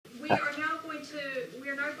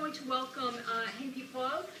are now going to welcome Henki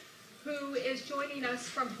Paul, who is joining us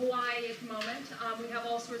from Hawaii at the moment. We have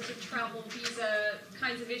all sorts of travel visa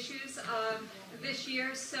kinds of issues this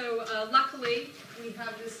year, so luckily we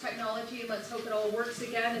have this technology. Let's hope it all works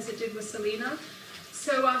again as it did with Selena.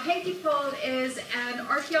 So Henki Paul is an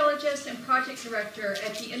archaeologist and project director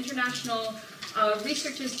at the International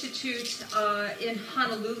Research Institute in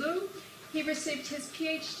Honolulu. He received his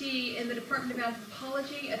PhD in the Department of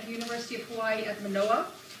Anthropology at the University of Hawaii at Manoa.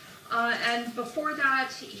 And before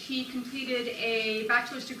that, he completed a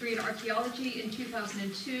bachelor's degree in archaeology in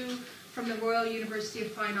 2002 from the Royal University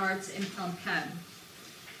of Fine Arts in Phnom Penh.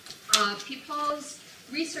 Paul's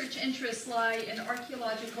research interests lie in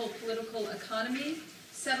archaeological political economy,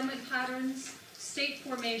 settlement patterns, state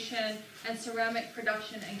formation, and ceramic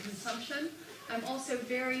production and consumption. I'm also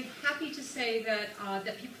very happy to say that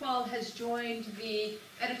Paul has joined the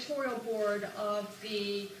editorial board of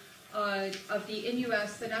the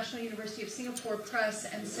NUS, the National University of Singapore Press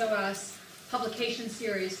and SOAS publication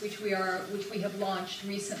series, which we have launched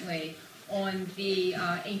recently on the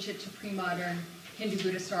ancient to pre-modern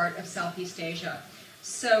Hindu-Buddhist art of Southeast Asia.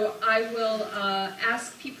 So I will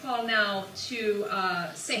ask Paul now to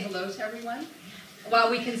say hello to everyone while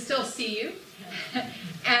we can still see you.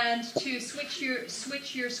 And to switch your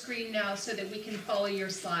screen now so that we can follow your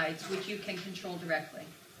slides, which you can control directly.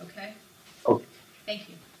 Okay? Okay. Thank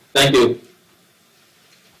you. Thank you.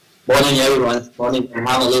 Morning, everyone. Morning from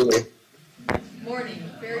Honolulu. Morning.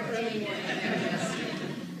 Very early morning.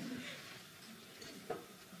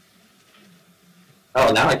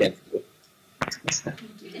 Oh, now I can see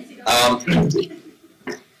it.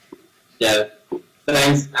 Yeah.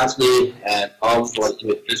 Thanks, Ashley, and all for the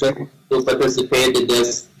invitation to participate in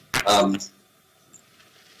this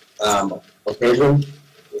occasion.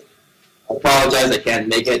 I apologize I can't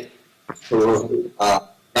make it to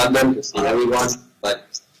London to see everyone,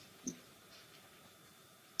 but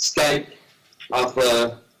Skype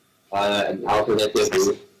offer an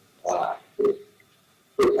alternative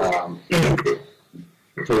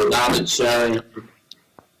to knowledge sharing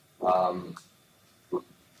for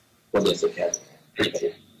this occasion.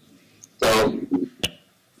 So,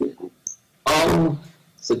 I'll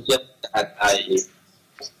suggest that I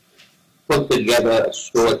put together a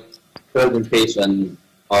short presentation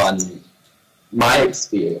on my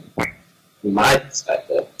experience, my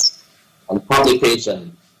perspective, on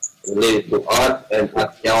publication related to art and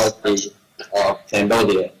archaeology of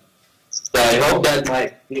Cambodia. So I hope that my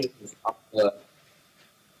experience is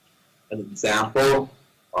an example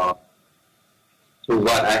to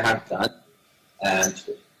what I have done. And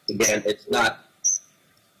again, it's not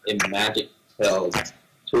a magic pill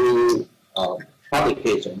to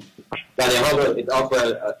publication, but I hope it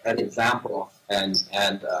offers an example, and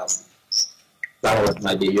some of it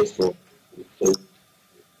might be useful to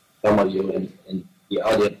some of you in the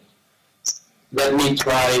audience. Let me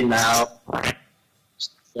try now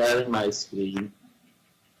sharing my screen.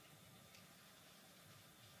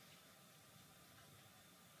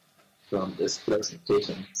 From this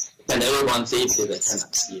presentation. Can everyone see it? Because I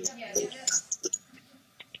cannot see it. Yes.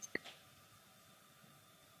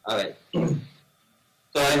 All right.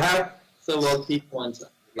 So I have several key points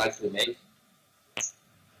I'd like to make.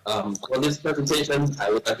 For this presentation, I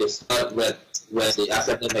would like to start with the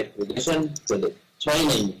academic tradition, with the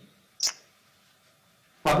training.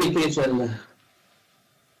 Publication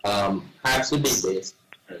has to be based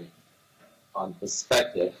on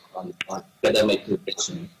perspective, on academic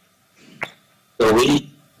tradition. So we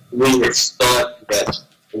will start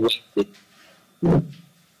with the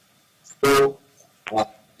full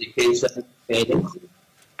education training.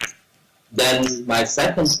 Then my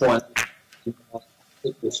second point is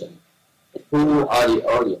education. Who are the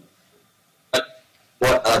audience?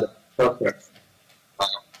 What are the purpose of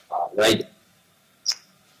writing?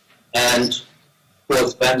 And of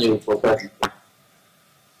course, venue for presentation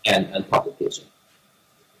and publication.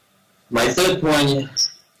 My third point is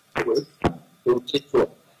to ritual,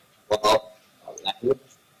 well, language,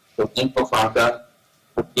 to lingua franca,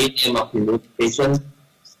 medium of communication,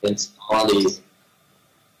 in scholarly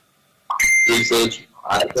research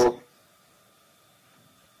article.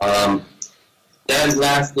 Then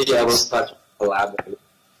lastly, I will touch on collaboration.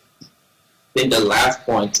 I think the last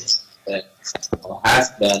point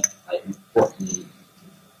has been an important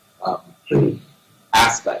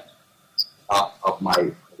aspect of my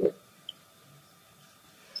career.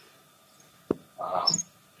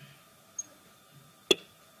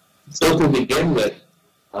 So to begin with,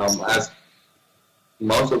 as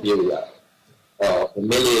most of you are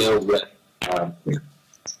familiar with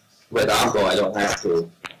ARCO, I don't have to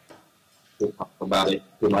talk about it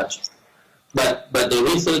too much. but the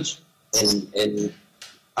research in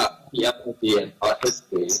archaeology and art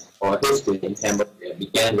history or history in Cambodia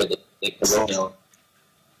began with the colonial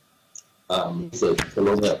research,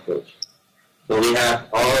 colonial approach. So we have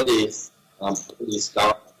all these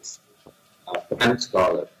scholars, French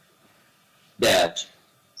scholars, that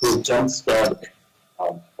who jump-started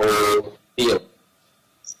whole field,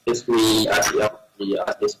 history, archaeology,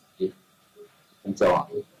 art history, and so on.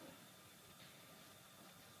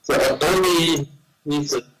 So early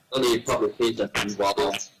research, early publication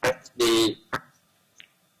involves the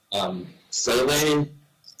survey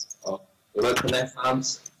of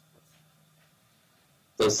reconnaissance,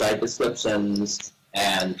 the site descriptions,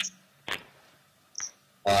 and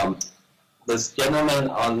this gentleman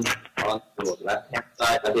on the left-hand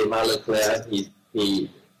side, Ademar Leclerc, he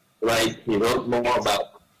wrote more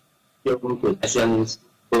about human possessions,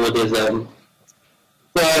 Buddhism.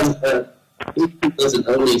 So he was an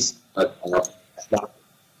early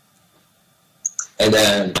and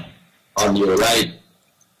then on your right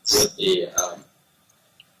with the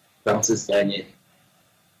Francis Daniel,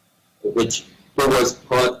 which was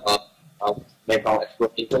part of Mekong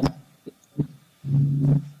exploration.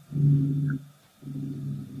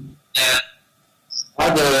 And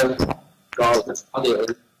other scholars,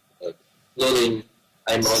 including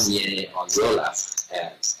Aimonier on your left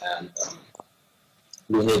and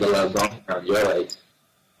Louis de la Blanc on your right,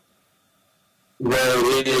 were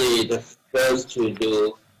really the first to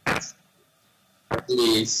do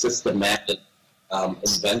really systematic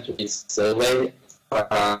inventory survey for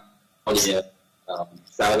Cambodia,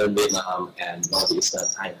 southern Vietnam, and northeastern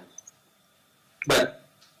Thailand. But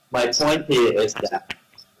my point here is that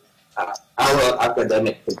our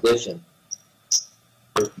academic position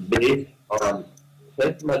is based on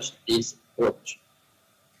pretty much this approach.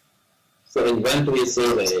 So inventory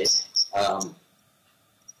survey,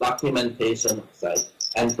 documentation of site,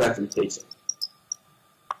 and presentation.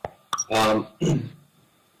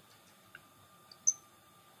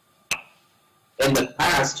 In the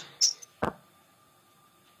past,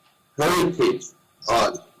 heritage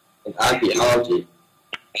art and archaeology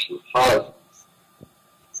and politics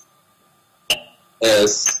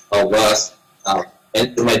is or was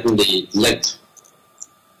intimately linked.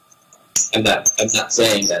 I'm not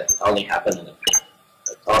saying that it only happened in the past.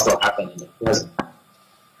 It also happened in the present.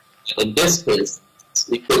 In this case,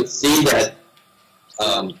 we could see that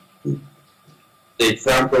the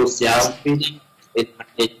Franco-Siam Treaty in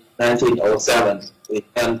 1907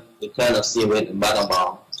 returned of seaweed and bottom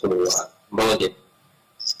bomb to Cambodia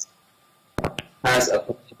has a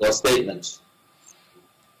political statement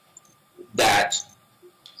that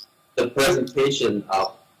the presentation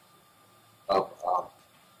of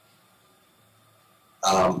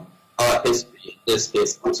art history, in this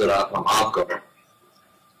case, from Angkor,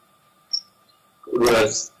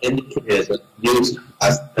 was indicated used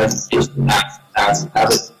as presentation as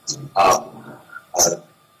evidence of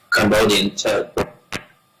Cambodian territory.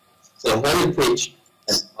 So heritage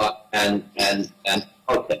and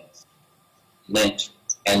politics linked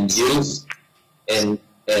and used in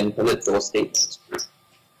political statements.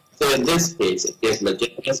 So in this case, it gives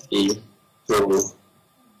legitimacy to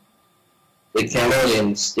the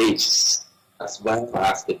Cambodian state as well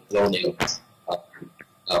as the colonial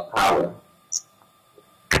power.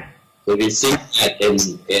 So we see that in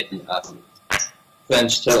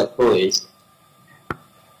French territory,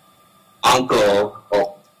 Angkor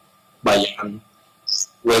or Bayan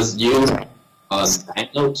was used on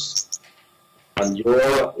banknotes. On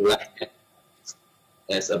your left,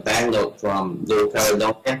 there's a banknote from New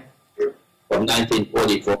Caledonia from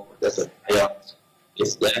 1944. That's a Bayan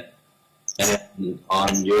is there. And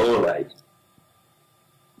on your right,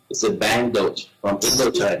 it's a banknote from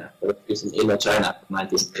Indochina. It's in Indochina from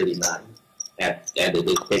 1939. And they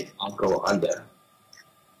did take Angkor under.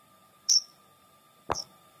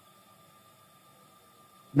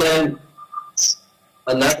 Then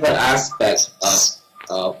another aspect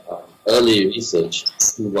of early research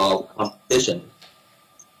involved competition.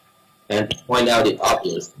 And to point out the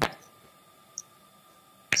obvious,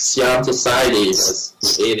 Siam Society was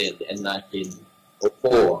created in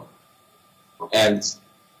 1904, and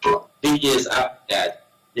 3 years after that,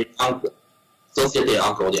 the Société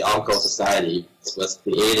Angkor, the Angkor Society, was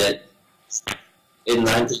created in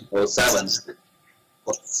 1907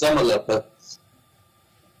 for similar purpose.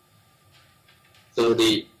 So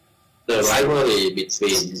the rivalry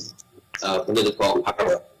between political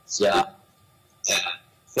power, Siam and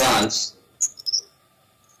France,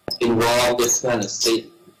 involved this kind of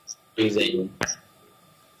state using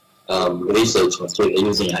research material,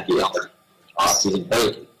 using archaeology, using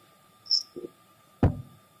heritage.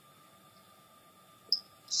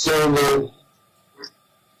 So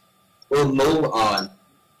we'll move on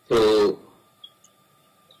to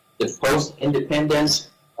the post-independence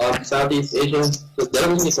of Southeast Asia. So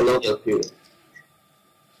during the colonial period,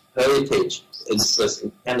 heritage was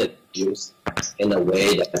intended to use in a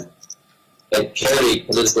way that carry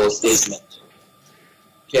political statement,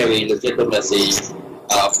 carry legitimacy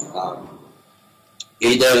of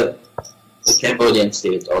either the Cambodian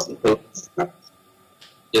state or the Philippines,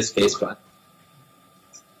 this case one.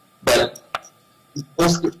 But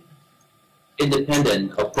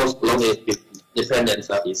post-independent or post-colonial independent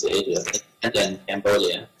Southeast Asia and then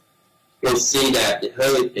Cambodia, you'll see that the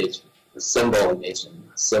heritage, the symbol of nation,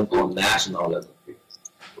 symbol of nationalism,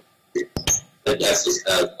 that's just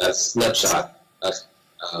a snapshot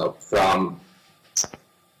from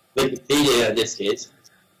Wikipedia in this case.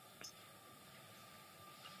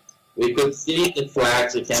 We could see the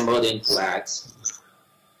flags, the Cambodian flags,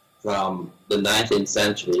 from the 19th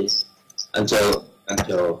century until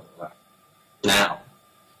now.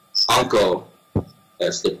 Uncle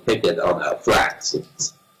is depicted on our flags.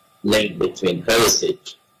 It's linked between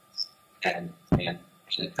heritage and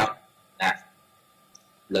nationalism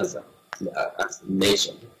as a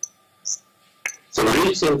nation. So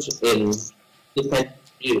research in independent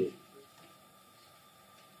view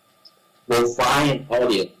will find an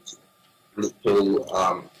audience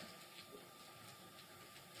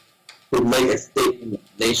to make a statement of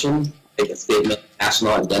nation, make a statement of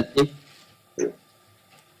national identity.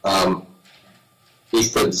 We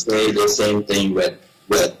could say the same thing with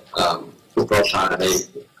Thai,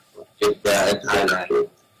 in Thailand. We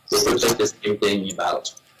could say the same thing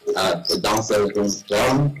about the Dong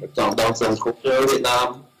culture in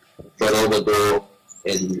Vietnam, but overdue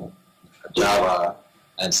in Java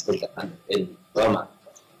and in Burma.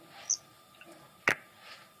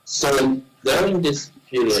 So during this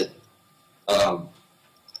period,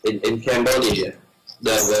 in Cambodia,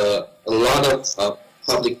 there were a lot of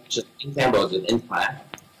publications in Cambodia Empire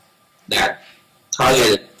that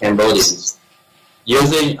targeted Cambodians,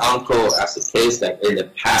 using Angkor as a case that in the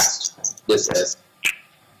past, this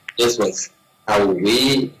was how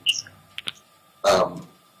we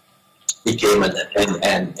became an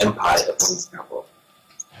empire, for example.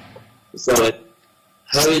 So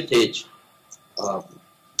heritage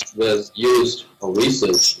was used, or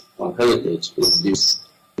research on heritage was used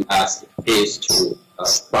as a case to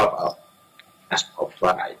prop up national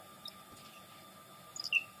pride.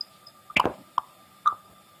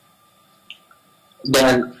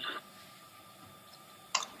 Then,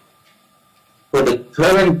 for the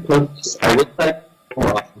current purpose, I would like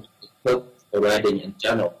to put the writing in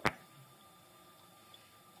general.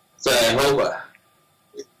 So I hope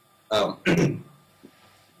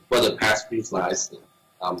for the past few slides,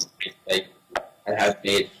 I have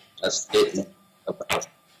made a statement about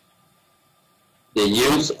the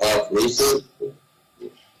use of research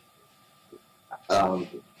to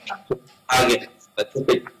target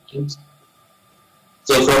specific questions.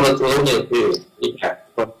 So from the colonial period, the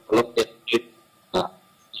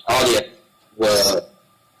audience were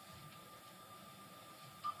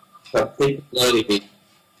particularly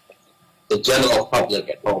the general public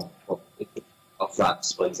at home of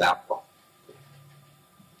France, for example.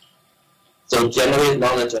 So generate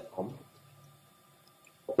knowledge at home,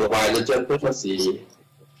 provide legitimacy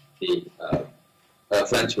the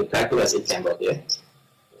French protectorate in Cambodia.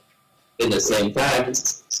 In the same time,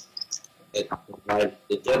 it provides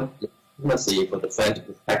legitimacy for the French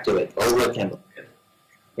protectorate over Cambodia,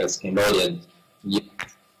 because Cambodians use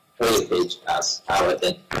heritage as our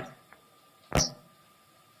identity.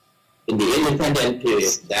 In the independent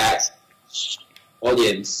period, that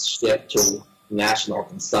audience shifted to national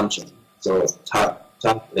consumption. So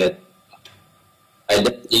targeted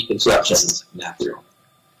identity construction is natural.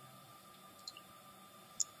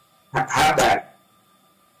 Have that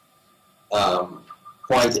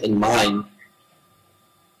point in mind.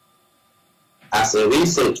 As a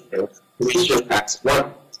researcher, we should ask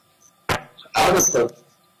what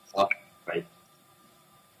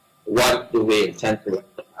do we intend to write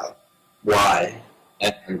about, why,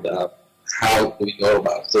 and how do we go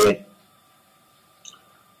about doing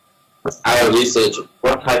our research?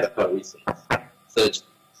 What type of research? Search,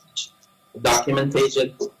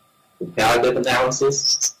 documentation, comparative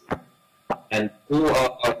analysis, and who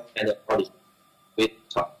are our intended audience?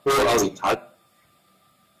 Who are we targeting?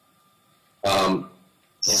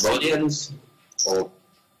 Cambodians, or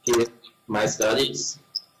here my studies,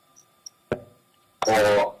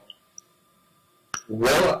 or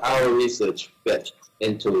will our research fit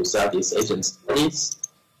into Southeast Asian studies,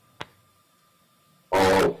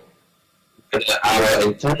 or our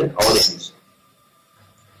intended audience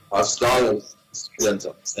are scholars, students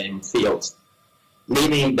of the same fields,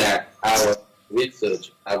 meaning that our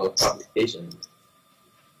research, our publication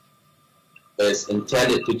is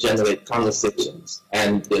intended to generate conversations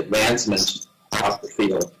and the advancement of the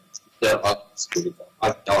field of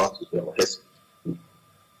archaeology or history.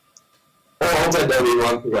 Moreover, that we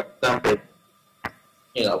want to establish,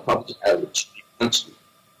 public outreach,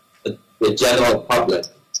 the general public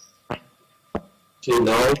to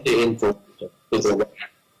know the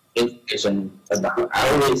information about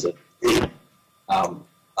our research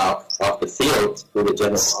of the field to the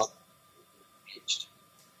general public.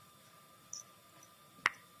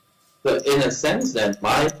 So in a sense, then,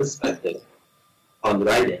 my perspective on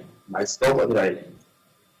writing, my scope of writing,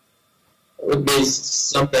 would be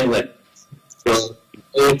something like the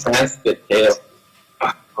very transcript tale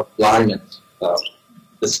of alignment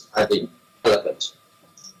describing elephant.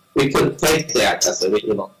 We could take that as a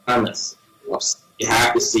original premise. You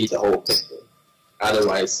have to see the whole picture.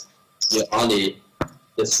 Otherwise, you only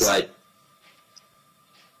describe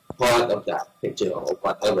part of that picture or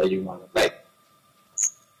whatever you want to take.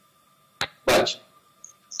 But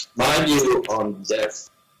my view on this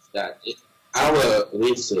that our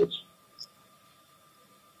research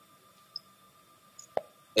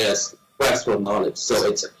is quest for knowledge, so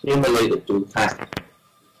it's accumulated through time.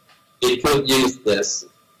 We could use this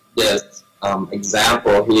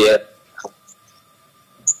example here,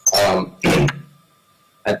 an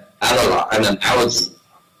analogy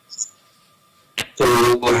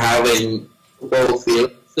to having full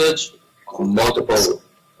field research or multiple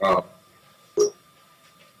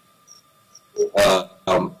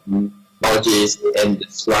analogies in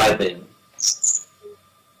describing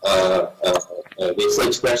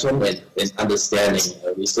research questions and in understanding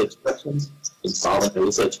research questions, in solving the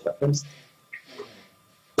research questions.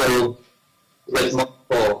 So with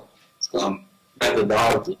multiple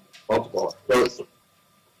methodology, multiple approaches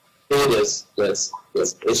to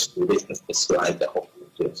this issue, we can describe the whole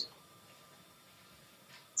picture.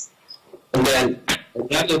 And then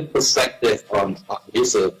another perspective on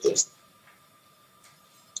research is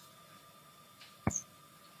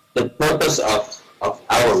the purpose of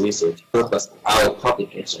our research, purpose of our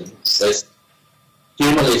publication is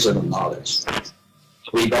accumulation of knowledge.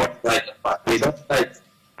 We don't write final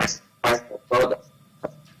product.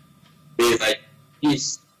 We write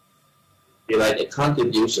piece. We write a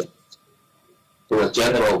contribution to a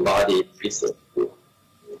general body research.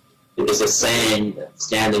 It is a saying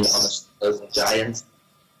standing on the giants.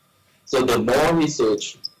 So the more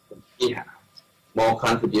research we have, more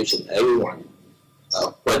contribution everyone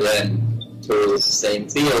put in to the same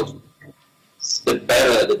field, the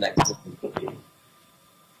better the next one will be.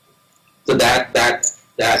 So that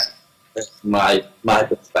is my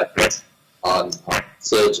perspective on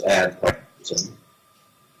research and publication.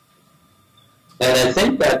 And I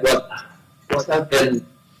think that what has been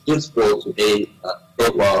useful to me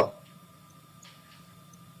so far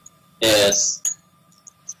is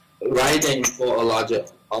writing for a larger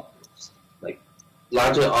audience. Like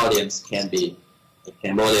larger audience can be the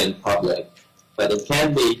Cambodian public, but it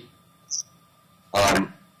can be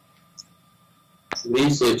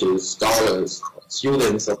researchers, scholars,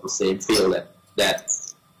 students of the same field that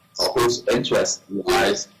whose interest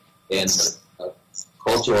lies in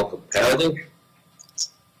cultural comparative,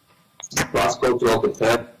 cross-cultural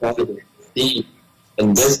comparative theme.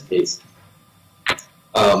 In this case,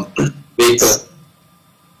 we could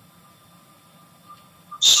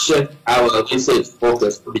shift our research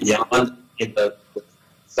focus beyond in the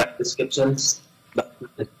site descriptions, but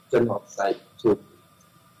the general site to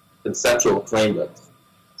conceptual framework.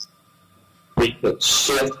 We could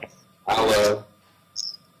shift our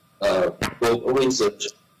global research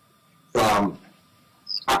from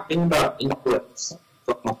talking about influence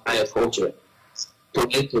from a higher culture to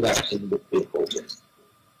interaction between cultures.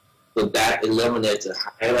 So that eliminates a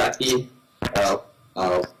hierarchy of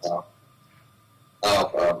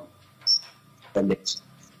the mix.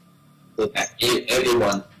 So that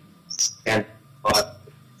everyone can talk,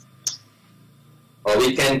 or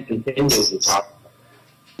we can continue to talk about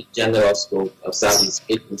the general scope of Southeast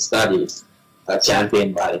Asian studies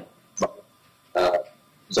championed by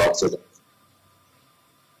Zoxer.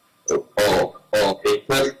 Or we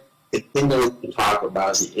could continue to talk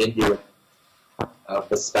about the Indian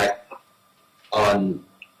perspective on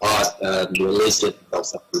art and religion of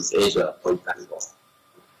Southeast Asia, for example.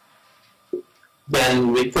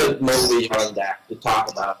 Then we could move beyond that to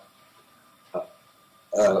talk about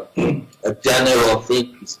general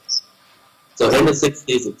themes. So in the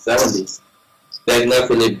 60s and 70s, Wagner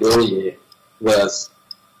Philippe Bourrier was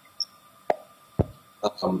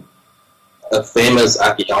a famous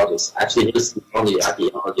archaeologist. Actually, he's the only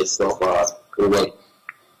archaeologist so far who worked,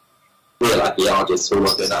 real archaeologist who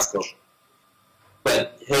worked with us.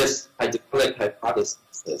 But his hydraulic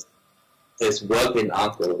hypothesis, his work in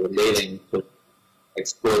Uncle relating to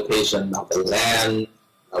exploitation of the land,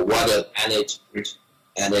 water management,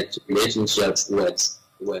 and its relationship with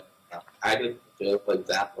agriculture, for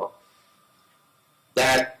example,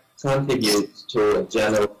 that contributes to a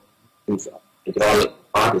general hydraulic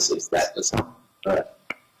hypothesis that is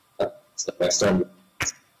the Western.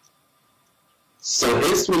 So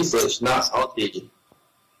his research not only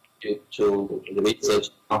due to the research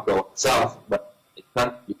of itself, but it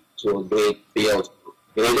contributes to a great field,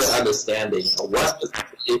 greater understanding of what is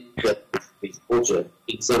the culture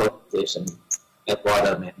in civilization and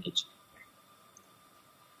water management.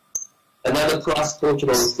 Another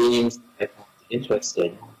cross-cultural theme I find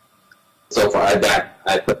interesting so far that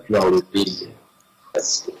I particularly read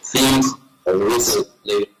themes of research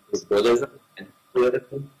related to Buddhism and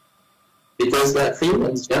political, because that theme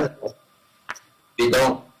in general, we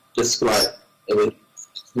don't describe it.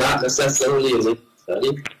 It's not necessarily a religious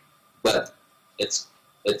study, but it's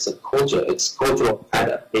a culture, it's cultural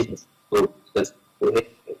adaptation to this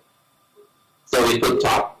behavior. So we could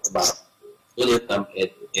talk about Buddhism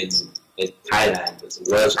in Thailand as a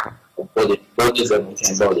version of Buddhism in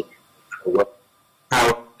Cambodia.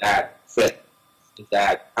 How that fit,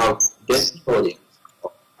 that how different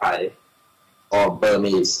of Thai or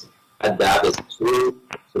Burmese adapted to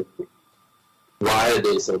why are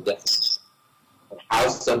they so different? How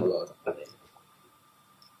similar are they?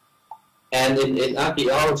 And in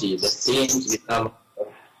archaeology, the themes become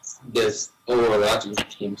this overarching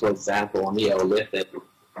theme, for example, Neolithic,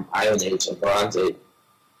 from Iron Age and Bronze Age.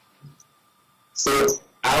 So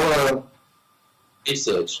our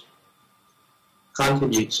research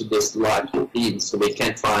contributes to this larger theme, so we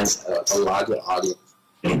can find a larger audience.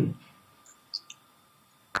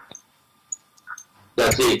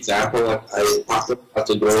 That's the example I talked about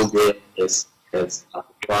the goal grid is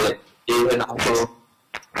product and also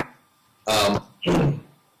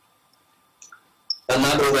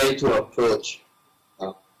another way to approach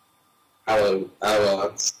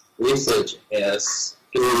our research is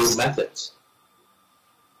through methods.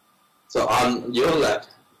 So on your left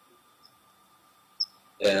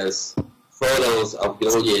is photos of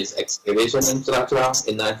Gillies excavation in Tlaxcala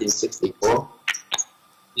in 1964.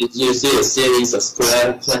 You see a series of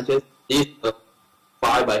square trenches. These are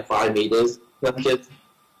 5 by 5 meters trenches,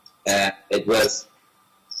 and it was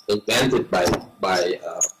invented by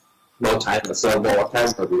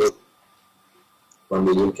Mortimer Group from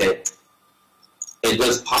the UK. It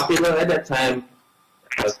was popular at that time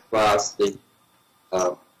across the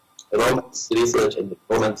Roman research in the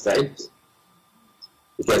Roman sites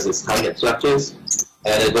because it's target structures,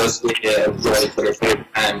 and it was employed for the first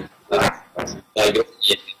time by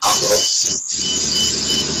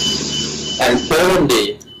and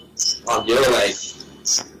currently, on your right,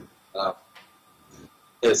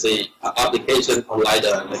 there's the application of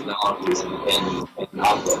LiDAR technologies in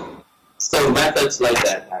Alpha. So methods like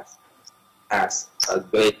that has a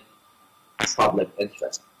great public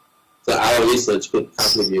interest. So our research could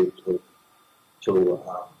contribute to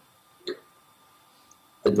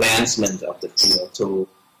advancement of the field, to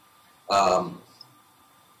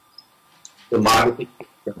the marketing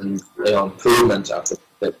and improvement of the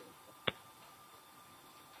field.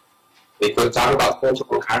 We could talk about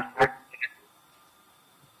cultural contact.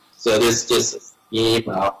 So this is just a scheme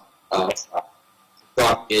of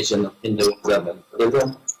propagation of Hinduism and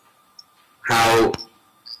Buddhism. How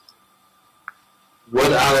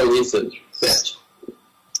would our research fit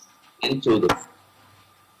into the?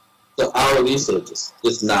 So our research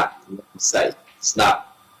is not one site. It's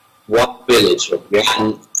not one village or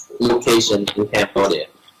one location in Cambodia.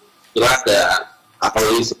 So that's our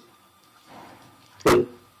research put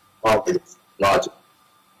all this logic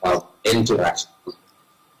of interaction.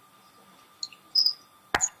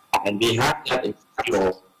 And we have that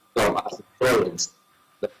example from our historians,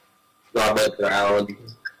 Robert Brown,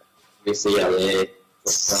 UCLA,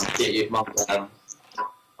 from J.U. Mountain,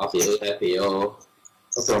 of the UFPO,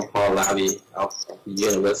 from Paul Lavie of the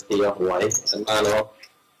University of Hawaii, and Mano.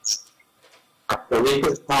 So we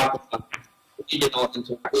could talk about regional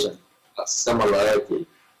interaction, similarity.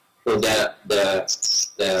 So the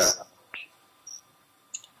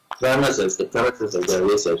premises of the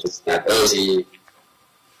research is that early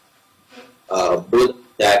Buddha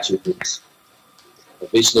statues,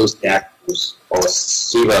 Vishnu statues, or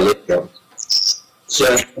Shiva lingams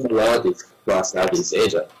share similarities across Southeast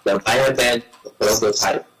Asia. There might have been a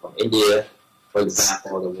prototype from India, for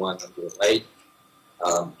example, the one on the right,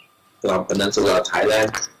 from Peninsula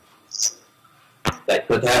Thailand that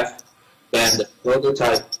could have been the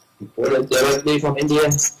prototype imported directly from India,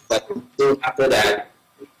 but soon after that,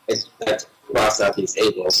 it spread across Southeast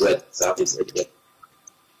Asia with Southeast Asian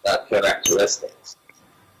characteristics.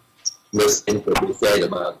 This thing could be said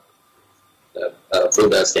about the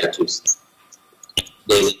Buddha statues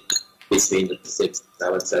dated between the 6th,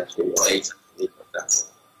 7th century or 8th century, for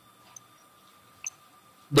example.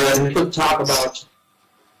 Then we could talk about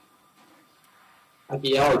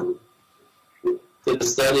archaeology, to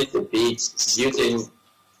study the beads using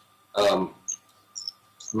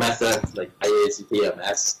methods like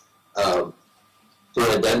IACPMS to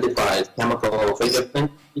identify chemical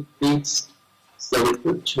fingerprint beads, so we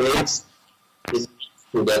could trace this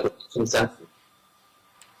to their position sensor.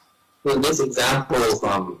 So in this example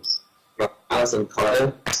from Alison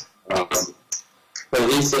Carter, for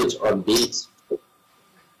research on beads,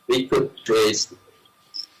 we could trace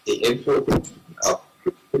the input of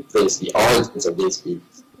the origins of these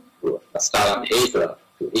beads to South Asia,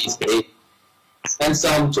 to East Asia, and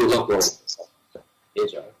some to local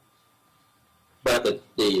Asia. But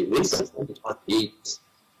the research on beads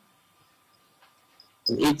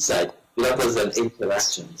on each side represent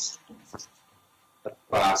interactions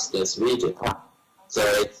across this region. So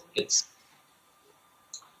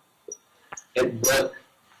it would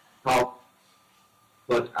help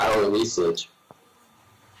put our research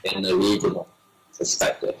in a regional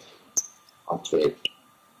perspective on trade.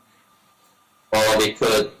 Or we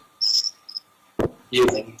could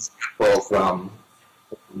use an example from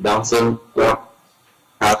Johnson,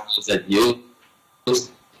 how is it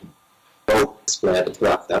used to spread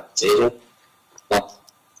across Asia.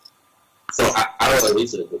 So our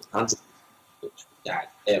research would contribute to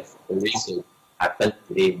that if the research happened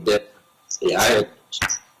to be different.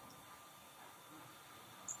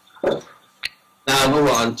 Now move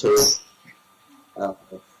on to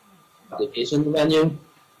publication menu.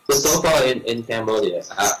 So far in Cambodia,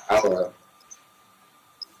 our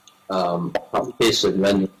publication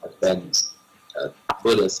menu has been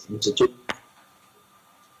Buddhist Institute.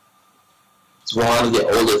 It's one of the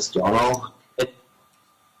oldest journal,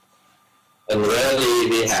 and rarely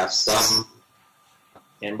we have some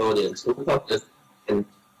Cambodians who publish in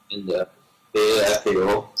the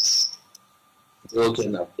FAO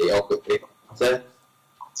version of the occupational concept,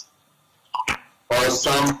 or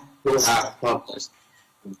some who have published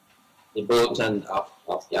the bulletin of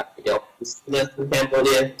the archaeology students in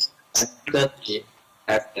Cambodia, and currently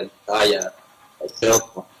have an entire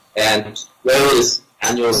built and various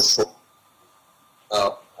annual reports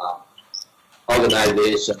of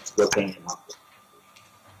organizations working in Africa.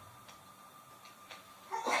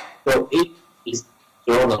 So each of these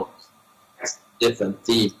journals has different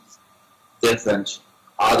themes, different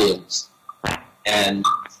audience, and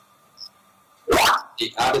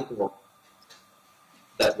the article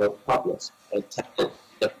that were published intended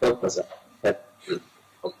the purpose of that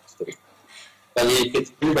history. But you could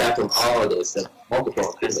see that from all of this, that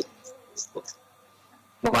multiple images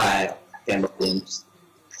by Cambodians,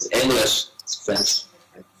 English, French,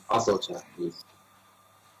 and also Chinese.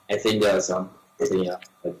 I think there are some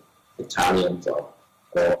like Italians or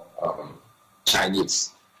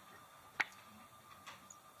Chinese.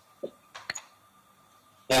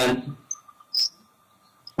 And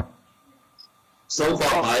so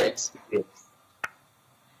far, my experience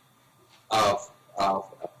of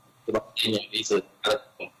developing a research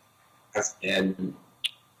article has been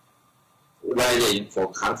writing for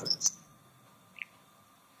conference.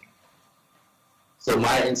 So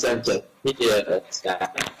my incentive here is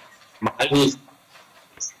that my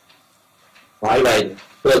writing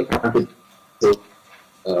will contribute to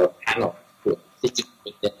a panel, to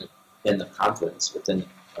within the conference, within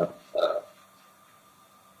a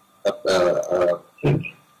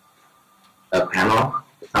panel,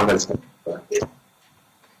 the conference.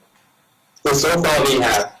 So far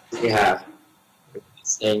we have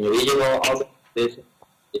in regional organization,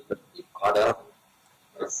 it could be part of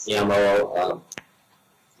CMO,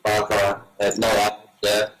 Barca, there's no up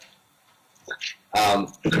there.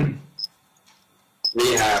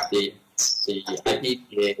 We have the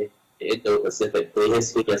IPPA, the Indo-Pacific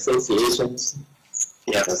Prehistory Associations.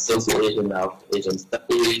 We have Association of Asian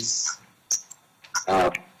Studies,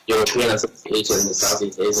 European Association of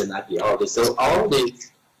Southeast Asian Archaeology. So all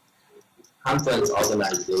these conference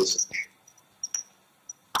organizations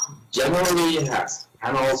generally has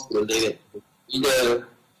panels related to either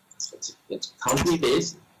it's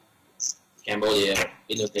country-based, Cambodia,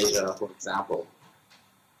 Indonesia, for example,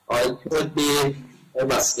 or it could be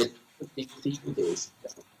teaching-based,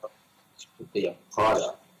 could be a part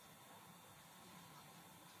of.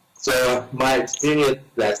 So my experience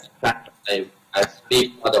that I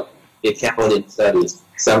speak out of the Cambodian studies.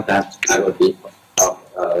 Sometimes I will be part of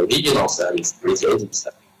regional studies, Asian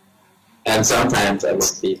studies, and sometimes I will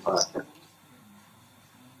be part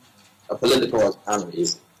of political economy,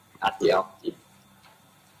 archaeology.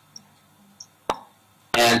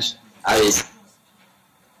 And I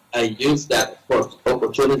use that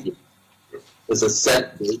opportunity as a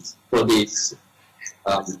set for these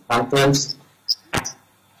conference.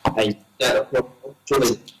 I use that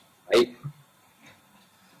opportunity, right?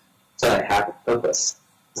 So I have a purpose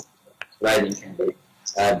writing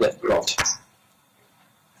that wrote.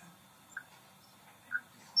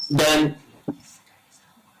 Then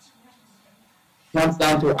comes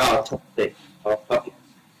down to our topic of public.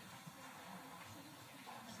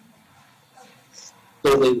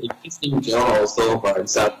 So the existing journals so far in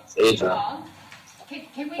Southeast Asia.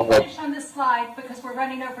 Can we finish on this slide because we're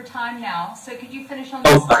running over time now? So could you finish on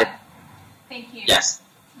this slide? Thank you. Yes.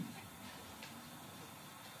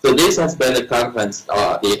 So this has been the conference,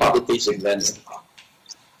 the publication that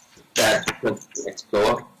we could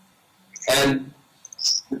explore. And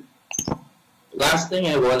last thing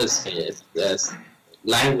I want to say is this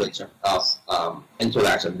language of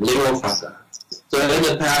interaction, lingua franca. So in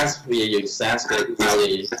the past, we used Sanskrit,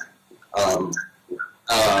 Pali,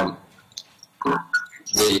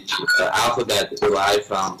 the alphabet derived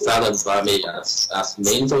from Southern Burmese as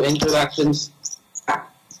means of interactions.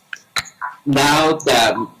 Now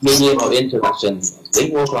the medium of interaction,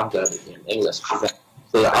 lingua franca became English.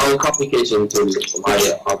 So our communication to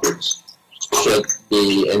wider outreach should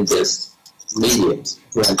be in this medium,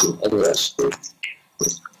 English.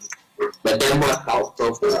 But then what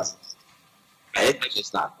helpful for us? English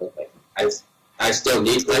is not perfect. I still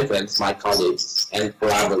need reference my colleagues and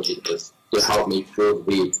collaborators to help me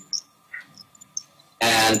proofread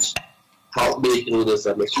and help me through the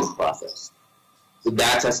submission process. So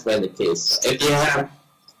that has been the case. If you have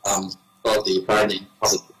the finding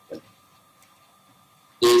publication,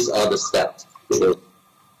 these are the steps to do.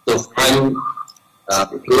 So find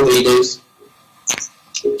proofreaders,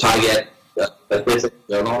 target the specific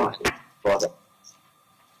journal for them.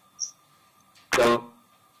 So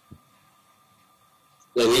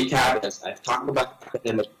the recap is I talked about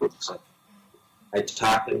academic books. I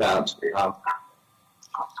talked about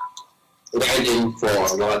writing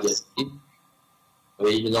for largest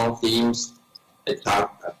regional themes. I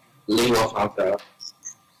talked about lingua franca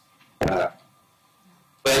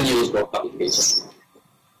venues for publication.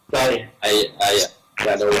 Sorry, I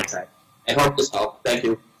got over time. I hope this helped. Thank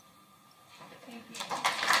you. Thank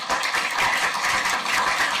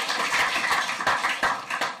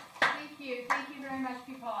you. Thank you very much,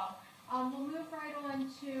 Paul. We'll move right on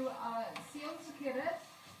to Seal Sukirit,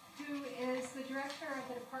 who is the director of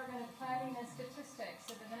the Department of Planning and Statistics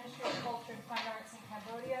at the Ministry of Culture and Fine Arts in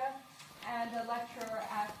Cambodia, and a lecturer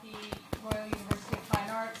at the Royal University of Fine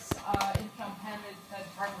Arts in Phnom Penh at the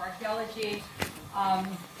Department of Archaeology.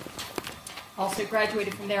 Also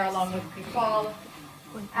graduated from there along with Paul,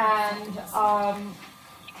 and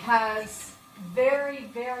has very,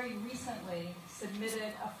 very recently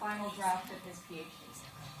submitted a final draft of his PhD.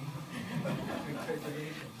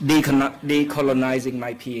 Decolonizing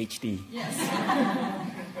my PhD. Yes.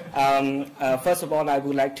 First of all, I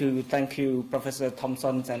would like to thank you, Professor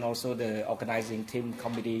Thompson, and also the organizing team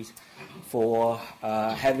committees for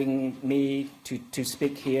having me to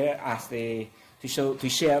speak here as to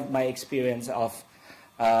share my experience of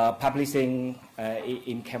publishing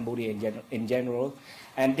in Cambodia in general.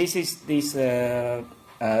 And this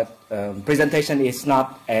presentation is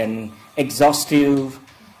not an exhaustive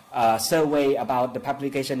survey about the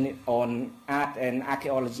publication on art and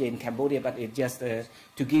archaeology in Cambodia, but it's just to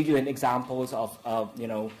give you an examples of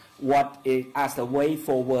what is as the way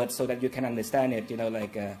forward so that you can understand it.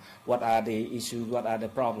 What are the issues, what are the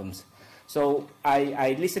problems. So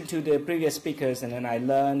I listened to the previous speakers, and then I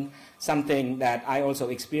learned something that I also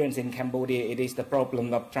experienced in Cambodia. It is the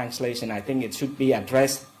problem of translation. I think it should be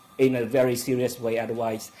addressed in a very serious way.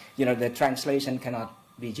 Otherwise, the translation cannot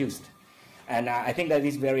be used. And I think that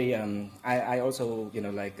is very. I also,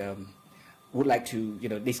 would like to,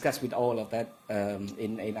 discuss with all of that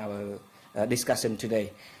in our discussion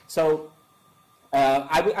today. So.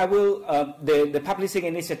 I will the publishing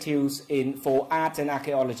initiatives for art and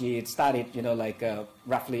archaeology, it started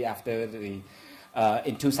roughly after the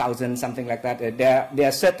in 2000, something like that. There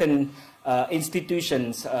are certain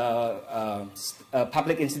institutions,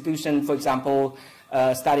 public institutions, for example,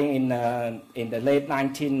 starting in the late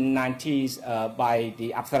 1990s by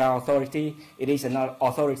the Apsara Authority. It is an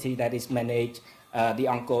authority that is managed the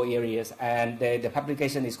Angkor areas, and the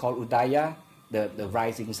publication is called Udaya. the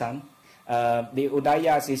rising sun. The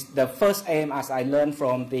Udayas is the first aim, as I learned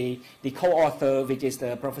from the co-author, which is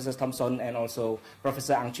the Professor Thompson and also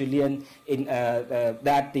Professor Ang Julian, in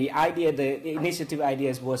that the idea, the initiative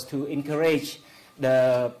ideas was to encourage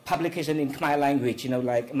the publication in Khmer language,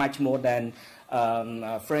 like much more than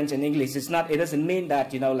French and English. It doesn't mean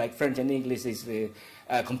that, like French and English is a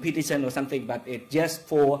competition or something, but it's just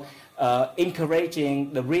for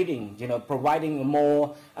encouraging the reading, providing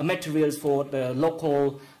more materials for the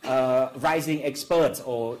local rising experts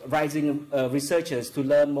or rising researchers to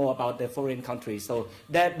learn more about the foreign countries. So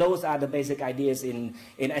those are the basic ideas in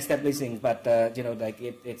establishing, but like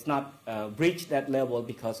it's not reached that level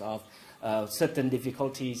because of certain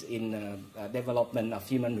difficulties in development of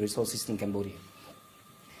human resources in Cambodia.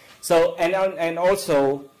 So and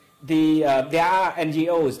also there are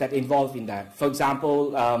NGOs that involved in that. For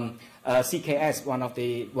example, CKS, one of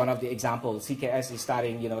the examples. CKS is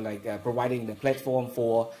starting, providing the platform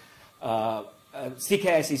for.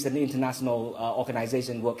 CKS is an international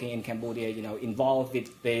organization working in Cambodia, involved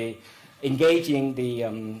with the engaging the.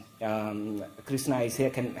 Krishna is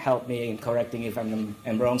here, can help me in correcting if I'm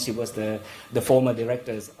wrong. She was the former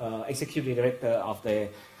executive director of the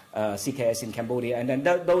CKS in Cambodia, and then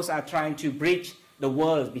those are trying to bridge the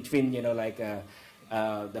world between,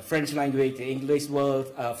 the French language, the English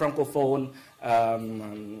world, Francophone,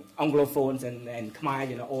 Anglophones, and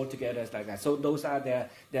Khmer, all together like that. So those are there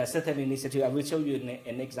are certain initiatives. I will show you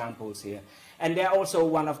in examples here. And they're also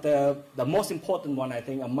one of the most important one, I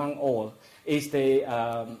think, among all, is the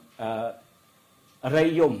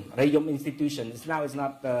Rayum institution.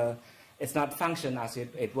 It's not function as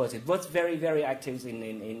it was. It was very, very active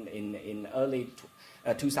in early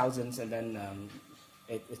 2000s, and then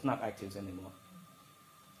it's not active anymore.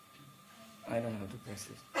 I don't know how to press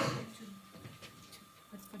this.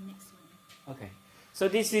 What's the next one? Okay. So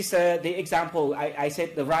this is the example. I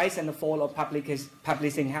said the rise and the fall of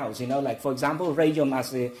publishing house. Like for example, Rayum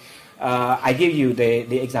as I give you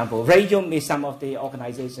the example. Rayum is some of the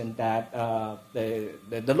organization that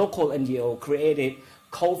the local NGO created,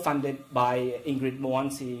 co-funded by Ingrid Moan,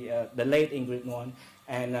 the late Ingrid Moan,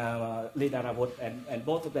 and Lida Rawut, and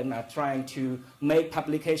both of them are trying to make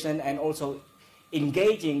publication and also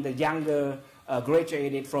engaging the younger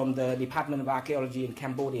graduated from the Department of Archaeology in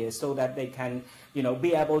Cambodia, so that they can,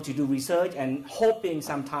 be able to do research and hoping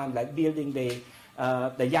sometime like building the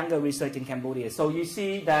younger research in Cambodia. So you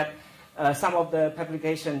see that some of the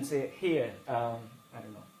publications here, I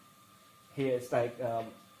don't know, here it's like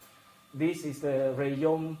this is the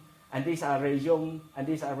Rayum, and these are Rayum, and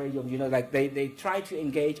these are Rayum. Like they try to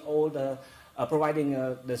engage all the providing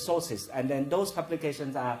the sources, and then those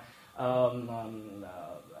publications are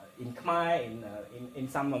in Khmer, in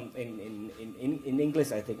some in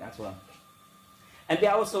English, I think as well. And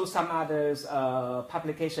there are also some others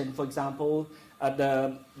publication. For example,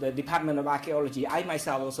 the Department of Archaeology. I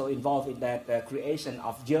myself also involved in that creation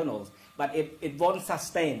of journals, but it won't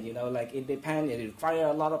sustain. Like it depends. It requires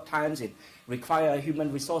a lot of times. It requires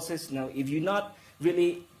human resources. If you're not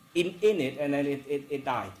really in it, and then it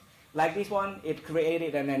died. Like this one, it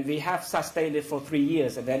created, and then we have sustained it for 3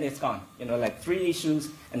 years, and then it's gone. Like 3 issues,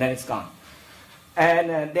 and then it's gone. And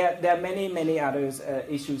there are many others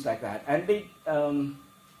issues like that. And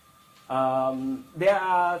there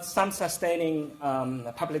are some sustaining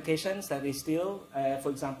publications that is still, for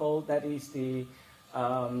example, that is the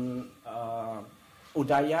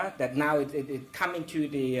Udaya, that now it coming to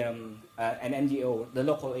the an NGO, the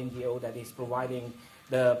local NGO that is providing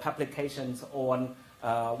the publications on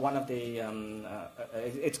one of the,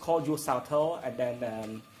 it's called Yu Sao To, and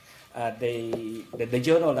then the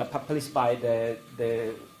journal that published by the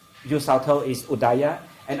Yu Sao To is Udaya,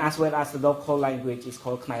 and as well as the local language is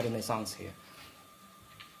called Khmer Renaissance here.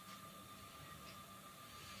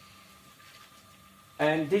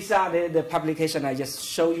 And these are the publication I just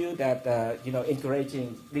show you that,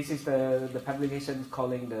 encouraging. This is the publication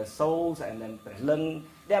calling the SOAS, and then Lung.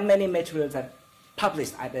 There are many materials that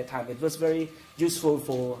published at that time. It was very useful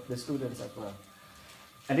for the students as well.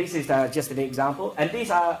 And this is just an example. And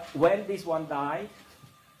these are when this one died.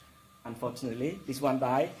 Unfortunately, this one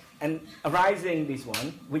died, and arising this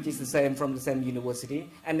one, which is the same from the same university,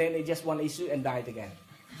 and then it just one issue and died again.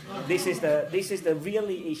 This is the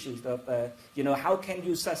really issues of how can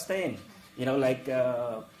you sustain,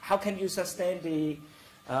 how can you sustain the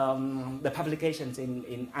publications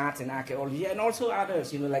in art and archaeology, and also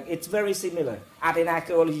others, like it's very similar. Art and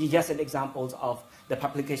archaeology, just an examples of the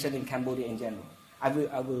publication in Cambodia in general. I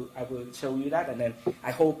will show you that, and then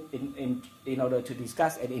I hope in order to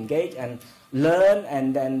discuss and engage and learn,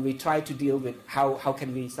 and then we try to deal with how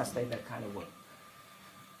can we sustain that kind of work.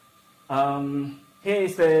 Here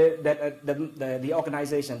is the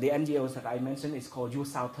organization, the NGOs that I mentioned. It's called Youth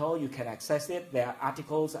Salto. You can access it. There are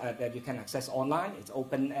articles that you can access online. It's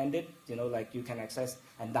open-ended. You know, like you can access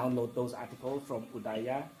and download those articles from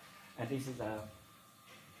Udaya. And this is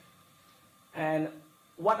and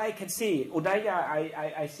what I can see, Udaya,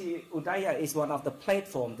 I see Udaya is one of the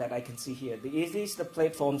platforms that I can see here. These are the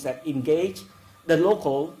platforms that engage the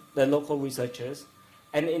local researchers,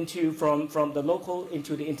 and into from the local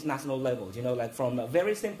into the international level. You know, like from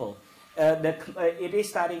very simple. It is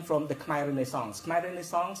starting from the Khmer Renaissance. Khmer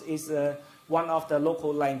Renaissance is one of the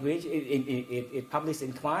local language. It published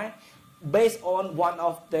in Khmer, based on one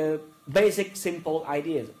of the basic simple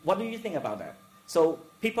ideas. What do you think about that? So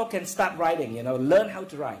people can start writing, you know, learn how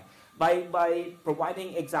to write by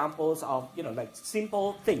providing examples of, you know, like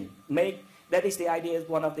simple thing. That is the idea.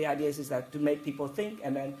 One of the ideas is that to make people think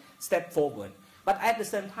and then step forward. But at the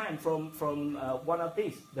same time, from one of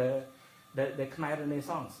these, the Khmer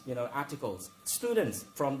Renaissance, you know, articles, students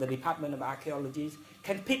from the Department of Archaeology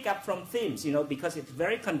can pick up from themes, you know, because it's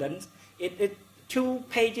very condensed. It 2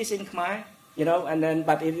 pages in Khmer, you know, and then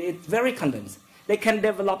it's very condensed. They can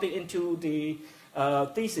develop it into the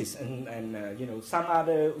thesis and you know, some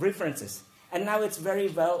other references. And now it's very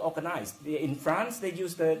well organized. In France, they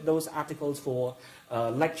use those articles for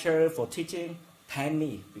lecture, for teaching. Pan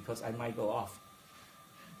me, because I might go off.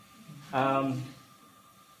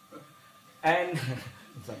 And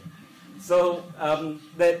so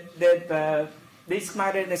this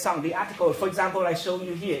Khmer Renaissance, the article, for example, I show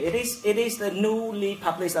you here. It is the newly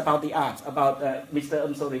published about the arts, about Mr.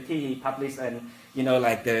 Umsoriti. He published, and you know,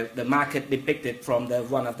 like the market depicted from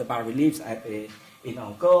one of the bas-reliefs in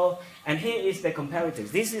Angkor. And here is the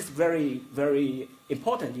comparatives. This is very, very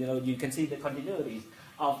important. You know, you can see the continuities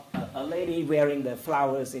of a lady wearing the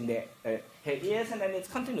flowers in her ears, and then it's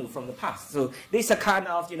continued from the past. So this is a kind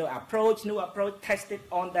of, you know, new approach tested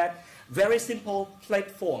on that very simple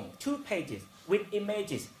platform, 2 pages with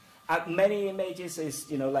images. Many images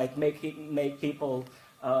is, you know, like make people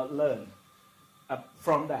learn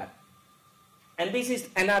from that. And this is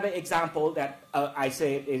another example that I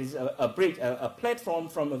say it is a bridge, a platform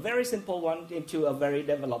from a very simple one into a very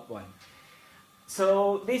developed one.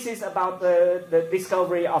 So this is about the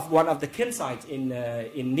discovery of one of the kiln sites in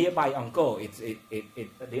nearby Angkor.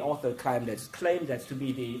 The author claimed that to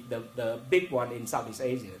be the big one in Southeast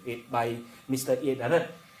Asia, by Mr. Iedaret.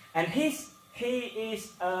 And he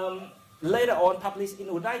is later on published in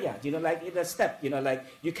Udaya. You know, like it's a step. You know, like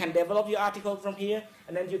you can develop your article from here,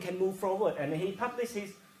 and then you can move forward. And he published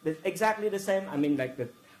exactly the same. I mean, like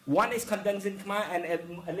one is condensed in Khmer and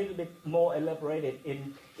a little bit more elaborated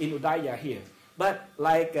in Udaya here. But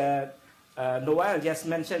like Noel just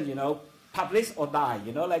mentioned, you know, publish or die,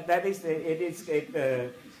 you know, like that is,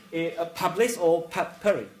 publish or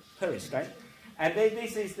perish, right? And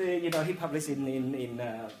this is you know, he published in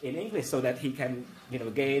English so that he can, you know,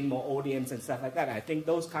 gain more audience and stuff like that. I think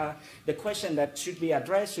those the question that should be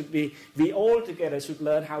addressed should be, we all together should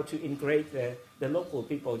learn how to integrate the local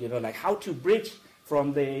people, you know, like how to bridge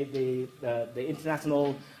from the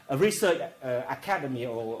international research academy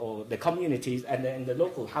or the communities and the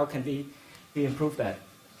local. How can we improve that?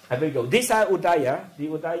 Here we go. These are Udaya. The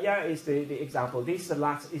Udaya is the example. These are the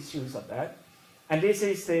last issues of that. And this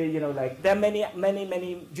is you know, like there are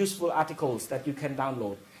many useful articles that you can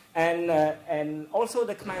download. And also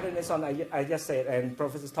the Khmer Renaissance, I just said, and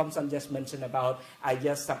Professor Thompson just mentioned about, I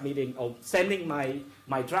just submitting or sending my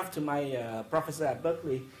draft to my professor at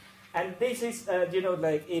Berkeley. And this is, you know,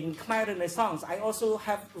 like in Khmer Renaissance, I also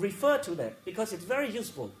have referred to that because it's very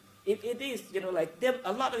useful. It is, you know, like there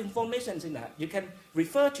are a lot of information in that you can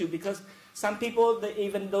refer to, because some people,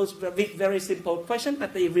 even those very simple questions,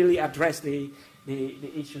 but they really address the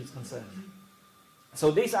issues concerned. So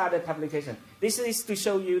these are the publications. This is to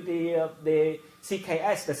show you the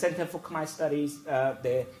CKS, the Center for Khmer Studies,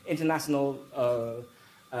 the international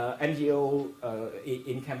NGO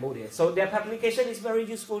in Cambodia. So their publication is very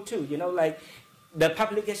useful too. You know, like the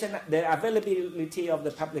publication, the availability of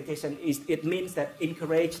the publication it means that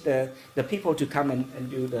encourage the people to come and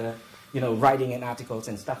do the, you know, writing and articles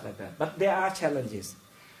and stuff like that. But there are challenges.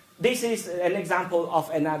 This is an example of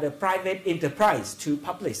another private enterprise to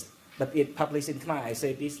publish, but it published in Khmer. I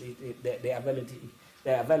say this is the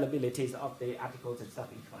availabilities of the articles and stuff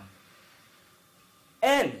in Khmer.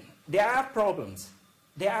 And there are problems.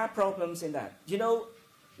 There are problems in that. You know,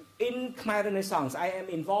 in Khmer Renaissance, I am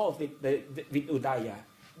involved with Udaya.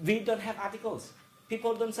 We don't have articles.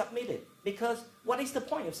 People don't submit it because what is the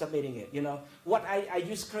point of submitting it? You know, what I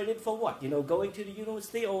use credit for what? You know, going to the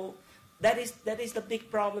university, or that is the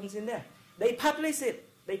big problems in there. They publish it.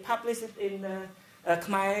 They publish it in on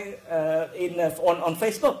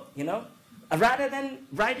Facebook, you know. Rather than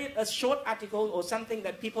write it a short article or something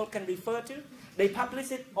that people can refer to, they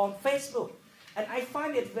publish it on Facebook. And I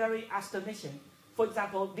find it very astonishing. For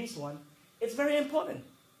example, this one, it's very important.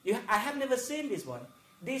 I have never seen this one.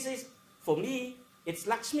 This is, for me, it's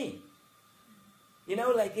Lakshmi. You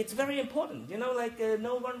know, like, it's very important. You know, like,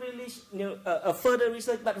 no one really, further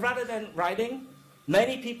research, but rather than writing,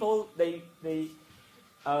 many people, they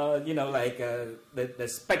you know, like, the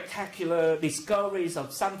spectacular discoveries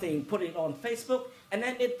of something, put it on Facebook, and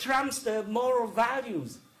then it trumps the moral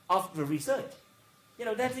values of the research. You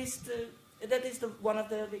know, that is one of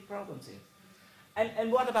the big problems here.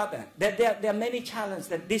 And what about that? There are many challenges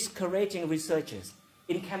that discouraging researchers.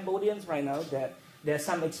 In Cambodians right now, there are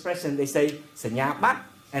some expressions, they say, Sanya Bat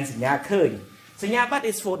and Sanya Khơi. Sanya Bat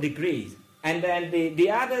is for degrees. And then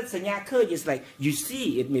the other Sanya Khơi is like, you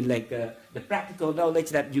see, it means like the practical knowledge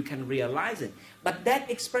that you can realize it. But that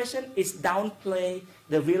expression is downplay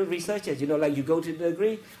the real researchers. You know, like you go to the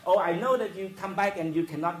degree, oh, I know that you come back and you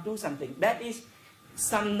cannot do something. That is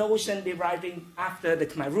some notion deriving after the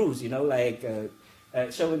Khmer rules, you know, like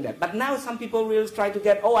showing that. But now some people will try to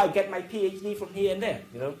get, oh, I get my PhD from here and there,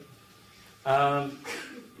 you know.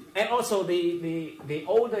 And also the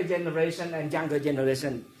older generation and younger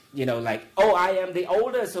generation, you know, like, oh, I am the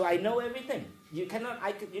older, so I know everything. You cannot,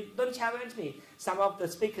 you don't challenge me. Some of the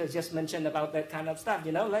speakers just mentioned about that kind of stuff,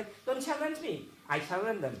 you know, like, don't challenge me. I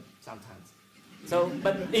challenge them sometimes. So,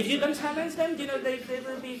 but if you don't challenge them, you know, they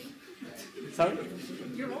will be, sorry?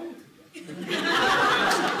 You're old.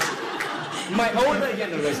 My older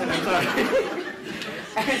generation, I'm sorry.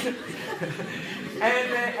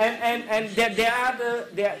 and there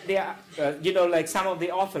are you know, like some of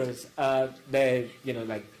the authors, they, you know,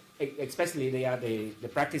 like, especially they are the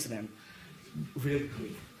practitioners, real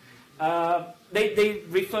quick. They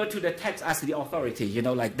refer to the text as the authority, you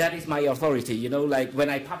know, like, that is my authority, you know, like, when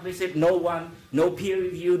I publish it, no peer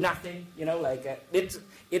review, nothing, you know, like, it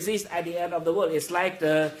is at the end of the world. It's like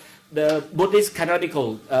the Buddhist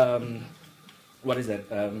canonical, what is it?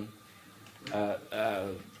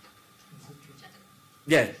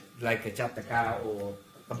 Yeah, like a Jataka or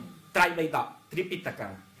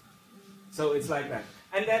Tripitaka. So it's like that.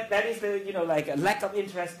 And that is the, you know, like a lack of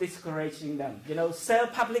interest discouraging them. You know,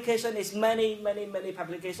 self-publication is many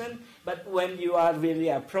publications, but when you are really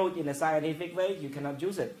approached in a scientific way, you cannot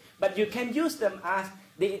use it. But you can use them as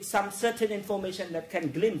some certain information that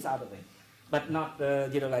can glimpse out of it, but not,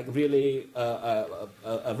 you know, like really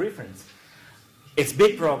a reference. It's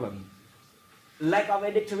big problem. Lack of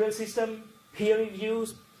editorial system, peer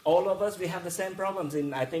reviews, all of us, we have the same problems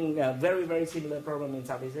in, I think, very similar problem in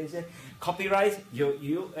Southeast Asia. Copyright,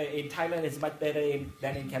 in Thailand is much better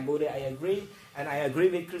than in Cambodia, I agree. And I agree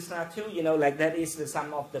with Krishna too, you know, like that is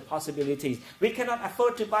some of the possibilities. We cannot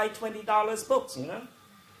afford to buy $20 books, you know.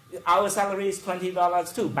 Our salary is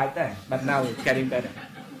 $20 too back then, but now it's getting better.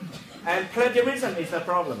 And plagiarism is a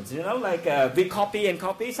problem, you know, like we copy and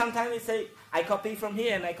copy. Sometimes we say, I copy from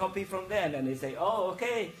here and I copy from there, and then they say, oh,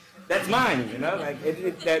 okay, that's mine, you know,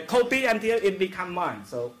 like copy until it become mine.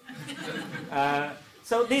 So,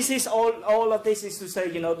 so this is all of this is to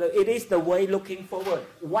say, you know, it is the way looking forward.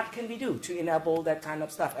 What can we do to enable that kind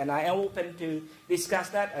of stuff? And I am open to discuss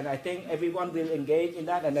that, and I think everyone will engage in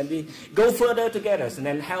that, and then we go further together, and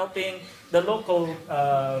then helping the local,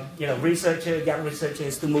 you know, researchers, young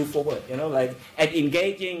researchers to move forward, you know, like, and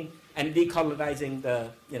engaging and decolonizing the,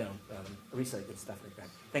 you know, research and stuff like that.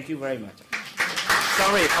 Thank you very much.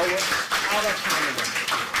 Sorry, out of time again.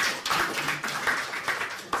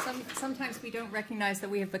 Sometimes we don't recognize that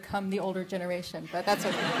we have become the older generation, but that's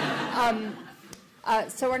okay.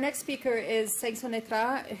 So our next speaker is Sengso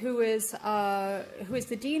Netra, who is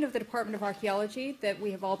the Dean of the Department of Archaeology that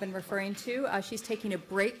we have all been referring to. She's taking a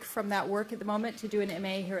break from that work at the moment to do an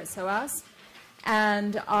MA here at SOAS.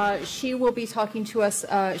 And she will be talking to us.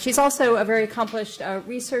 She's also a very accomplished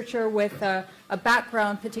researcher with a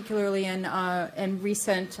background particularly in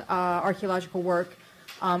recent archaeological work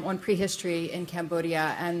on prehistory in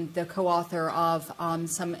Cambodia, and the co-author of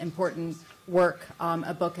some important work,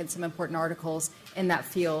 a book and some important articles in that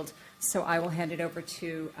field. So I will hand it over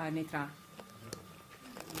to Netra.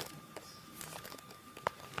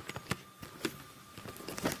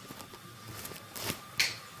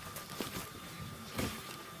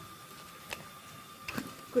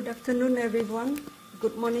 Good afternoon, everyone.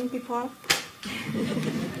 Good morning, people.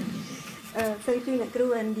 Thank you,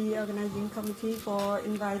 Nekru and the organizing committee for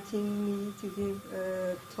inviting me to give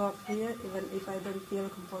a talk here, even if I don't feel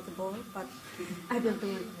comfortable, but I will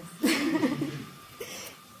do it.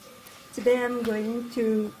 Today I'm going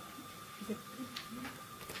to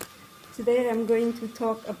Today I'm going to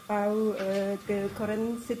talk about the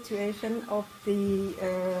current situation of the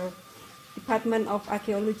Department of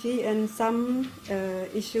Archaeology and some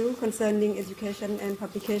issue concerning education and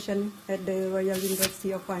publication at the Royal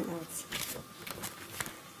University of Fine Arts.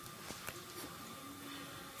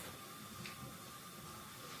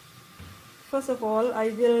 First of all, I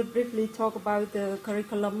will briefly talk about the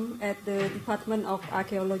curriculum at the Department of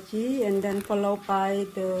Archaeology, and then followed by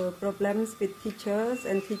the problems with teachers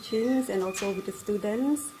and teachings and also with the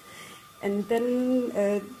students. And then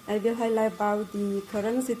I will highlight about the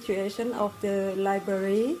current situation of the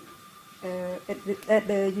library at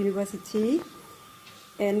the university.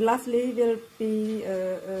 And lastly will be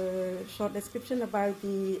a short description about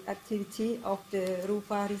the activity of the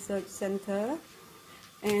Rupa Research Center.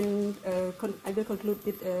 And I will conclude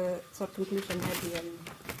with a short conclusion at the end.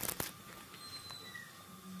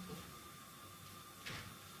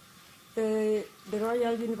 The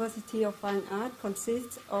Royal University of Fine Arts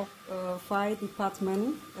consists of 5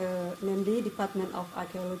 departments, namely Department of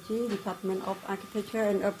Archaeology, Department of Architecture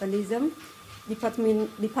and Urbanism,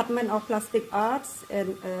 Department of Plastic Arts,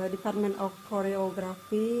 and Department of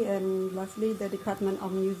Choreography, and lastly the Department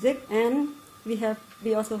of Music. And we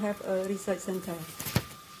also have a research center.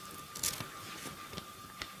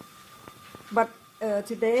 But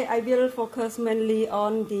today I will focus mainly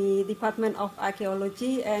on the Department of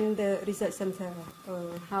Archaeology and the Research Center,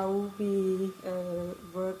 how we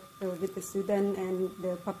work with the student and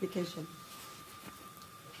the publication.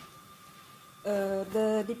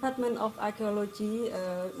 The Department of Archaeology,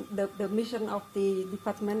 the mission of the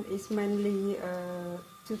department is mainly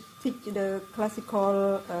to teach the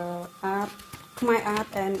classical art, Khmer art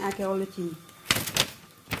and archaeology.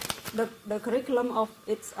 The curriculum of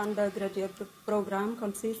its undergraduate program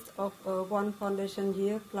consists of 1 foundation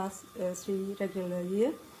year plus 3 regular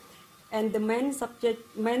year, and the main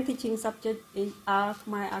teaching subject are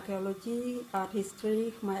Khmer archaeology, art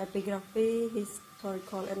history, Khmer epigraphy,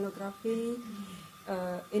 historical ethnography,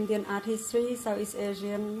 Indian art history, Southeast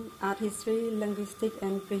Asian art history, linguistics,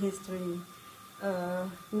 and prehistory.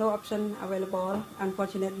 No option available.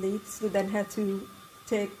 Unfortunately, students have to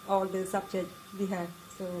take all the subjects we have.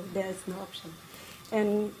 So there is no option.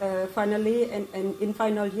 And finally, in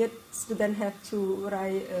final year, students have to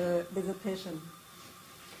write a dissertation.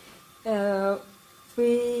 For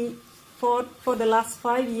the last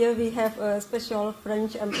 5 years, we have a special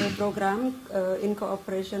French MA program in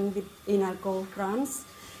cooperation with INALCO France,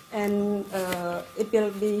 and it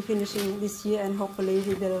will be finishing this year, and hopefully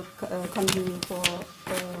we will continue for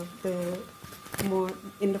more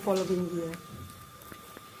in the following year.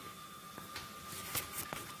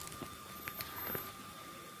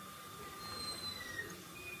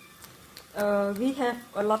 We have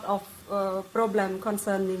a lot of problems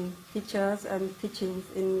concerning teachers and teachings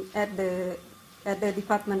at the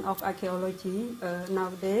Department of Archaeology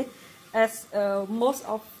nowadays, as most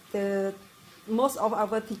of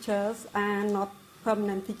our teachers are not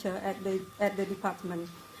permanent teachers at the department.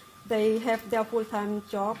 They have their full-time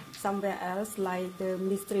job somewhere else, like the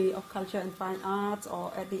Ministry of Culture and Fine Arts,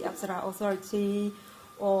 or at the Apsara Authority,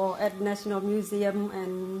 or at the National Museum,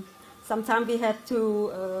 and sometimes we have to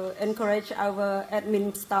encourage our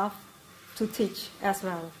admin staff to teach as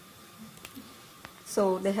well.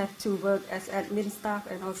 So they have to work as admin staff,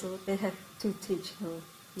 and also they have to teach.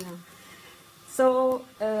 Yeah. So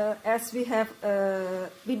as we have, as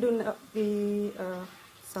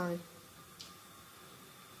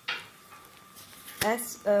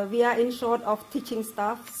we are in short of teaching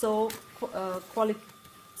staff, so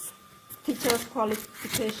teachers'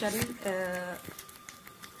 qualification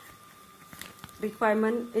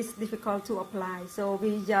requirement is difficult to apply, so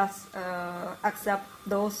we just accept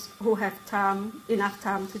those who have enough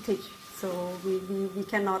time to teach. So we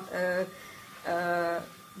cannot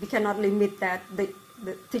limit that the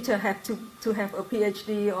teacher have to have a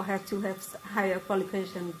PhD or have to have higher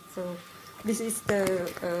qualification. So this is the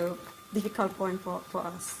difficult point for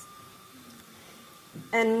us.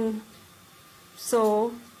 And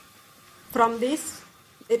so from this,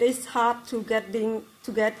 it is hard to get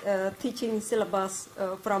teaching syllabus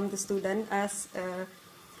from the student, as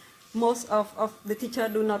most of the teachers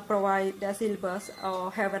do not provide their syllabus or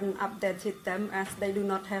haven't updated them, as they do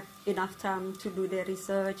not have enough time to do their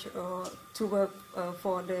research or to work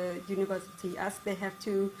for the university, as they have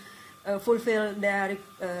to fulfill their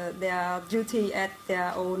duty at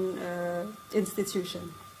their own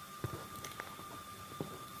institution.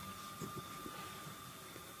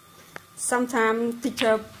 Sometimes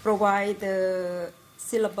teachers provide the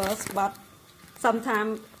syllabus, but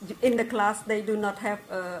sometimes in the class they do not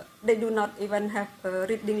even have a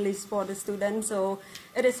reading list for the students, so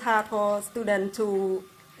it is hard for students to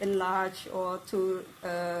enlarge or to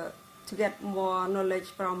get more knowledge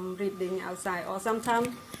from reading outside. Or sometimes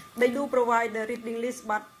they do provide the reading list,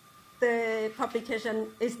 but the publication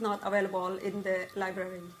is not available in the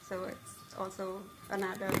library, so it's also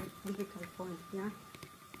another difficult point. Yeah,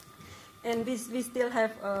 and we still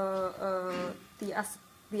have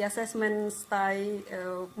the assessment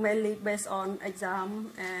style mainly based on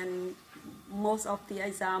exam, and most of the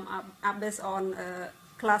exam are based on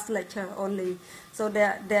class lecture only. So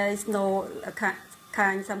there is no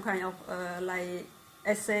some kind of like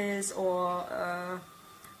essays or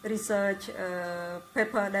research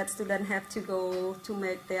paper that students have to go to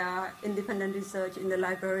make their independent research in the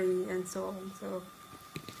library and so on. So,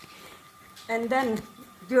 and then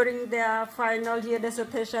during their final year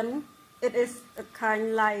dissertation, it is a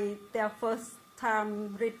kind like their first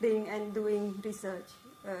time reading and doing research,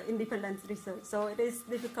 independent research. So it is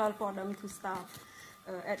difficult for them to start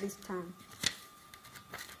at this time.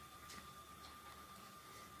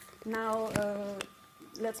 Now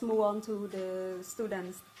let's move on to the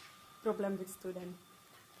students, problem with students.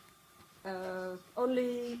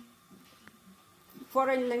 Only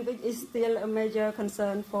foreign language is still a major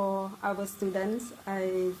concern for our students.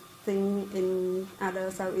 I think in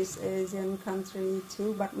other Southeast Asian countries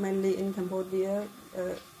too, but mainly in Cambodia,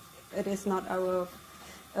 it is not our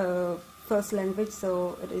first language,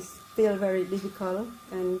 so it is still very difficult,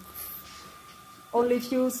 and only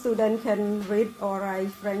few students can read or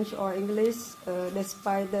write French or English,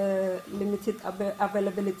 despite the limited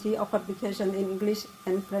availability of publication in English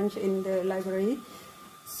and French in the library.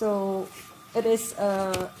 So it is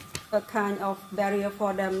a kind of barrier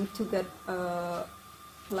for them to get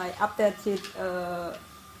like updated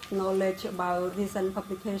knowledge about recent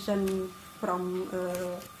publication from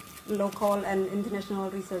local and international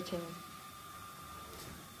researchers.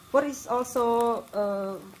 What is also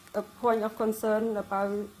a point of concern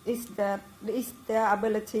about is their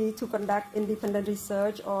ability to conduct independent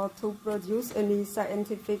research or to produce any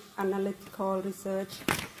scientific analytical research,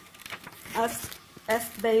 as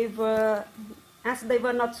they were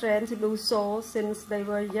not trained to do so since they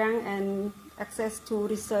were young, and access to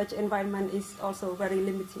research environment is also very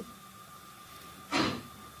limited.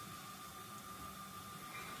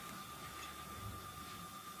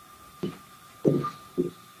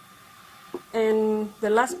 And the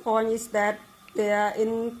last point is that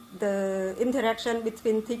the interaction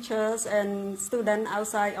between teachers and students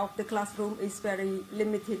outside of the classroom is very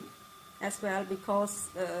limited as well, because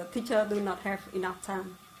teachers do not have enough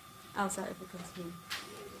time outside of the classroom.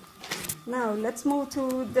 Now let's move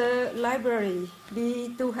to the library. We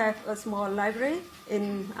do have a small library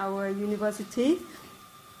in our university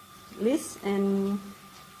list, and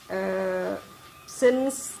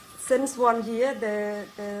since 1 year, the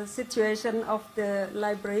situation of the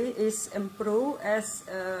library is improved as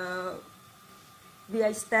we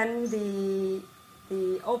extend the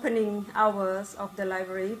opening hours of the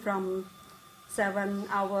library from 7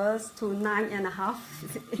 hours to 9.5.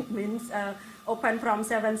 It means open from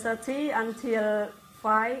 7:30 until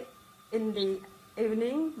 5 in the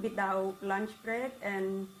evening without lunch break,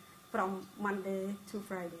 and from Monday to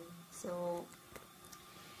Friday. So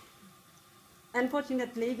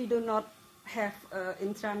unfortunately, we do not have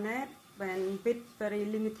intranet with very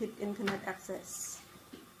limited internet access.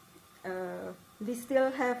 We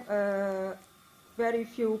still have very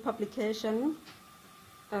few publications.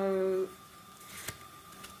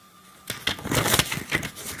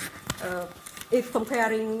 If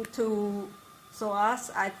comparing to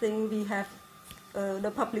SOAS, I think we have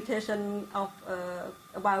the publication of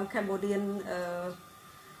about Cambodian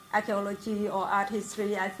archaeology or art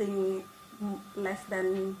history, I think less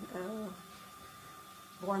than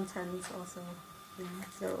 1/10 or so. Yeah,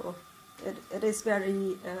 so it is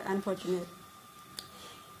very unfortunate.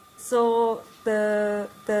 So the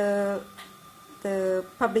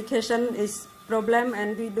publication is problem,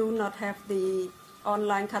 and we do not have the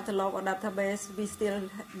online catalog or database. We still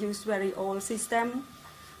use very old system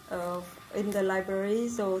in the library,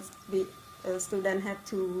 so students have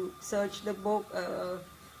to search the book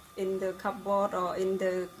in the cupboard or in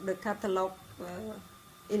the catalog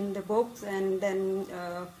in the books, and then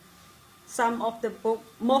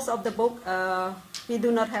most of the book we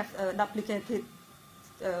do not have a duplicated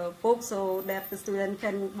book, so that the student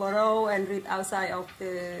can borrow and read outside of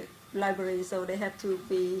the library, so they have to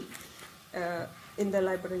be in the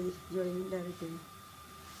library during the reading.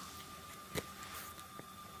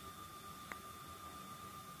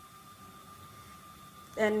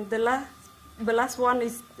 And the the last one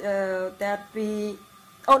is that we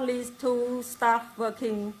only 2 staff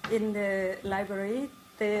working in the library.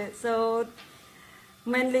 So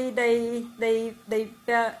mainly they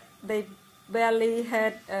barely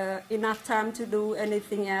had enough time to do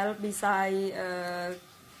anything else besides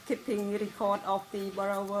keeping record of the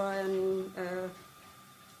borrower, and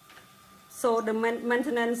so the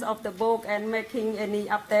maintenance of the book and making any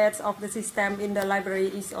updates of the system in the library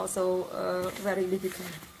is also very difficult.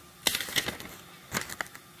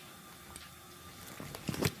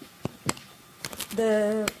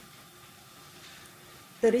 The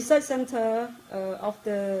research center of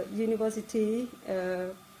the university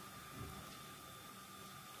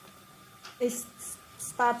is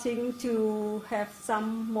starting to have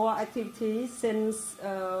some more activities, since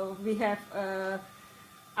we have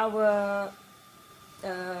our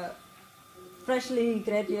freshly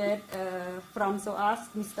graduate from SOAS,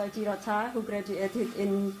 Mr. Jirata, who graduated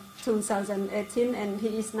in 2018, and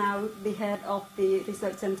he is now the head of the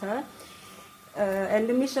research center. And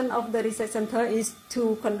the mission of the research center is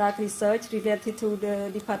to conduct research related to the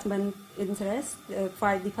department interest,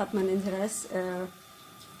 5 department interests.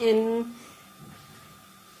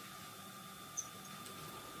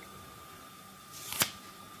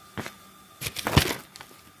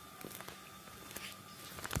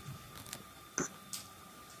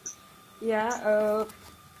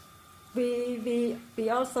 We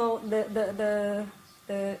also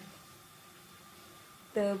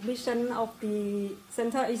the mission of the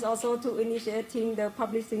center is also to initiating the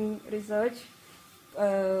publishing research.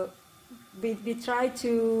 We try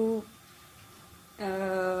to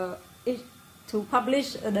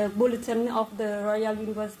publish the bulletin of the Royal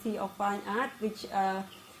University of Fine Art, which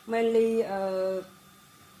mainly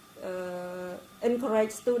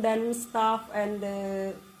encourage students, staff, and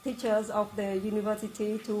the teachers of the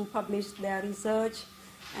university to publish their research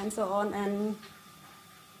and so on. And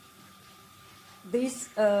this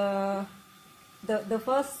the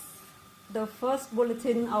first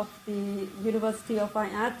bulletin of the University of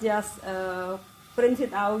Fine Art just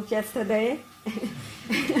printed out yesterday.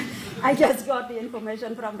 I just got the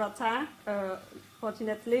information from Rota,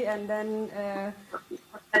 fortunately, and then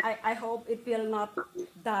I hope it will not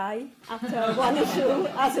die after one issue,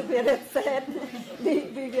 as Peter said.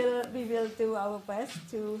 We will do our best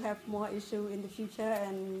to have more issue in the future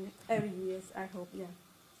and every year, I hope. Yeah.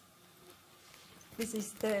 This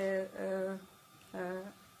is the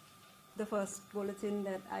first bulletin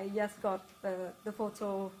that I just got the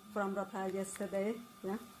photo from Rota yesterday.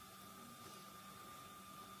 Yeah.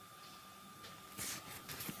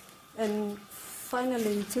 And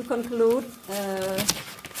finally, to conclude,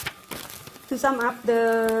 to sum up,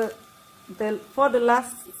 for the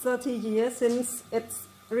last 30 years since its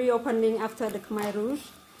reopening after the Khmer Rouge,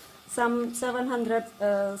 some 700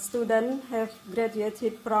 students have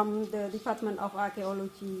graduated from the Department of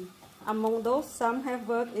Archaeology. Among those, some have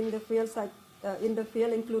worked in the field,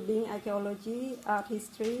 including archaeology, art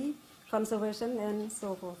history, conservation, and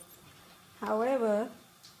so forth. However,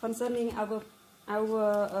 concerning our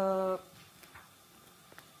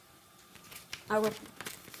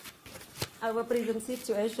present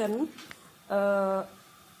situation,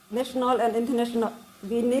 national and international,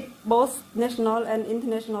 we need both national and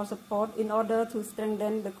international support in order to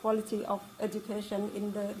strengthen the quality of education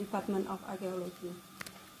in the Department of Archaeology.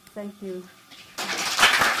 Thank you.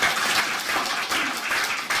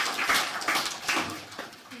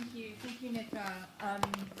 Thank you, Nika.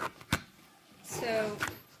 So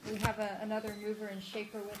we have another mover and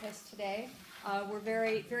shaker with us today. We're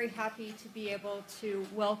very, very happy to be able to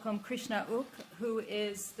welcome Krishna Uk, who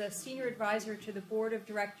is the Senior Advisor to the Board of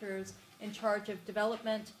Directors in charge of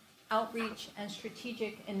development, outreach, and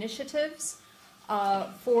strategic initiatives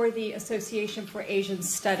for the Association for Asian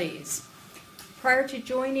Studies. Prior to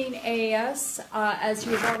joining AAS, as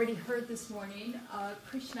you have already heard this morning,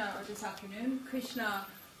 this afternoon, Krishna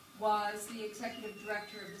was the Executive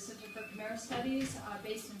Director of the Center for Khmer Studies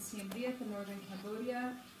based in Siem Reap in northern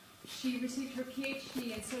Cambodia. She received her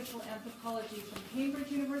PhD in social anthropology from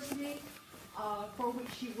Cambridge University, for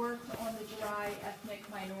which she worked on the Jarai ethnic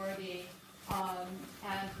minority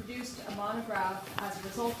and produced a monograph. As a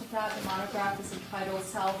result of that, the monograph is entitled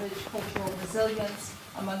Salvage Cultural Resilience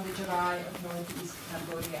Among the Jarai of Northeast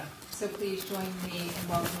Cambodia. So please join me in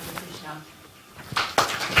welcoming Krishna.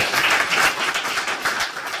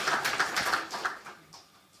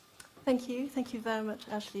 Thank you. Thank you very much,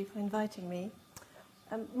 Ashley, for inviting me.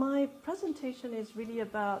 My presentation is really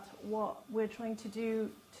about what we're trying to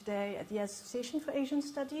do today at the Association for Asian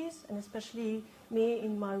Studies, and especially me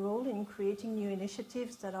in my role in creating new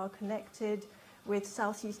initiatives that are connected with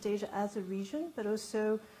Southeast Asia as a region, but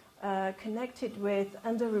also connected with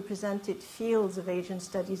underrepresented fields of Asian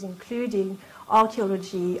studies, including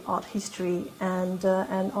archaeology, art history, and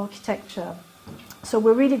architecture. So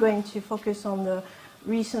we're really going to focus on the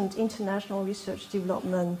recent international research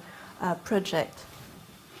development project.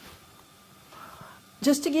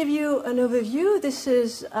 Just to give you an overview, this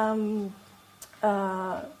is a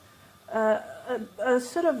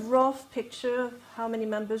sort of rough picture of how many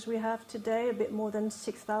members we have today, a bit more than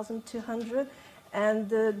 6,200. And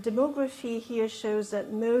the demography here shows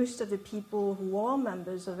that most of the people who are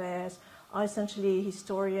members of AS are essentially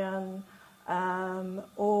historians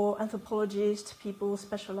or anthropologists, people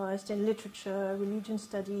specialized in literature, religion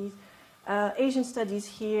studies, Asian studies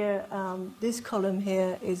here. This column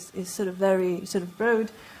here is sort of very sort of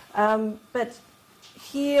broad. But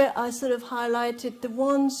here I sort of highlighted the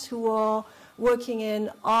ones who are working in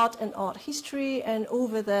art and art history, and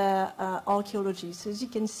over there archaeology. So as you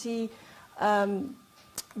can see,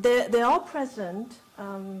 they are present,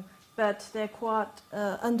 but they're quite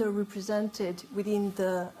underrepresented within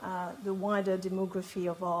the wider demography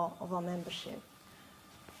of our membership.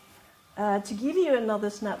 To give you another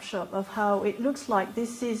snapshot of how it looks like,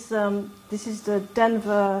 this is the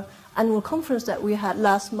Denver annual conference that we had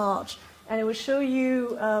last March, and it will show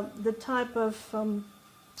you the type of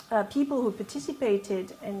people who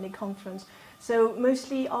participated in the conference. So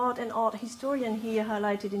mostly art and art historian here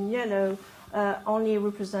highlighted in yellow only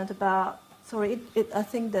represent about, sorry, I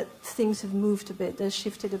think that things have moved a bit, they've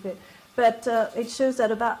shifted a bit. But it shows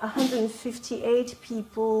that about 158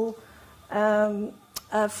 people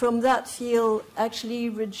from that field actually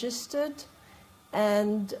registered,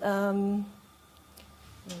 and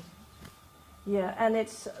yeah, and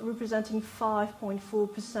it's representing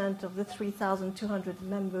 5.4% of the 3,200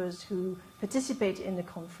 members who participate in the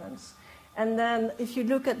conference. And then if you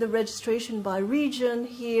look at the registration by region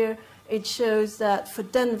here, it shows that for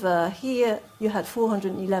Denver, here you had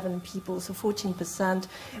 411 people, so 14%,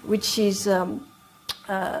 which is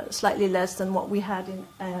slightly less than what we had in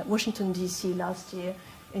Washington, D.C. last year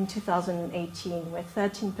in 2018, where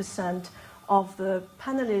 13% of the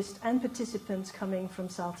panelists and participants coming from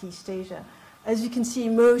Southeast Asia. As you can see,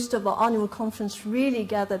 most of our annual conference really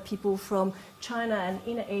gather people from China and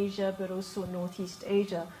inner Asia, but also Northeast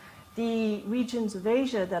Asia. The regions of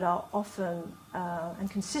Asia that are often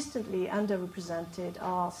and consistently underrepresented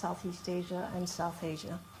are Southeast Asia and South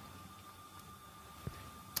Asia.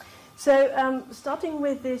 So starting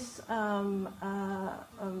with this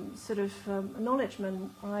sort of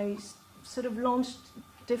acknowledgement, I sort of launched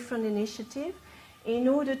different initiatives in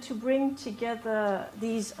order to bring together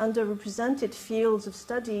these underrepresented fields of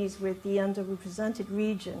studies with the underrepresented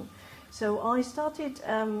region. So I started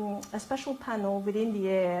a special panel within the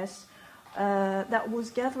AS that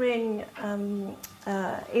was gathering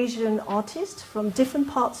Asian artists from different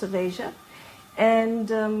parts of Asia. And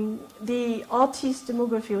the artist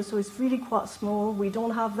demography also is really quite small. We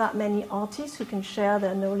don't have that many artists who can share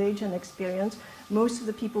their knowledge and experience. Most of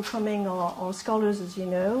the people coming are scholars, as you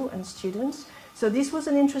know, and students. So this was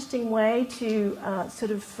an interesting way to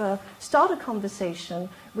sort of start a conversation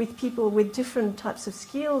with people with different types of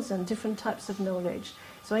skills and different types of knowledge.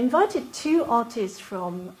 So I invited two artists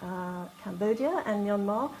from Cambodia and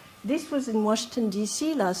Myanmar. This was in Washington,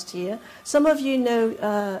 D.C. last year. Some of you know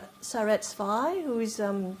Saret Svai, who is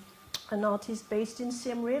an artist based in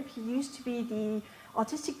Siem Reap. He used to be the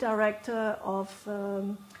artistic director of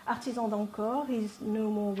Artisans d'Angkor. He's no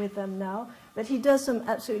more with them now. But he does some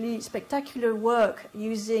absolutely spectacular work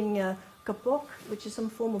using kapok, which is some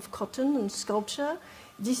form of cotton and sculpture.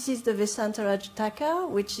 This is the Vesantara Jataka,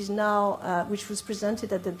 which is now, which was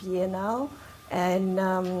presented at the Biennale and,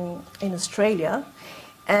 in Australia.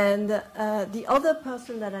 And the other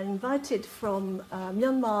person that I invited from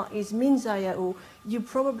Myanmar is Min Zayao. You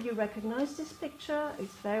probably recognize this picture.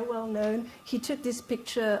 It's very well known. He took this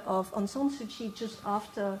picture of Aung San Suu Kyi just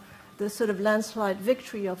after the sort of landslide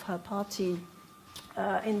victory of her party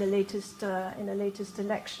in the latest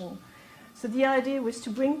election. So the idea was to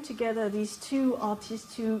bring together these two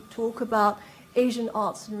artists to talk about Asian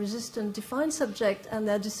arts and resistance, defined subject and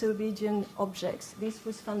their disobedient objects. This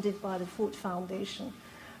was funded by the Ford Foundation.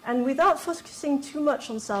 And without focusing too much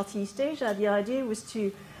on Southeast Asia, the idea was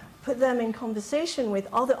to put them in conversation with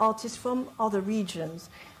other artists from other regions.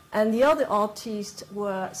 And the other artists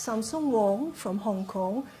were Samsung Wong from Hong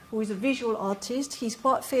Kong, who is a visual artist. He's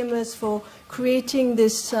quite famous for creating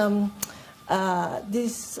this,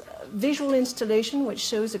 this visual installation which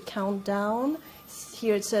shows a countdown.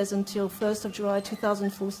 Here it says until 1st of July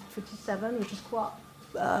 2047, which is quite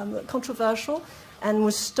controversial and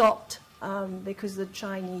was stopped because the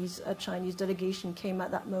Chinese delegation came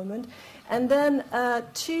at that moment. And then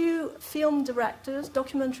 2 film directors,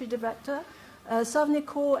 documentary director,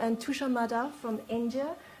 Savniko and Tusha Madha from India,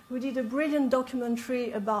 who did a brilliant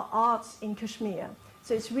documentary about arts in Kashmir.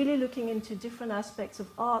 So it's really looking into different aspects of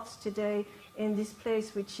arts today in this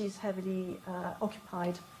place which is heavily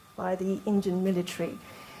occupied by the Indian military.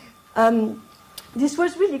 This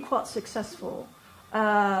was really quite successful.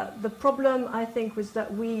 The problem, I think, was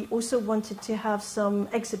that we also wanted to have some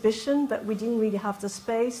exhibition, but we didn't really have the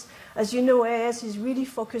space. As you know, AS is really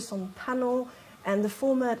focused on panel, and the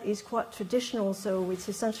format is quite traditional, so it's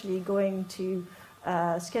essentially going to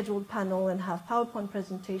scheduled panel and have PowerPoint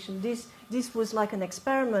presentation. This was like an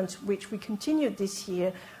experiment, which we continued this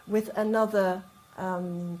year with another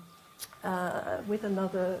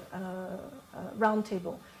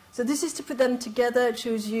roundtable. So this is to put them together. It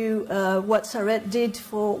shows you what Saret did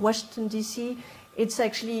for Washington, D.C. It's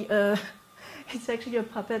actually a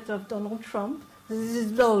puppet of Donald Trump. This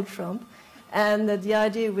is Donald Trump. And the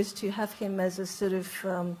idea was to have him as a sort of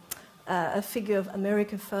a figure of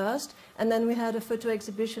America first. And then we had a photo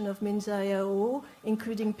exhibition of Minza Yao,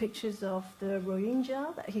 including pictures of the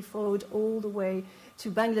Rohingya that he followed all the way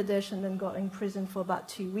to Bangladesh and then got in prison for about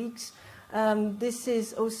 2 weeks. This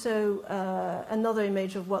is also another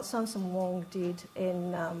image of what Samson Wong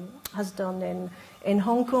has done in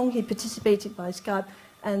Hong Kong. He participated by Skype,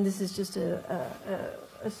 and this is just a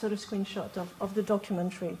sort of screenshot of the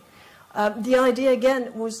documentary. The idea,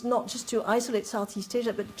 again, was not just to isolate Southeast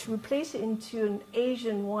Asia, but to replace it into an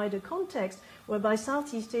Asian wider context, whereby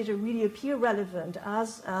Southeast Asia really appear relevant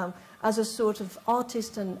as a sort of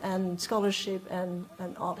artist and scholarship and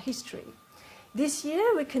art history. This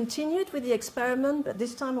year, we continued with the experiment, but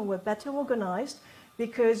this time we were better organized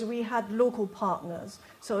because we had local partners.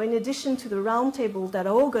 So in addition to the roundtable that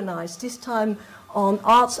are organized, this time on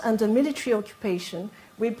arts under military occupation,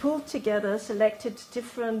 we pulled together, selected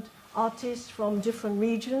different artists from different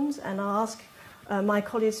regions, and asked my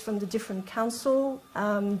colleagues from the different council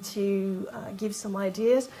to give some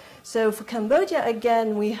ideas. So for Cambodia,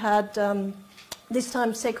 again, we had this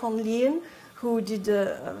time Sekon Lien, who did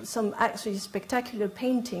some actually spectacular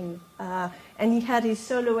painting, and he had his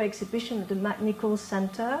solo exhibition at the McNichol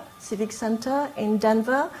Center, Civic Center in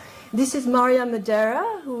Denver. This is Maria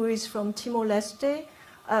Madera, who is from Timor-Leste.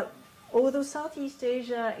 Although Southeast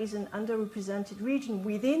Asia is an underrepresented region,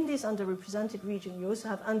 within this underrepresented region, you also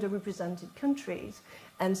have underrepresented countries,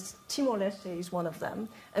 and Timor-Leste is one of them.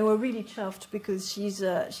 And we're really chuffed because she's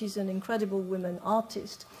an incredible woman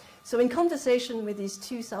artist. So in conversation with these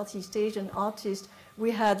 2 Southeast Asian artists,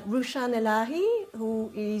 we had Rushan Elahi,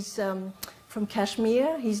 who is from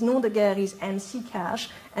Kashmir. His nom de guerre is MC Cash,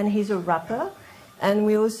 and he's a rapper. And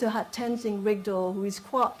we also had Tenzing Rigdal, who is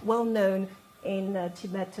quite well known in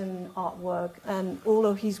Tibetan artwork, and all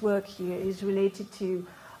of his work here is related to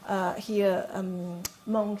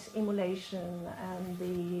monks' immolation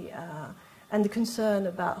and the concern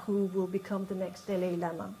about who will become the next Dalai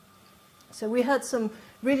Lama. So we had some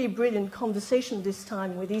really brilliant conversation this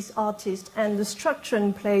time with these artists and the structure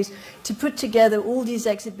in place to put together all these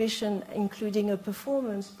exhibitions, including a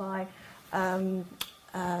performance by Rushan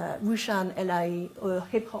Elahi, a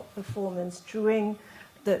hip-hop performance during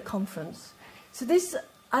the conference. So this,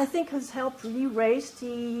 I think, has helped really raise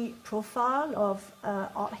the profile of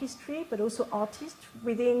art history, but also artists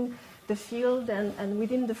within the field and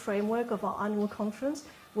within the framework of our annual conference.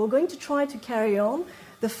 We're going to try to carry on.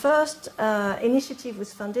 The first initiative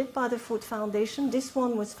was funded by the Ford Foundation. This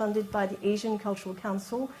one was funded by the Asian Cultural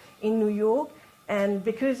Council in New York. And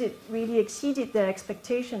because it really exceeded their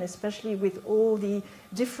expectation, especially with all the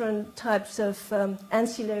different types of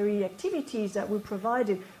ancillary activities that we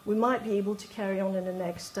provided, we might be able to carry on in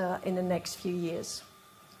the next few years.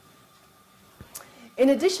 In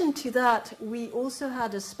addition to that, we also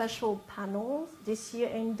had a special panel this year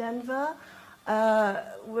in Denver.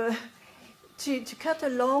 To cut a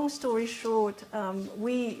long story short,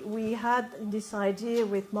 we had this idea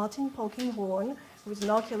with Martin Polkinghorne, who is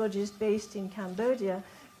an archaeologist based in Cambodia,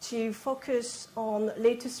 to focus on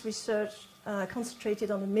latest research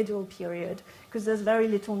concentrated on the middle period, because there's very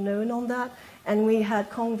little known on that. And we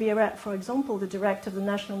had Kong Virat, for example, the director of the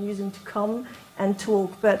National Museum, to come and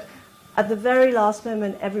talk. But at the very last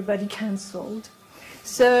moment, everybody cancelled.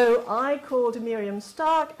 So I called Miriam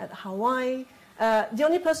Stark at Hawaii. The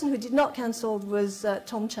only person who did not cancel was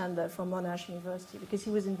Tom Chandler from Monash University, because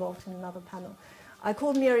he was involved in another panel. I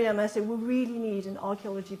called Miriam and I said, we really need an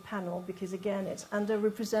archaeology panel because, again, it's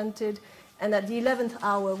underrepresented. And at the 11th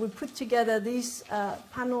hour, we put together this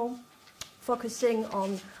panel focusing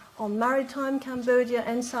on on maritime Cambodia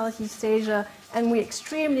and Southeast Asia, and we're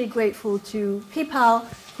extremely grateful to Pipal,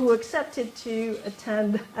 who accepted to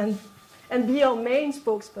attend and be our main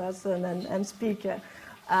spokesperson and speaker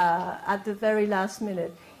at the very last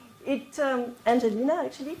minute. Angelina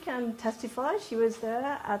actually can testify. She was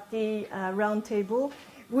there at the round table.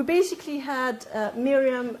 We basically had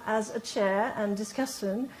Miriam as a chair and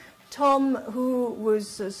discussant, Tom, who was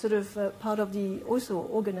sort of part of the also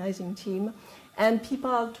organizing team, and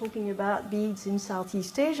people talking about beads in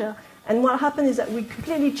Southeast Asia. And what happened is that we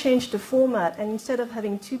completely changed the format, and instead of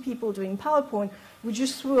having two people doing PowerPoint, we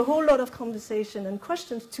just threw a whole lot of conversation and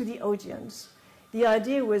questions to the audience. The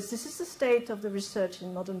idea was, this is the state of the research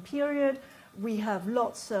in modern period. We have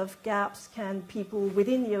lots of gaps. Can people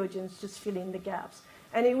within the audience just fill in the gaps?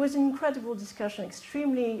 And it was an incredible discussion,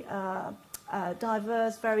 extremely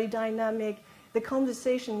diverse, very dynamic. The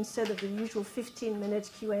conversation, instead of the usual 15 minutes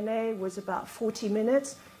Q&A, was about 40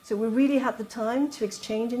 minutes. So we really had the time to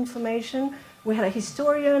exchange information. We had a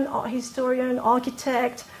historian, art historian,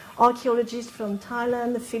 architect, archaeologist from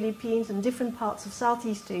Thailand, the Philippines, and different parts of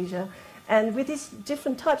Southeast Asia. And with these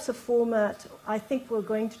different types of format, I think we're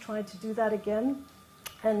going to try to do that again,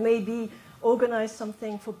 and maybe organize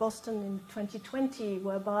something for Boston in 2020,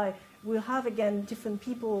 whereby we'll have, again, different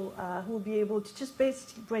people who will be able to just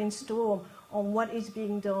basically brainstorm on what is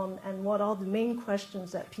being done and what are the main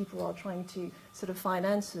questions that people are trying to sort of find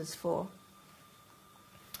answers for.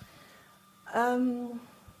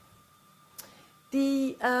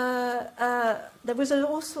 There was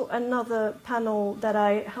also another panel that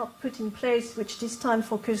I helped put in place, which this time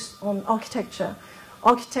focused on architecture.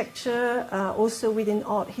 Architecture, also within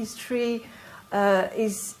art history,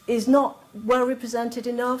 is not well represented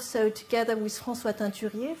enough. So together with François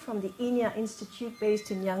Teinturier from the INIA Institute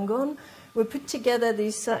based in Yangon, we put together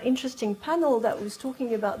this interesting panel that was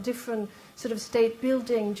talking about different sort of state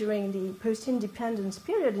building during the post-independence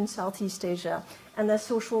period in Southeast Asia and their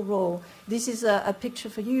social role. This is a picture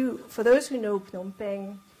for you, for those who know Phnom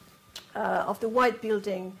Penh, of the white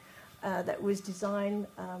building that was designed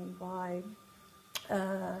by...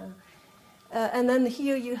 and then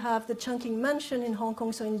here you have the Chungking Mansion in Hong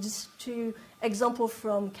Kong. So in these two examples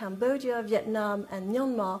from Cambodia, Vietnam, and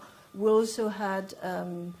Myanmar, we also had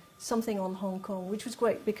something on Hong Kong, which was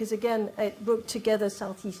great because, again, it brought together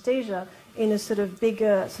Southeast Asia in a sort of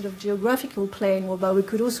bigger sort of geographical plane, whereby we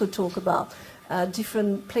could also talk about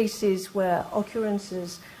different places where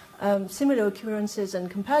occurrences, similar occurrences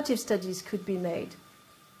and comparative studies could be made.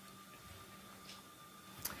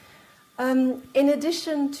 In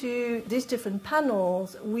addition to these different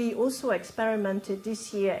panels, we also experimented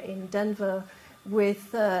this year in Denver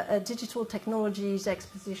with a digital technologies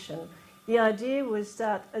exposition. The idea was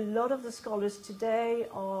that a lot of the scholars today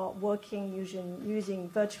are working using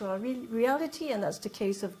virtual reality, and that's the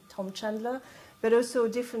case of Tom Chandler, but also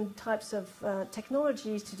different types of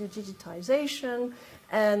technologies to do digitization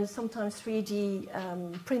and sometimes 3D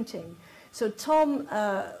printing. So Tom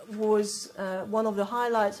was one of the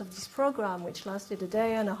highlights of this program, which lasted a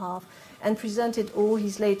day and a half, and presented all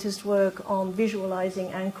his latest work on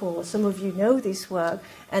visualizing Angkor. Some of you know this work,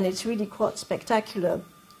 and it's really quite spectacular.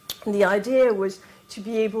 And the idea was to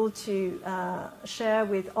be able to share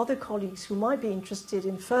with other colleagues who might be interested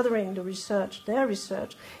in furthering the research, their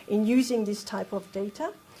research, in using this type of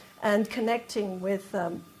data and connecting with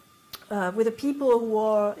the people who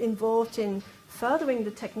are involved in furthering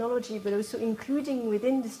the technology, but also including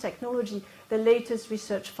within this technology the latest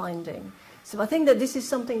research finding. So I think that this is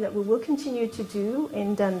something that we will continue to do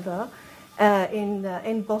in Denver,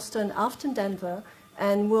 in Boston, after Denver,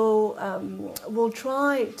 and we'll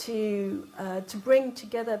try to bring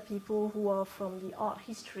together people who are from the art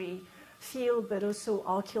history field, but also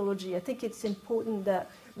archaeology. I think it's important that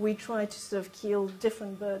we try to sort of kill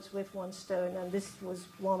different birds with one stone, and this was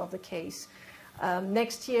one of the case.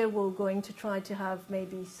 Next year, we're going to try to have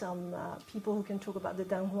maybe some people who can talk about the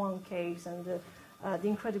Dan Huang caves and the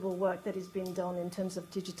incredible work that is being done in terms of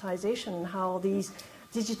digitization and how these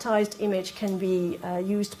digitized image can be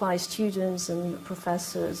used by students and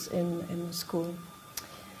professors in school.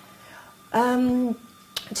 To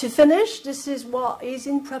finish, this is what is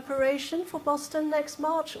in preparation for Boston next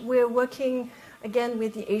March. We're working again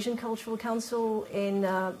with the Asian Cultural Council in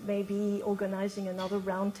maybe organizing another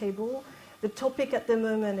roundtable. The topic at the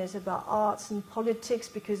moment is about arts and politics,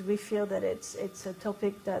 because we feel that it's a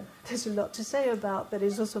topic that there's a lot to say about, but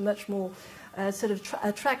is also much more sort of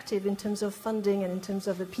attractive in terms of funding and in terms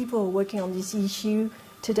of the people who are working on this issue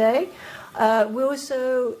today. We're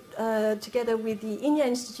also, together with the INIA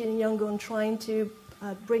Institute in Yangon, trying to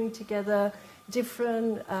bring together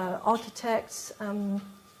different architects and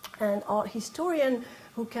art historians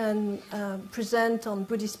who can present on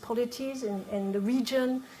Buddhist polities in the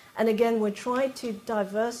region. And again, we're trying to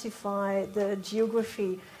diversify the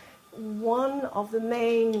geography. One of the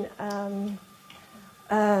main,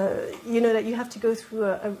 that you have to go through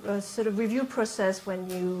a sort of review process when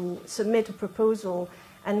you submit a proposal.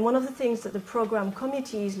 And one of the things that the program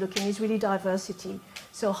committee is looking is really diversity.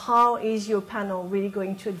 So how is your panel really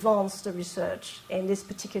going to advance the research in this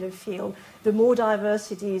particular field? The more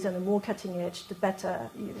diversity is and the more cutting edge, the better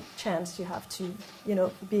chance you have to,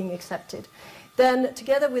 being accepted. Then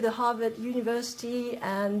together with the Harvard University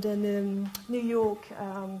and the New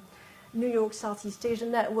York Southeast Asia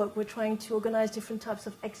Network, we're trying to organize different types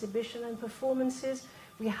of exhibition and performances.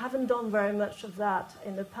 We haven't done very much of that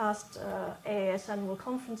in the past AAS annual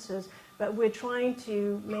conferences, but we're trying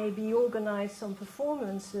to maybe organize some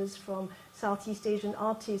performances from Southeast Asian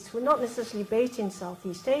artists who are not necessarily based in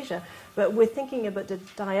Southeast Asia, but we're thinking about the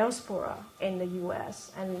diaspora in the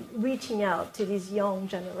US and reaching out to this young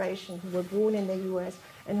generation who were born in the US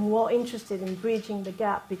and who are interested in bridging the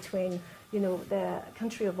gap between their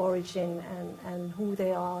country of origin and who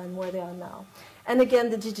they are and where they are now. And again,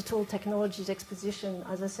 the digital technologies exposition,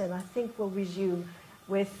 as I said, I think will resume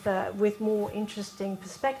with more interesting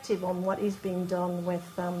perspective on what is being done with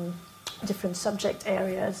different subject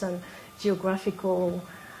areas and geographical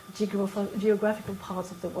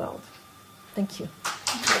parts of the world. Thank you.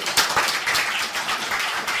 Thank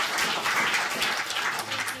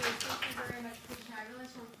you very much, Krishna. I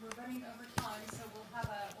realize we're running over time, so we'll have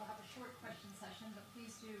a short question session, but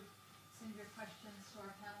please do send your questions to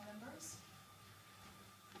our panel members.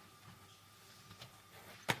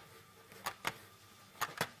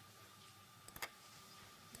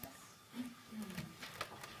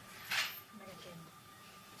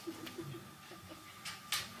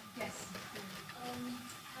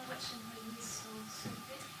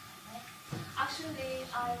 Actually,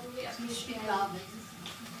 I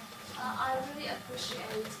really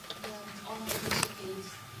appreciate all the initiatives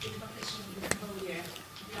in publishing in Cambodia.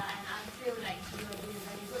 Yeah, and I feel like you are doing a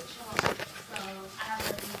very good job. So I have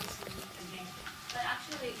a really again. But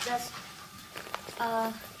actually, that's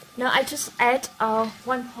no. I just add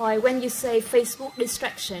one point. When you say Facebook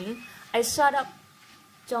distraction, I sort of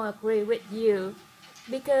don't agree with you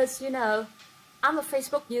because I'm a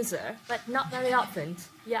Facebook user, but not very often.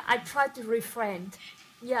 Yeah, I try to refrain.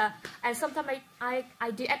 Yeah, and sometimes I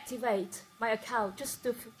deactivate my account just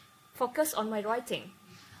to focus on my writing.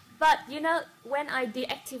 But when I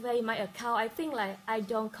deactivate my account, I think like I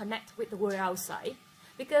don't connect with the world outside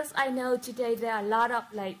because I know today there are a lot of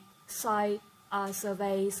like side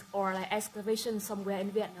surveys or like excavations somewhere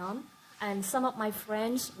in Vietnam, and some of my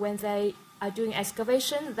friends when they are doing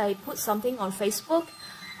excavation, they put something on Facebook.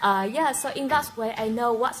 Yeah, so in that way, I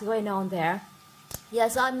know what's going on there.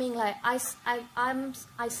 Yes, I mean, like I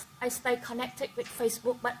stay connected with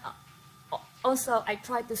Facebook, but also I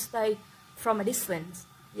try to stay from a distance.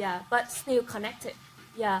 Yeah, but still connected.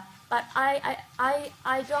 Yeah, but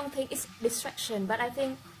I don't think it's distraction, but I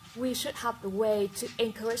think we should have the way to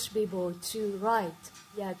encourage people to write.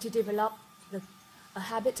 Yeah, to develop a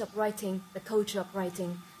habit of writing, the culture of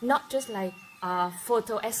writing, not just like a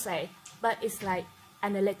photo essay, but it's like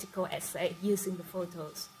analytical essay using the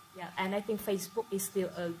photos. Yeah, and I think Facebook is still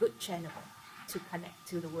a good channel to connect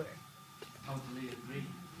to the world. Totally agree.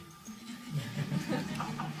 Can I say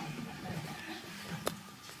something?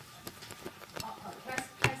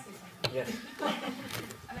 Yes.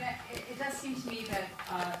 I mean, it does seem to me that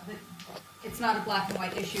it's not a black and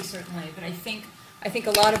white issue, certainly, but I think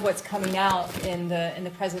a lot of what's coming out in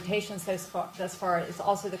the presentations thus far is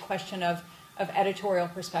also the question of editorial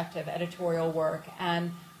perspective, editorial work,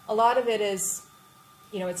 and a lot of it is,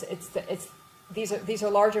 these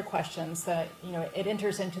are larger questions that it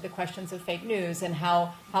enters into the questions of fake news and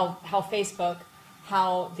how Facebook,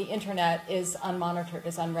 how the internet is unmonitored,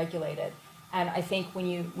 is unregulated, and I think when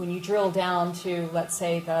you drill down to, let's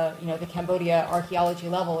say, the Cambodia archaeology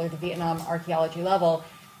level or the Vietnam archaeology level,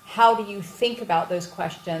 how do you think about those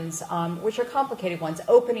questions, which are complicated ones?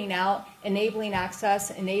 Opening out, enabling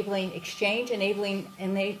access, enabling exchange,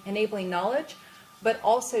 enabling knowledge, but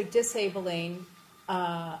also disabling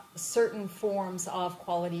certain forms of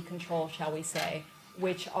quality control, shall we say,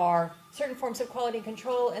 which are certain forms of quality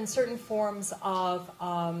control and certain forms of,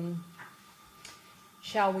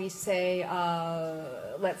 shall we say,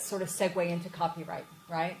 let's sort of segue into copyright,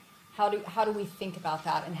 right? How do we think about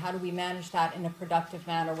that, and how do we manage that in a productive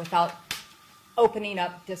manner without opening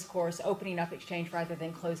up discourse, opening up exchange rather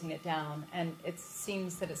than closing it down? And it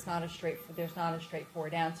seems that there's not a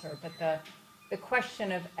straightforward answer, but the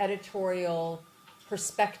question of editorial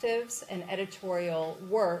perspectives and editorial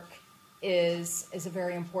work is a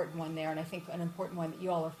very important one there, and I think an important one that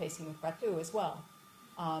you all are facing with Batu as well.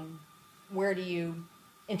 Where do you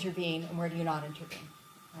intervene and where do you not intervene,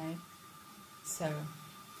 right? So,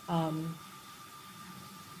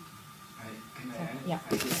 Can I add? Yeah.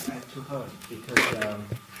 I just add to her because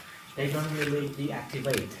they don't really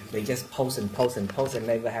deactivate. They just post and post and post and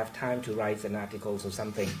never have time to write an article or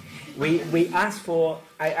something. We ask for,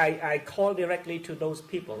 I call directly to those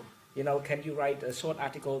people, you know, can you write a short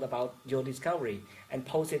article about your discovery and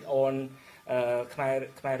post it on Khmer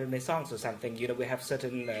Renaissance or something. You know, we have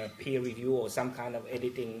certain peer review or some kind of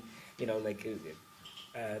editing, you know, like,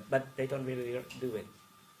 but they don't really do it.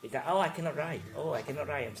 They say, oh, I cannot write. Oh, I cannot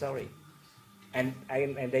write, I'm sorry. And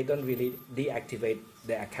they don't really deactivate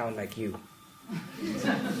the account like you.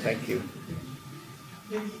 Thank you.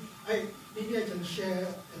 Maybe I can share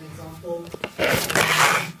an example.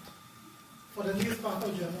 For the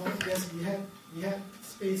newspaper journal, yes, we had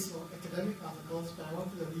space for academic articles, but I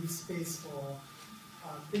wanted to leave space for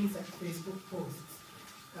things like Facebook posts.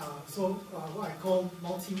 So what I call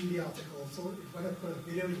multimedia articles. So if you want to put a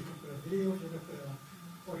video, you could put a video. If you want to put a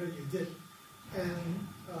photo, you did. And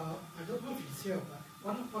I don't know if it's here,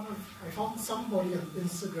 but I found somebody on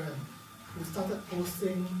Instagram who started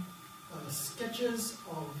posting sketches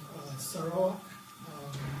of Sarawak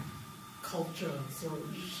culture. So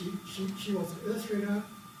she was an illustrator.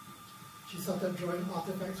 She started drawing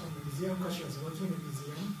artifacts from the museum because she was working in the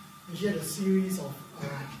museum. And she had a series of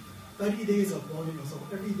 30 days of volume. So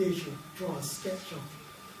every day she would draw a sketch of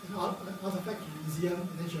an artifact from the museum,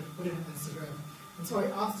 and then she would put it on Instagram. And so I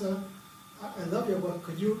asked her, I love your work.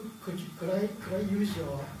 Could I use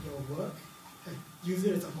your work and use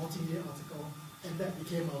it as a multimedia article? And that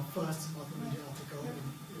became our first multimedia article in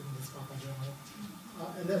this Papa Journal.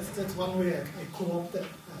 And that's one way I co-opted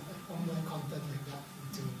online content like that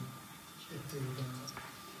into the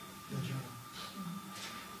journal.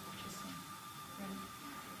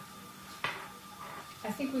 I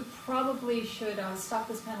think we probably should stop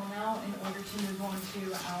this panel now in order to move on to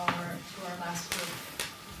our last group.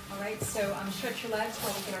 All right, so stretch your legs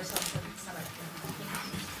while we get ourselves set up here.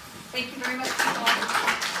 Thank you very much.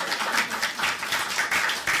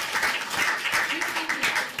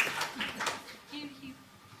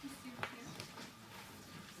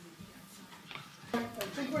 I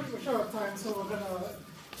think we're short of time, so we're going to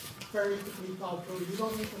very quickly plow through. You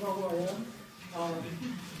don't need to know who I am.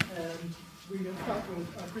 And we will start with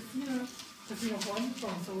Christina Huang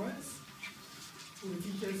from SOAS, who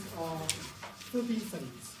teaches Philippine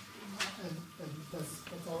studies. And that's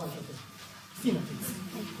all I have to say. Christina,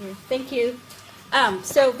 please. Thank you.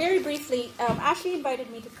 So very briefly, Ashley invited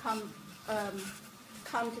me to come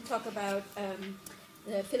to talk about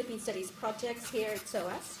the Philippine Studies projects here at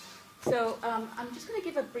SOAS. So I'm just going to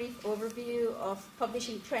give a brief overview of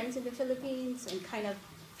publishing trends in the Philippines and kind of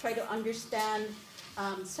try to understand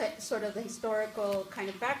sort of the historical kind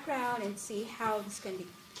of background and see how this can be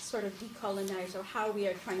sort of decolonized, or how we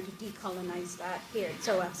are trying to decolonize that here at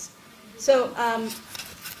SOAS. So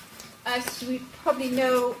as we probably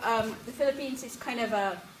know, the Philippines is kind of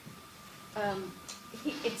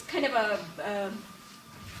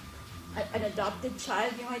an adopted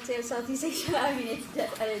child, you might say, of Southeast Asia. I mean,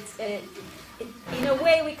 in a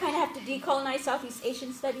way, we kind of have to decolonize Southeast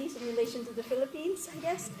Asian studies in relation to the Philippines, I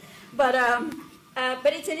guess. But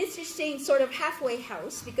it's an interesting sort of halfway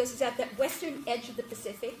house because it's at the western edge of the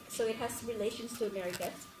Pacific, so it has relations to the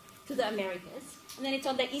Americas, and then it's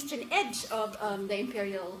on the eastern edge of the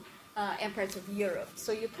imperial empires of Europe.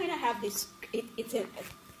 So you kind of have this. It's a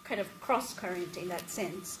kind of cross current in that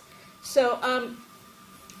sense. So.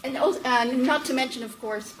 And also, not to mention, of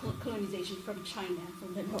course, colonization from China,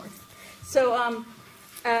 from the north. So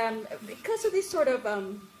because of this sort of,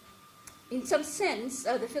 in some sense,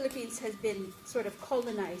 the Philippines has been sort of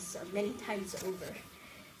colonized many times over.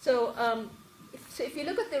 So, so if you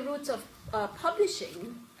look at the roots of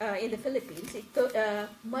publishing in the Philippines,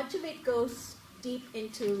 much of it goes deep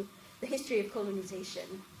into the history of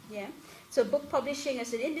colonization. Yeah. So book publishing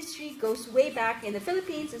as an industry goes way back in the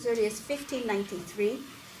Philippines as early as 1593.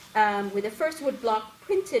 With the first woodblock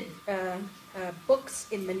printed books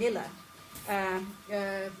in Manila,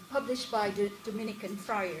 published by Dominican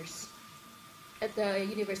friars at the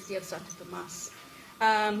University of Santo Tomas.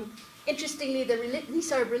 Interestingly,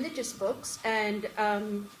 these are religious books, and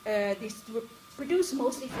these were produced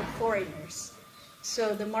mostly for foreigners.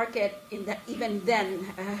 So the market, even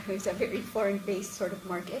then, was a very foreign-based sort of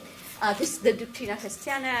market. The Doctrina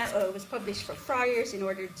Cristiana was published for friars in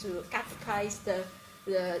order to catechize the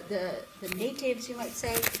natives, you might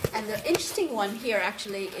say. And the interesting one here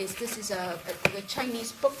actually is this is the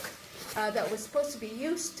Chinese book that was supposed to be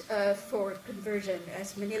used for conversion,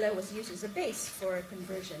 as Manila was used as a base for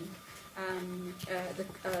conversion,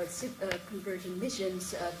 conversion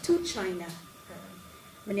missions to China,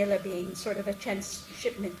 Manila being sort of a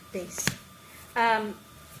transshipment base. I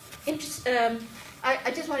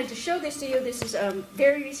just wanted to show this to you. This is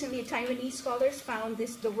very recently Taiwanese scholars found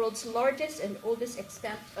this the world's largest and oldest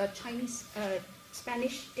extant Chinese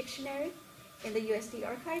Spanish dictionary in the USD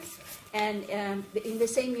archives, and in the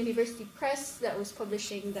same university press that was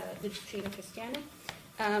publishing the Doctrina Cristiana.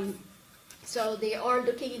 So they are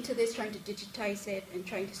looking into this, trying to digitize it, and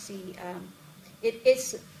trying to see. It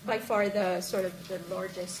is by far the sort of the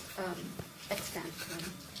largest extant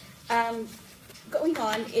one. Going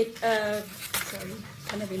on, sorry,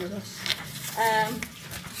 kind of in a rush.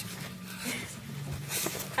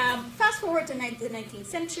 Fast forward to the 19th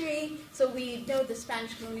century, so we know the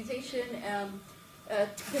Spanish colonization,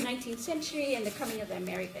 the 19th century, and the coming of the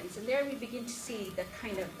Americans, and there we begin to see the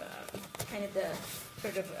kind of the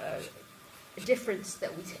sort of difference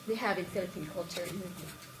that we have in Philippine culture.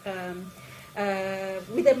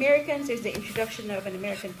 With the Americans, there's the introduction of an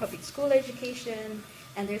American public school education,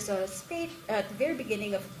 and there's a spate at the very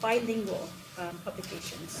beginning of bilingual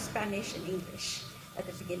publications, Spanish and English at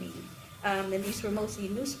the beginning. And these were mostly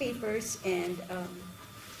newspapers and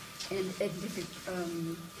different,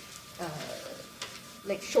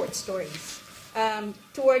 like short stories.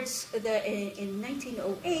 Towards in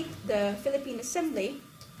 1908, the Philippine Assembly,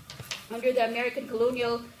 under the American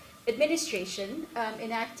colonial administration,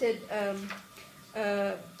 enacted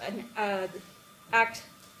an Act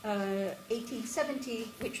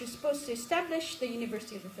 1870, which was supposed to establish the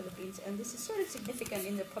University of the Philippines, and this is sort of significant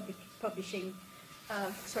in the publishing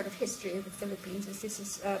sort of history of the Philippines, as this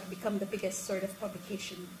has become the biggest sort of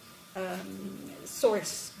publication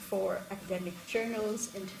source for academic journals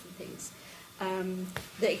and different things.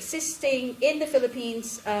 The existing in the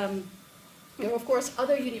Philippines, there are of course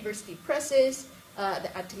other university presses, the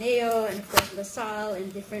Ateneo, and of course La Salle,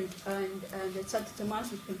 and different, and the Santo Tomas,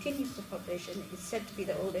 which continues to publish and is said to be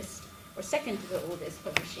the oldest, or second to the oldest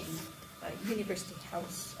publishing university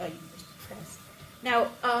house, university press.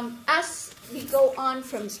 Now, as we go on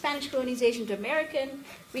from Spanish colonization to American,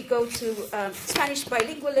 we go to Spanish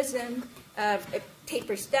bilingualism,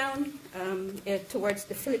 tapers down towards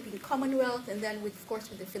the Philippine Commonwealth, and then, of course,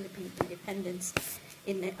 with the Philippine independence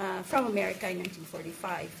from America in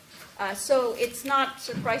 1945. So it's not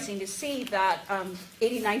surprising to see that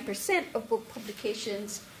 89% of book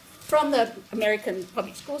publications from the American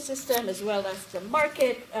public school system, as well as the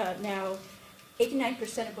market, now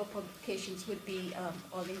 89% of book publications would be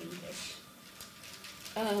all in English.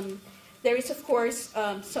 There is, of course,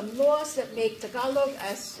 some laws that make Tagalog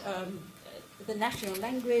as the national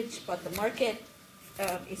language, but the market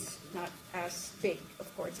is not as big,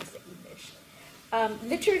 of course, as the English.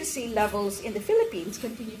 Literacy levels in the Philippines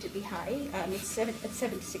continue to be high. It's at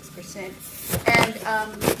 76%.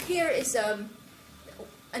 And here is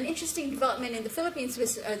an interesting development in the Philippines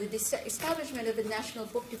was the establishment of the National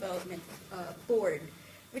Book Development Board,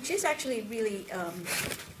 which is actually really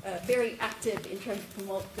very active in trying to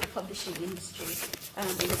promote the publishing industry.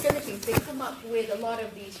 In the Philippines, they come up with a lot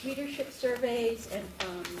of these readership surveys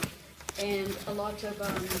and a lot of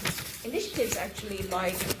initiatives, actually,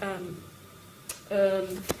 like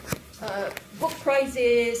book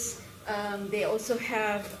prizes. They also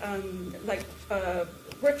have like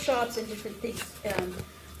workshops and different things,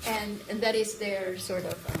 and that is their sort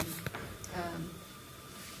of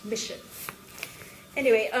mission.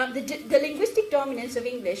 Anyway, the linguistic dominance of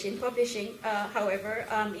English in publishing, however,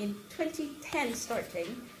 in 2010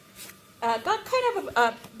 starting, got kind of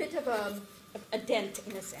a bit of a dent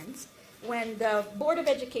in a sense, when the Board of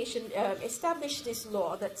Education established this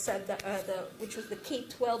law that said that, which was the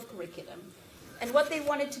K-12 curriculum. And what they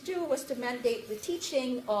wanted to do was to mandate the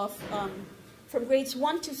teaching of, from grades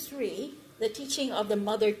 1 to 3, the teaching of the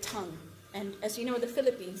mother tongue. And as you know, in the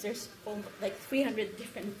Philippines, there's like 300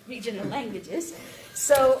 different regional languages.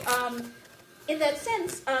 So in that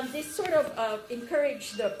sense, this sort of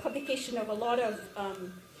encouraged the publication of a lot of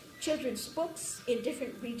children's books in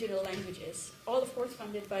different regional languages, all of course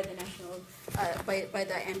funded by the national, by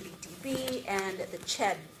the MBTB and the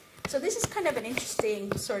CHED. So this is kind of an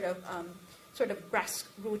interesting sort of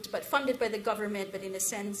grassroots, but funded by the government, but in a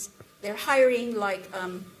sense, they're hiring like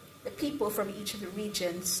the people from each of the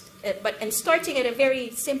regions, and starting at a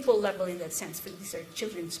very simple level in that sense, because these are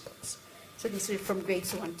children's books. So these are from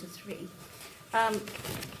grades 1 to 3.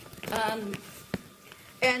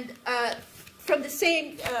 From the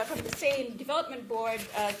same development board,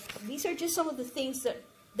 these are just some of the things that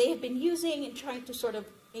they have been using in trying to sort of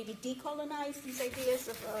maybe decolonize these ideas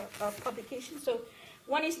of publication. So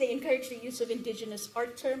one is they encourage the use of indigenous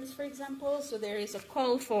art terms, for example. So there is a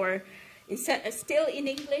call for, it's still in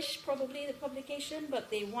English, probably, the publication, but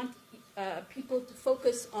they want people to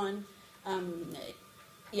focus on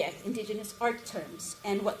indigenous art terms.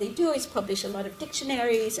 And what they do is publish a lot of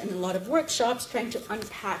dictionaries and a lot of workshops trying to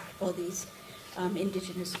unpack all these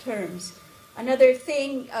indigenous terms. Another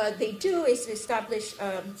thing they do is establish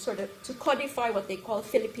sort of to codify what they call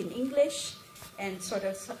Philippine English and sort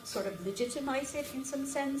of legitimize it in some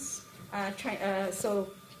sense. As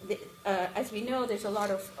we know, there's a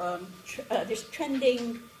lot of there's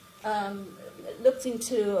trending looks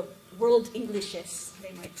into world Englishes,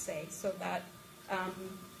 they might say, so that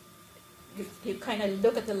you kind of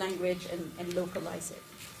look at the language and localize it.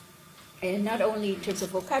 And not only in terms of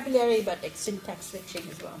vocabulary, but like syntax switching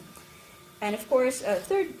as well. And of course, a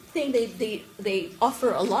third thing they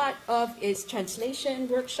offer a lot of is translation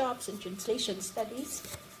workshops and translation studies.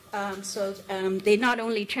 They not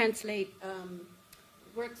only translate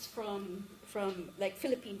works from like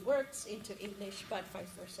Philippine works into English, but vice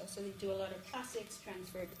versa. So they do a lot of classics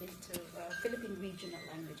transferred into Philippine regional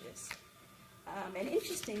languages. And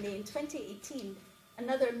interestingly, in 2018,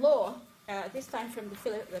 another law, this time from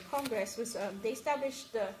the Congress, was they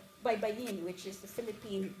established the Baybayin, which is the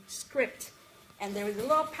Philippine script. And there was a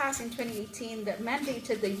law passed in 2018 that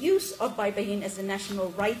mandated the use of Baybayin as the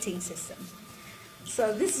national writing system.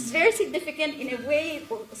 So this is very significant in a way,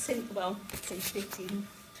 since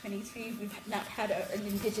 1523, we've not had an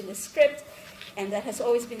indigenous script, and that has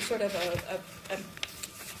always been sort of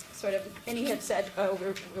many have said,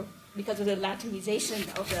 we're because of the Latinization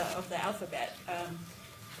of the alphabet,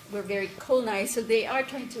 we're very colonized, so they are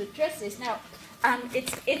trying to address this. Now,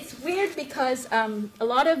 it's weird because a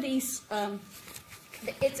lot of these,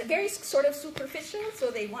 it's very sort of superficial,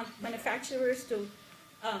 so they want manufacturers to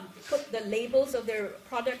put the labels of their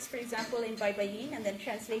products, for example, in Baybayin and then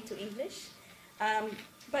translate to English. Well,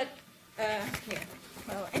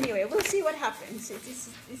 anyway, we'll see what happens.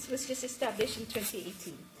 This was just established in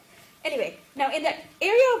 2018. Anyway, now in the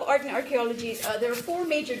area of art and archaeology, there are four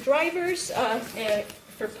major drivers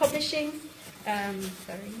for publishing.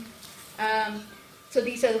 So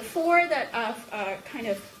these are the four that are kind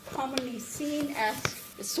of commonly seen as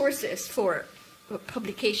the sources for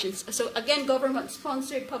publications. So again,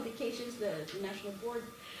 government-sponsored publications, the National Board,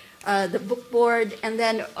 the Book Board, and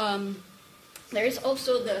then there is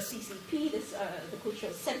also the CCP, the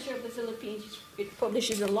Cultural Center of the Philippines. It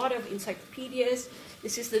publishes a lot of encyclopedias.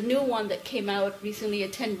 This is the new one that came out recently, a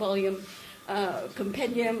 10-volume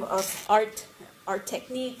compendium of art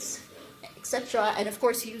techniques, etc. And of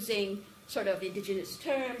course, using sort of indigenous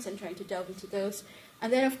terms and trying to delve into those.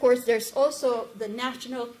 And then, of course, there's also the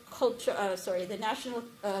National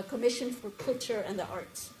Commission for Culture and the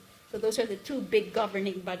Arts. So those are the two big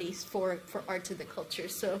governing bodies for arts and the culture.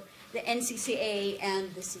 So the NCCA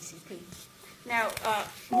and the CCP. Now,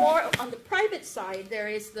 more on the private side, there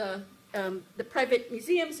is the private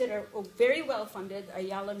museums that are very well funded.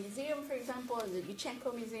 Ayala Museum, for example, and the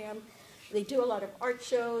Yuchenko Museum. They do a lot of art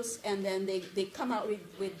shows, and then they come out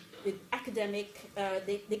with academic,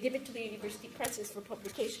 they give it to the university presses for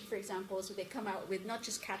publication, for example, so they come out with not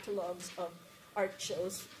just catalogs of art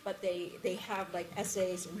shows, but they have like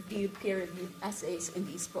essays, peer-reviewed essays in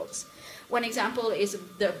these books. One example is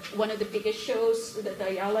one of the biggest shows that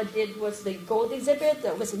Ayala did was the gold exhibit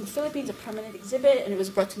that was in the Philippines, a permanent exhibit, and it was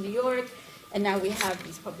brought to New York, and now we have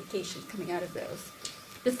these publications coming out of those.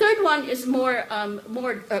 The third one is more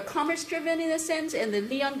commerce-driven in a sense, and the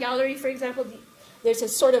Leon Gallery, for example, there's a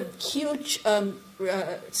sort of huge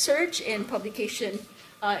surge in publication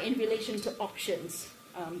in relation to auctions.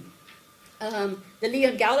 The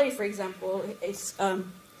Leon Gallery, for example, is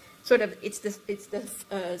it's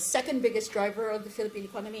the second biggest driver of the Philippine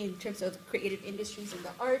economy in terms of creative industries and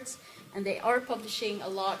the arts, and they are publishing a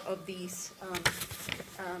lot of these,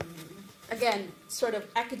 again, sort of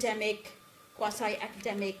academic,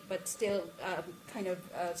 quasi-academic, but still kind of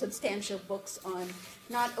substantial books on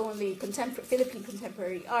not only Philippine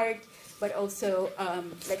contemporary art, but also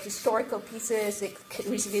like historical pieces.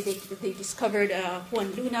 Recently, they discovered a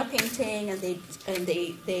Juan Luna painting, and they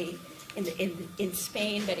in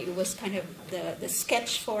Spain, but it was kind of the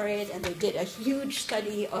sketch for it, and they did a huge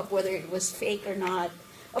study of whether it was fake or not.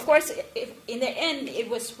 Of course, in the end, it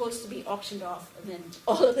was supposed to be auctioned off, and then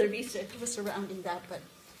all of the research was surrounding that. But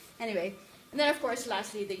anyway. And then, of course,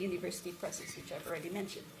 lastly, the university presses, which I've already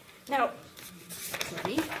mentioned. Now,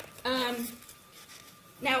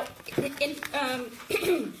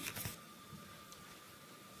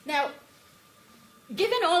 now,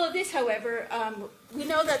 given all of this, however, we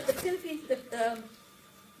know that the Philippines,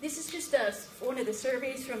 this is just one of the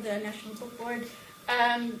surveys from the National Book Board.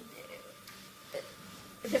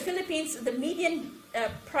 The Philippines, the median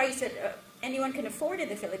price that anyone can afford in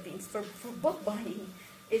the Philippines for book buying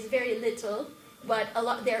is very little, but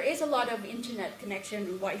there is a lot of internet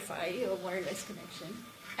connection, Wi-Fi or wireless connection.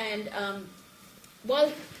 And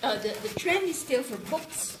while the trend is still for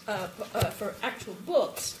books, for actual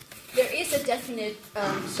books, there is a definite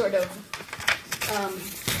sort of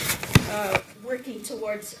working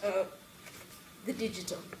towards the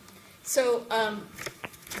digital. So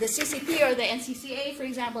the CCP or the NCCA, for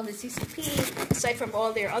example, the CCP, aside from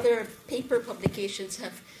all their other paper publications,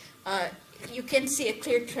 have you can see a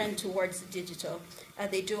clear trend towards the digital.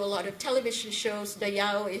 They do a lot of television shows.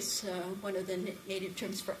 Dayao is one of the native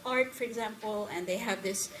terms for art, for example, and they have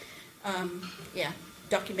this,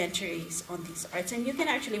 documentaries on these arts. And you can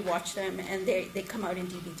actually watch them, and they come out in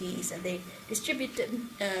DVDs, and they distribute them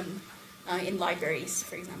in libraries,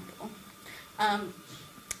 for example.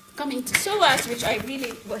 Coming to SOAS, which what I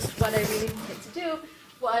really wanted to do,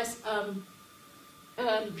 was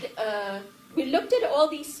we looked at all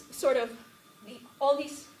these sort of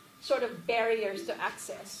barriers to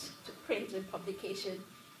access to print and publication,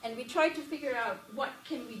 and we tried to figure out what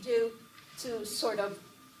can we do to sort of,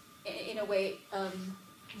 in a way,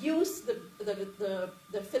 use the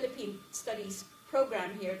Philippine Studies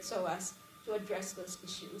program here at SOAS to address those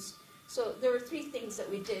issues. So there were three things that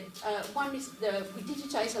we did. One is we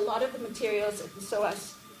digitized a lot of the materials at the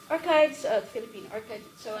SOAS archives, Philippine archives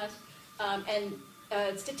at SOAS, and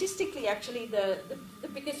statistically, actually, the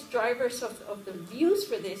biggest drivers of the views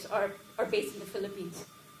for this are based in the Philippines.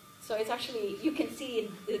 So it's actually, you can see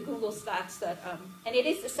in the Google stats that, and it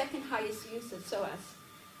is the second highest use of SOAS.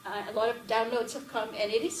 A lot of downloads have come,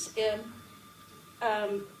 and it is,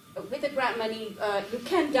 with the grant money, you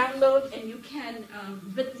can download and you can,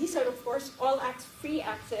 but these are, of course, all free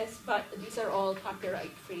access, but these are all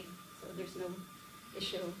copyright free, so there's no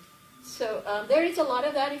issue. So there is a lot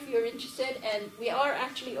of that if you're interested, and we are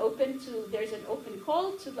actually open to, there's an open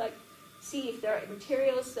call to see if there are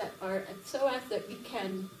materials that are at SOAS that we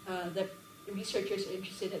can, that the researchers are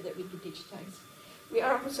interested in that we can digitize. We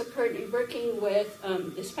are also currently working with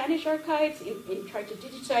the Spanish archives in trying to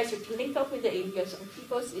digitize or to link up with the Indios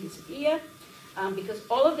Archivos in Sevilla, because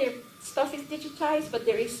all of their stuff is digitized, but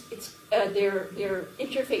their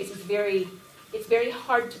interface is it's very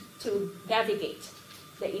hard to navigate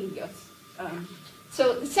the Indios.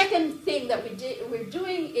 So the second thing that we're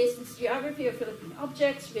doing is this geography of Philippine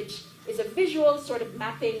objects, which is a visual sort of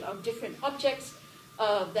mapping of different objects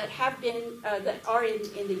that have been that are in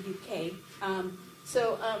the UK.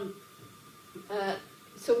 So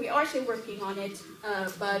we are still working on it,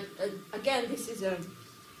 but again, this is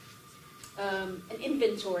an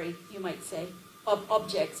inventory, you might say, of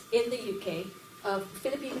objects in the UK of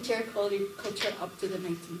Philippine material culture up to the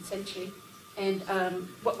 19th century. And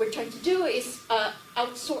what we're trying to do is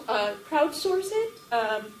crowdsource it.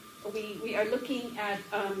 We are looking at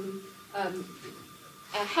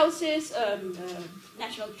houses,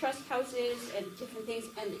 National Trust houses, and different things,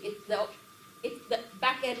 and the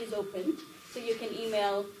back end is open, so you can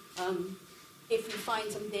email if you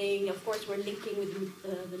find something. Of course, we're linking with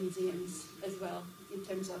the museums as well in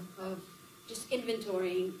terms of just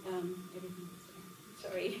inventorying everything.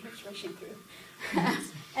 Sorry, I'm just rushing through.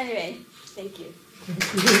 Anyway, thank you.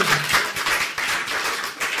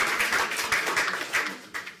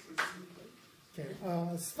 Okay,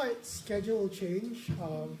 slight schedule change.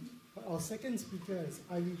 Our second speaker is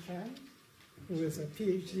Ivy Chan, who is a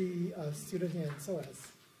PhD student here in SOAS.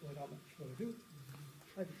 Without much further ado,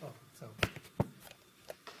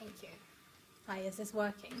 Thank you. Hi, is this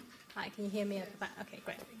working? Hi, can you hear me at the back? Okay,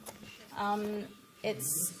 great.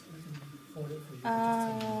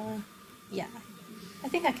 Yeah, I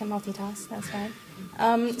think I can multitask, that's fine.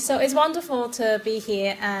 So it's wonderful to be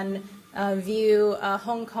here and view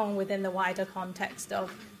Hong Kong within the wider context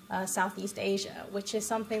of Southeast Asia, which is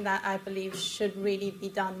something that I believe should really be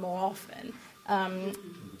done more often.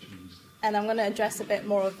 And I'm going to address a bit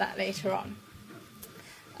more of that later on.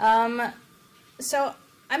 So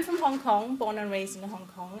I'm from Hong Kong, born and raised in Hong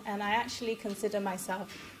Kong, and I actually consider myself,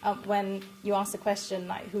 when you ask the question,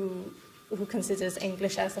 like who considers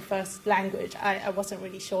English as the first language, I wasn't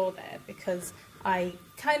really sure there, because I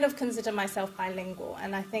kind of consider myself bilingual,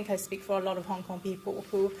 and I think I speak for a lot of Hong Kong people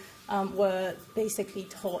who were basically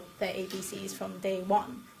taught their ABCs from day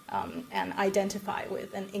one and identify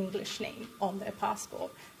with an English name on their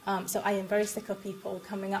passport. So I am very sick of people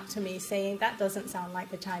coming up to me saying, that doesn't sound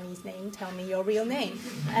like a Chinese name, tell me your real name.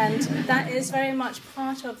 And that is very much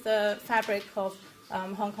part of the fabric of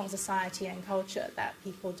Hong Kong society and culture that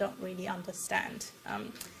people don't really understand.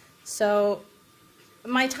 So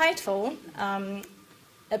my title,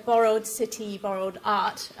 A Borrowed City, Borrowed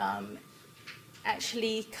Art,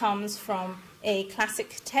 actually comes from a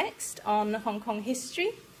classic text on Hong Kong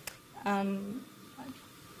history.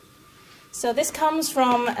 So this comes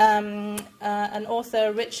from an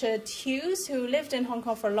author, Richard Hughes, who lived in Hong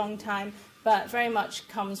Kong for a long time, but very much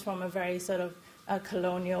comes from a very sort of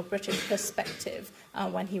colonial British perspective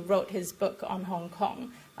when he wrote his book on Hong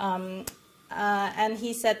Kong. And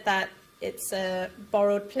he said that it's a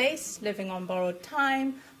borrowed place, living on borrowed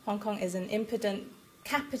time. Hong Kong is an impotent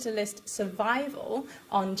capitalist survival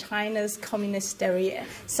on China's communist derriere.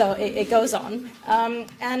 So it goes on.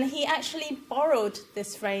 And he actually borrowed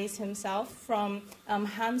this phrase himself from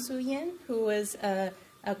Han Suyin, who was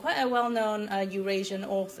quite a well-known Eurasian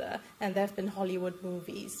author, and there have been Hollywood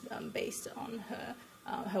movies based on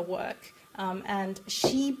her work. And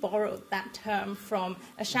she borrowed that term from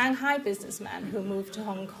a Shanghai businessman who moved to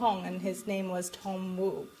Hong Kong, and his name was Tom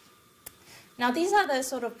Wu. Now, these are the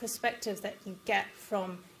sort of perspectives that you get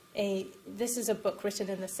from this is a book written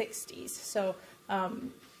in the 60s. So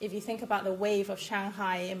if you think about the wave of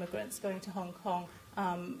Shanghai immigrants going to Hong Kong,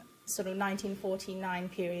 sort of 1949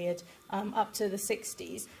 period up to the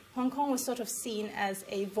 60s, Hong Kong was sort of seen as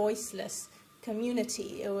a voiceless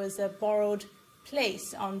community. It was a borrowed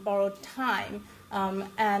place on borrowed time.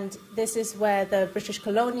 And this is where the British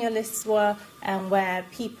colonialists were, and where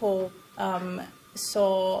people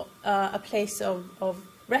saw a place of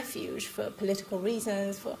refuge for political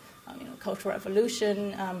reasons, for Cultural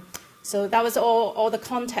Revolution. So that was all the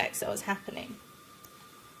context that was happening.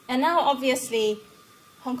 And now, obviously,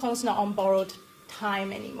 Hong Kong's not on borrowed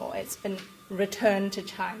time anymore. It's been returned to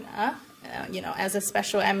China, as a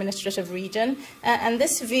special administrative region. And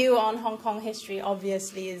this view on Hong Kong history,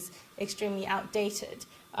 obviously, is extremely outdated.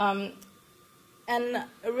 And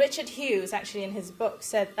Richard Hughes, actually, in his book,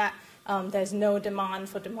 said that there's no demand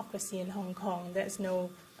for democracy in Hong Kong. There's no,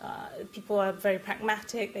 people are very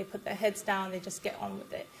pragmatic. They put their heads down. They just get on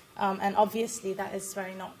with it. And obviously, that is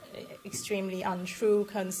extremely untrue,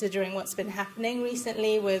 considering what's been happening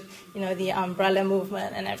recently with, the umbrella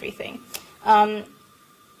movement and everything.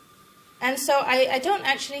 And so I don't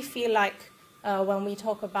actually feel like when we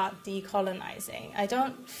talk about decolonizing, I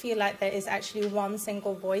don't feel like there is actually one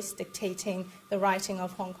single voice dictating the writing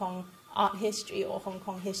of Hong Kong art history or Hong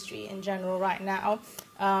Kong history in general right now.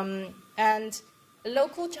 And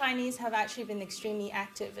local Chinese have actually been extremely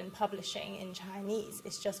active in publishing in Chinese.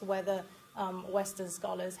 It's just whether Western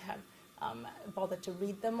scholars have bothered to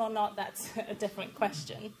read them or not, that's a different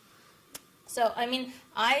question. So,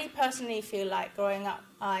 I personally feel like growing up,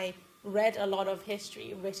 I read a lot of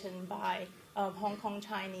history written by Hong Kong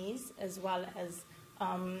Chinese, as well as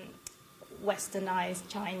Westernized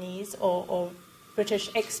Chinese or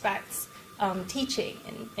British expats teaching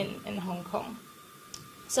in Hong Kong.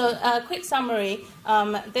 So a quick summary,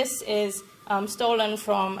 this is stolen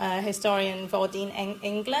from historian Vaudine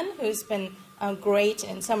England, who's been great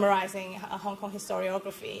in summarizing Hong Kong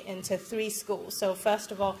historiography into 3 schools. So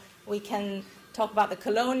first of all, we can talk about the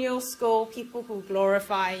colonial school, people who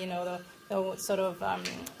glorify, the sort of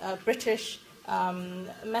British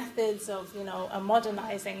methods of,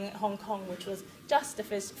 modernizing Hong Kong, which was just a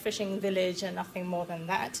fishing village and nothing more than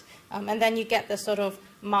that. And then you get the sort of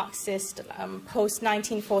Marxist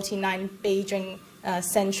post-1949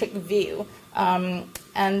 Beijing-centric view.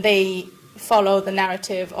 And they follow the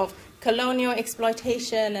narrative of colonial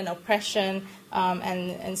exploitation and oppression,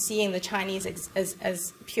 and seeing the Chinese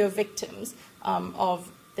as pure victims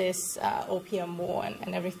of this Opium War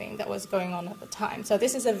and everything that was going on at the time. So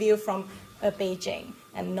this is a view from Beijing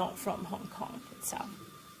and not from Hong Kong itself.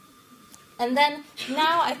 And then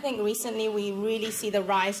now I think recently we really see the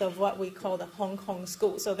rise of what we call the Hong Kong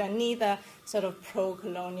school. So they're neither sort of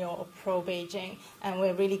pro-colonial or pro-Beijing, and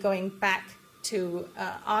we're really going back to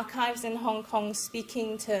archives in Hong Kong,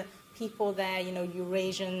 speaking to people there,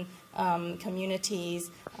 Eurasian communities,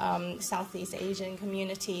 Southeast Asian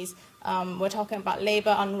communities. We're talking about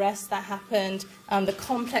labor unrest that happened, the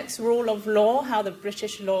complex rule of law, how the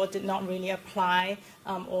British law did not really apply,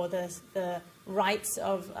 or the rights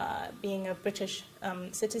of being a British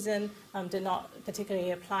citizen did not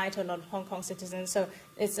particularly apply to a lot of Hong Kong citizens. So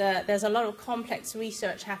there's a lot of complex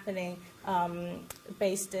research happening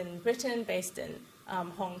based in Britain, based in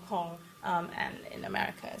Hong Kong, and in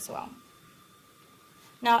America as well.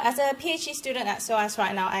 Now, as a PhD student at SOAS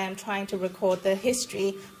right now, I am trying to record the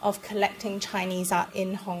history of collecting Chinese art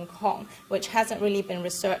in Hong Kong, which hasn't really been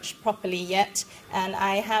researched properly yet. And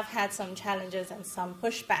I have had some challenges and some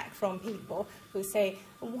pushback from people who say,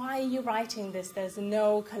 why are you writing this? There's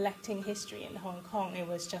no collecting history in Hong Kong. It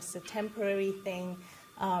was just a temporary thing.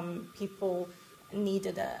 People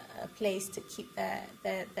needed a place to keep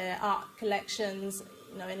their art collections,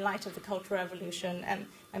 you know, in light of the Cultural Revolution, and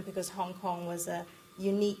because Hong Kong was a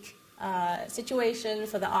unique situation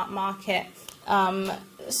for the art market.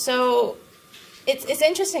 So it's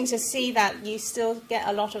interesting to see that you still get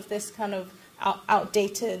a lot of this kind of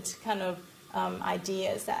outdated kind of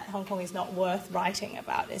ideas that Hong Kong is not worth writing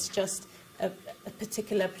about. It's just a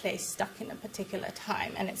particular place stuck in a particular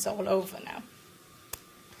time, and it's all over now.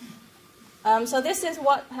 So this is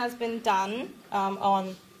what has been done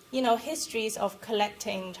on, you know, histories of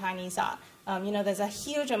collecting Chinese art. You know, there's a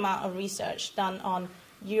huge amount of research done on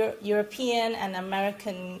European and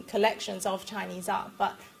American collections of Chinese art.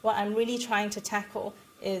 But what I'm really trying to tackle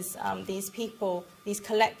is these people, these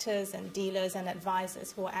collectors and dealers and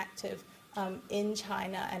advisors who are active in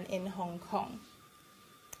China and in Hong Kong.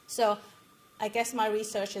 So I guess my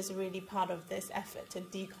research is really part of this effort to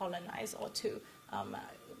decolonize or to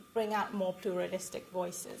bring out more pluralistic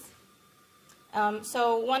voices.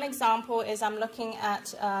 So one example is I'm looking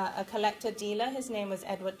at a collector dealer. His name was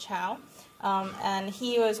Edward Chow, and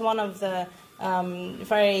he was one of the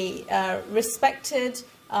very respected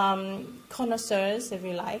connoisseurs, if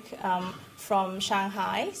you like, from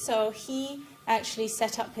Shanghai. So he actually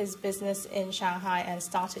set up his business in Shanghai and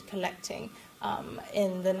started collecting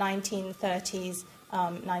in the 1930s,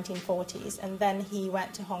 1940s, and then he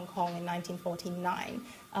went to Hong Kong in 1949.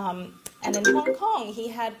 And in Hong Kong, he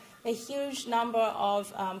had a huge number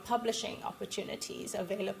of publishing opportunities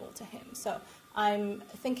available to him. So I'm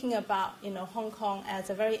thinking about, you know, Hong Kong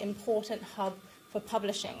as a very important hub for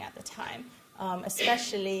publishing at the time,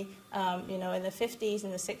 especially, you know, in the 50s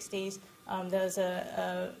and the 60s, there was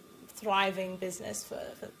a thriving business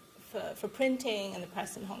for printing and the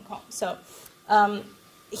press in Hong Kong. So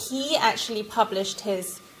he actually published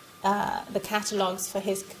his the catalogs for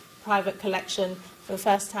his private collection for the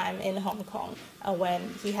first time in Hong Kong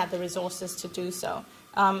when he had the resources to do so.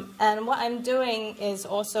 And what I'm doing is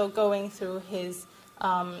also going through his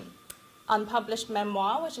unpublished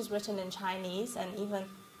memoir, which is written in Chinese, and even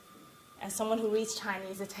as someone who reads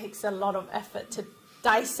Chinese, it takes a lot of effort to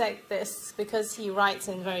dissect this because he writes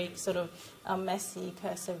in very sort of messy,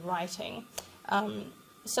 cursive writing.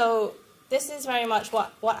 So this is very much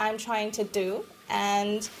what I'm trying to do,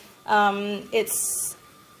 and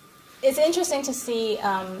it's interesting to see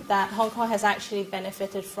that Hong Kong has actually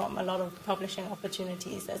benefited from a lot of publishing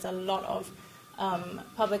opportunities. There's a lot of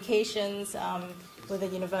publications with the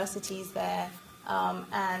universities there,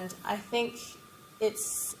 and I think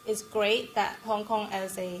it's great that Hong Kong,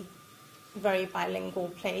 as a very bilingual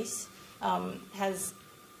place,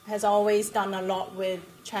 has always done a lot with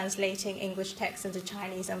translating English texts into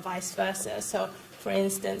Chinese and vice versa. So, for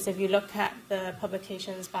instance, if you look at the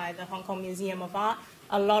publications by the Hong Kong Museum of Art,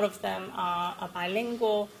 a lot of them are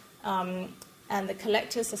bilingual, and the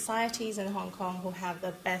collector societies in Hong Kong who have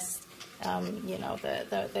the best, you know,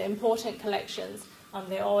 the important collections,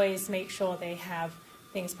 they always make sure they have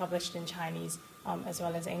things published in Chinese as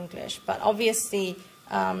well as English. But obviously,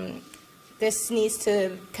 this needs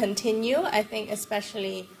to continue, I think,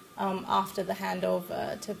 especially after the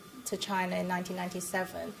handover to China in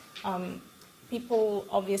 1997. People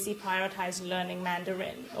obviously prioritize learning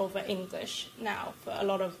Mandarin over English now for a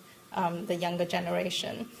lot of the younger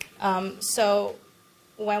generation. So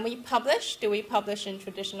when we publish, do we publish in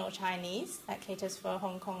traditional Chinese that caters for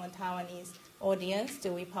Hong Kong and Taiwanese audience?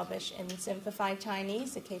 Do we publish in simplified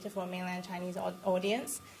Chinese to cater for mainland Chinese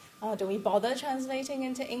audience? Do we bother translating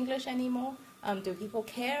into English anymore? Do people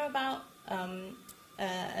care about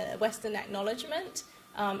Western acknowledgement,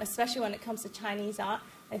 especially when it comes to Chinese art?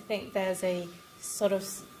 I think there's a sort of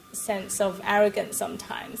sense of arrogance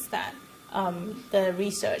sometimes that the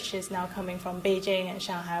research is now coming from Beijing and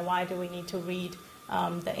Shanghai. Why do we need to read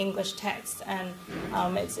the English text? And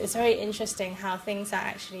it's very interesting how things are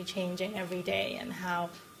actually changing every day, and how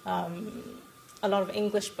a lot of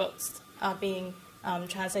English books are being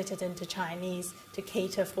translated into Chinese to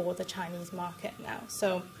cater for the Chinese market now.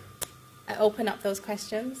 So I open up those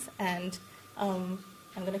questions, and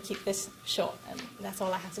I'm going to keep this short, and that's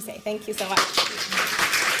all I have to say. Thank you so much.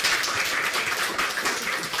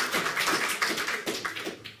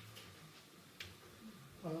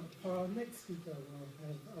 Our next speaker will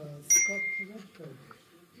have Scott Redford.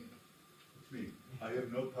 Me. I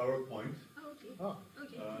have no PowerPoint. Oh,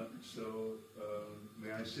 okay. So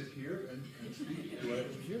may I sit here and speak? Do I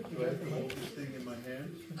have to hold this thing in my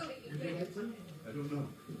hand? I don't know.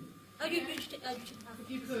 Oh,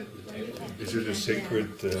 you could. Is it a sacred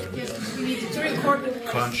Yes, we need to record the voice.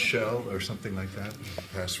 conch shell or something like that?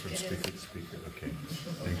 Pass from speaker to speaker. Okay,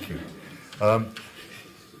 thank you.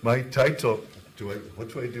 My title,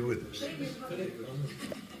 what do I do with this?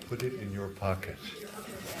 Put it in your pocket.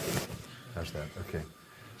 How's that? Okay.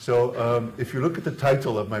 So if you look at the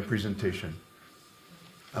title of my presentation,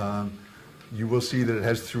 you will see that it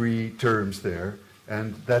has 3 terms there,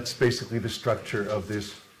 and that's basically the structure of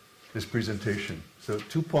this presentation. So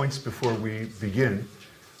 2 points before we begin.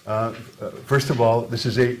 First of all, this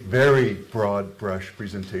is a very broad brush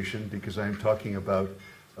presentation because I'm talking about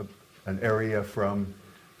an area from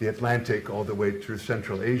the Atlantic all the way through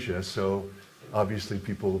Central Asia, so obviously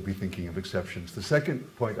people will be thinking of exceptions. The second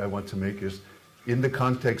point I want to make is, in the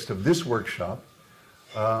context of this workshop,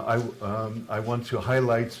 I want to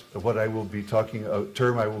highlight what I will be talking, a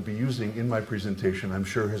term I will be using in my presentation, I'm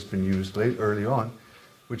sure has been used early on,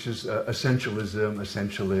 which is essentialism,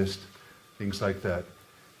 essentialist, things like that.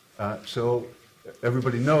 So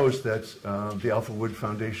everybody knows that the Alpha Wood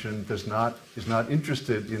Foundation is not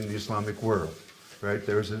interested in the Islamic world, right?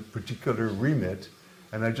 There's a particular remit,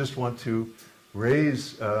 and I just want to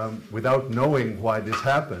raise, without knowing why this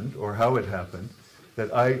happened or how it happened,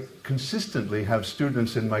 that I consistently have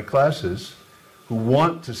students in my classes who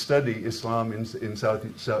want to study Islam in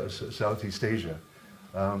Southeast Asia.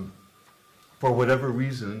 For whatever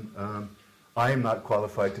reason, I am not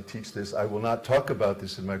qualified to teach this. I will not talk about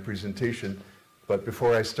this in my presentation, but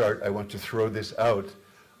before I start, I want to throw this out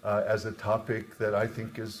as a topic that I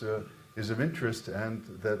think is of interest and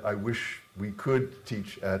that I wish we could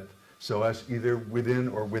teach at SOAS, either within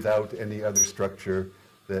or without any other structure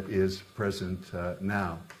that is present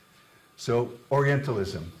now. So,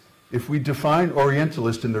 Orientalism. If we define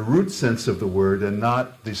Orientalist in the root sense of the word and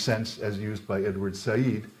not the sense as used by Edward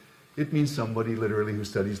Said, it means somebody literally who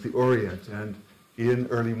studies the Orient. And in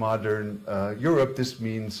early modern Europe, this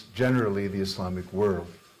means generally the Islamic world.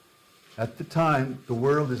 At the time, the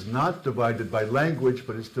world is not divided by language,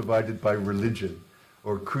 but it's divided by religion,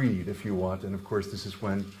 or creed, if you want. And of course, this is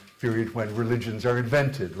when period when religions are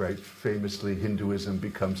invented, right? Famously, Hinduism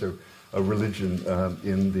becomes a religion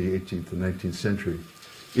in the 18th and 19th century.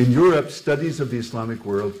 In Europe, studies of the Islamic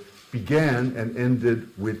world began and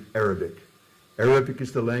ended with Arabic. Arabic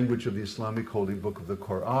is the language of the Islamic holy book of the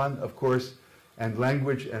Quran, of course, and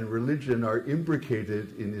language and religion are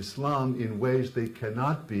imbricated in Islam in ways they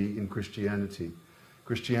cannot be in Christianity.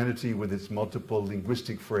 Christianity with its multiple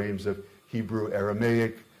linguistic frames of Hebrew,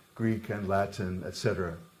 Aramaic, Greek, and Latin,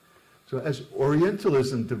 etc. So as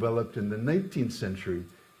Orientalism developed in the 19th century,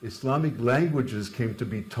 Islamic languages came to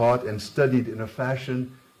be taught and studied in a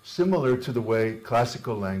fashion similar to the way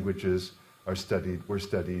classical languages were studied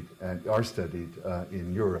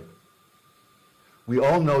in Europe. We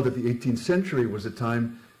all know that the 18th century was a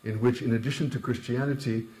time in which, in addition to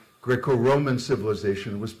Christianity, Greco-Roman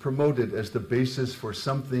civilization was promoted as the basis for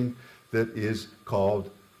something that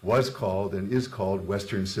was called and is called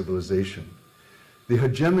Western civilization. The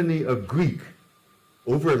hegemony of Greek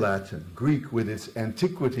over Latin, Greek with its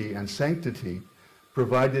antiquity and sanctity,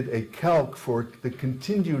 provided a calque for the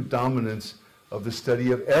continued dominance of the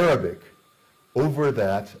study of Arabic over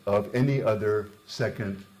that of any other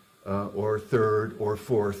second or third or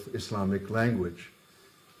fourth Islamic language.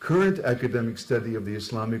 Current academic study of the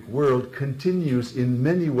Islamic world continues in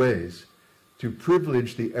many ways to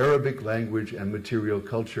privilege the Arabic language and material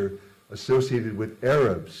culture associated with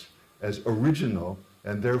Arabs as original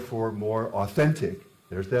and therefore more authentic,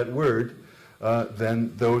 there's that word,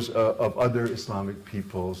 than those of other Islamic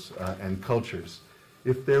peoples and cultures.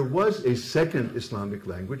 If there was a second Islamic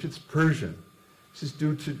language, it's Persian. This is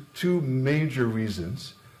due to 2 major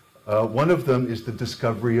reasons. One of them is the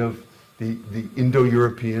discovery of the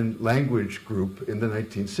Indo-European language group in the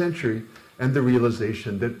 19th century and the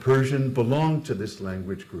realization that Persian belonged to this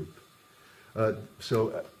language group.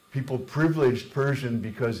 So people privileged Persian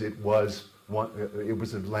because it was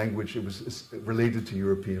a language, it was related to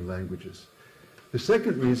European languages. The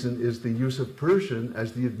second reason is the use of Persian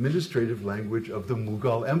as the administrative language of the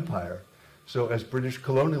Mughal Empire. So as British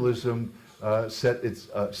colonialism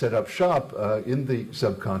set up shop in the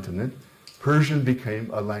subcontinent, Persian became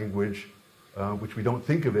a language which we don't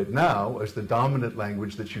think of it now as the dominant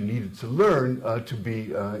language that you needed to learn to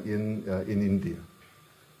be in India.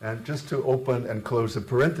 And just to open and close a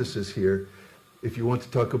parenthesis here, if you want to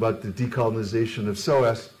talk about the decolonization of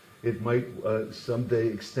SOAS, it might someday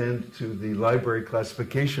extend to the library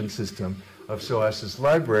classification system of SOAS's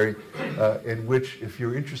library, in which, if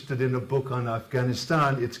you're interested in a book on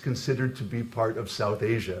Afghanistan, it's considered to be part of South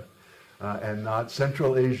Asia, and not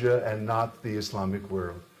Central Asia and not the Islamic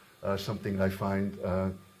world. Something I find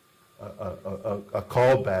a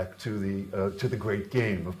callback to the Great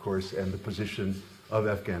Game, of course, and the position of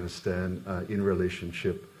Afghanistan in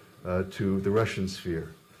relationship to the Russian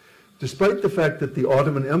sphere. Despite the fact that the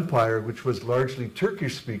Ottoman Empire, which was largely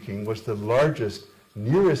Turkish-speaking, was the largest,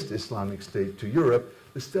 nearest Islamic state to Europe,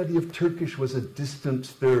 the study of Turkish was a distant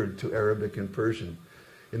third to Arabic and Persian.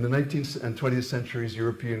 In the 19th and 20th centuries,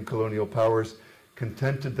 European colonial powers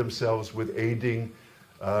contented themselves with aiding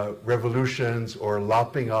revolutions or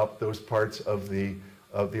lopping up those parts of the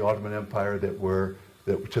Ottoman Empire that were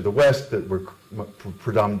to the west that were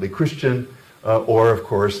predominantly Christian, or of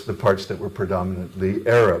course the parts that were predominantly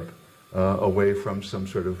Arab, away from some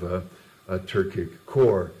sort of a Turkic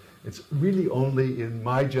core. It's really only in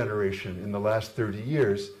my generation, in the last 30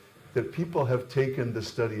 years, that people have taken the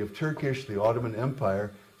study of Turkish, the Ottoman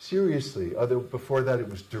Empire, seriously. Before that it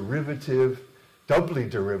was derivative, doubly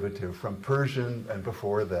derivative from Persian, and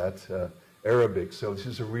before that Arabic. So this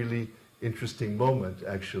is a really interesting moment,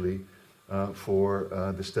 actually, for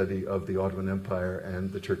the study of the Ottoman Empire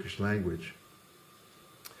and the Turkish language.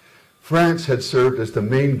 France had served as the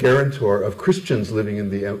main guarantor of Christians living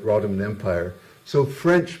in the Ottoman Empire, so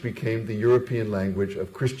French became the European language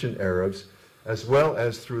of Christian Arabs, as well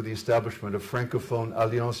as through the establishment of Francophone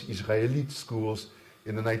Alliance Israélite schools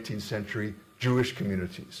in the 19th century, Jewish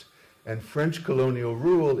communities. And French colonial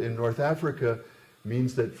rule in North Africa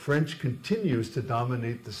means that French continues to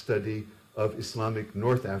dominate the study of Islamic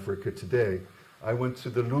North Africa today. I went to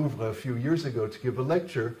the Louvre a few years ago to give a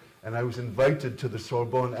lecture, and I was invited to the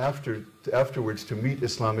Sorbonne afterwards to meet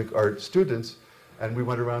Islamic art students, and we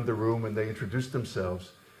went around the room and they introduced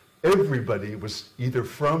themselves. Everybody was either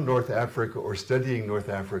from North Africa or studying North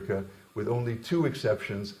Africa, with only two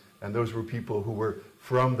exceptions, and those were people who were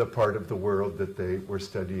from the part of the world that they were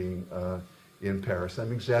studying in Paris.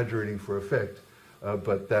 I'm exaggerating for effect,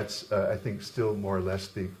 but that's, I think, still more or less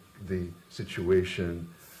the situation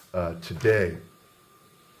today.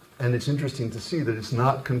 And it's interesting to see that it's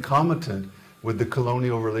not concomitant with the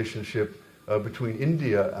colonial relationship between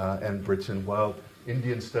India and Britain. While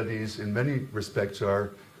Indian studies in many respects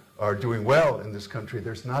are doing well in this country,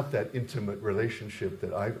 there's not that intimate relationship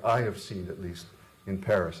that I have seen, at least in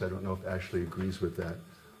Paris. I don't know if Ashley agrees with that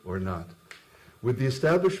or not. With the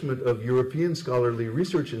establishment of European scholarly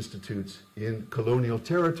research institutes in colonial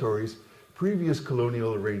territories, previous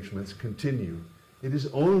colonial arrangements continue. It is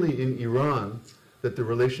only in Iran that the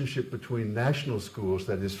relationship between national schools,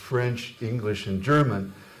 that is French, English, and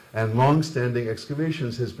German, and long-standing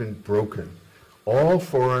excavations has been broken. All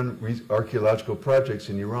foreign archaeological projects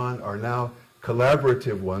in Iran are now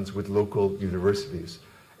collaborative ones with local universities,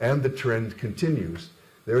 and the trend continues.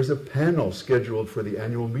 There is a panel scheduled for the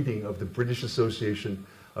annual meeting of the British Association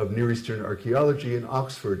of Near Eastern Archaeology in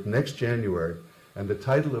Oxford next January, and the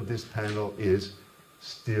title of this panel is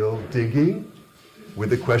Still Digging?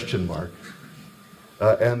 With a question mark.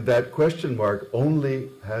 And that question mark only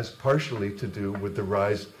has partially to do with the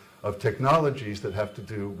rise of technologies that have to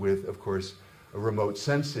do with, of course, remote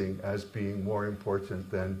sensing as being more important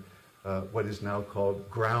than what is now called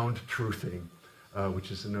ground truthing, which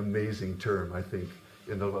is an amazing term, I think,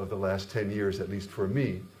 in the last 10 years, at least for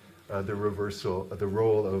me, the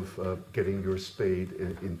role of getting your spade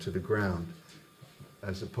into the ground,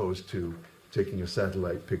 as opposed to taking a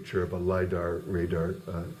satellite picture of a LiDAR radar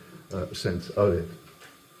sense of it.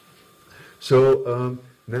 So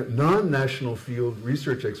non-national field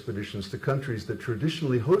research expeditions to countries that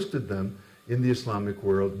traditionally hosted them in the Islamic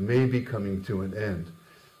world may be coming to an end.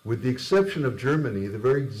 With the exception of Germany, the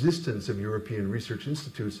very existence of European research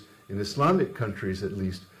institutes in Islamic countries, at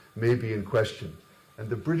least, may be in question. And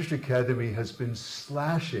the British Academy has been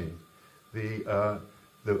slashing the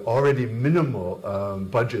already minimal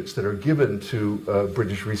budgets that are given to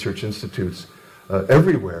British research institutes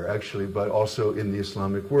everywhere, actually, but also in the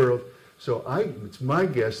Islamic world. So it's my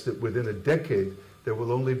guess that within a decade, there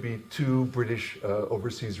will only be 2 British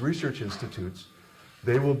overseas research institutes.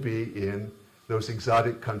 They will be in those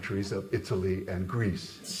exotic countries of Italy and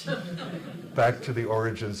Greece, back to the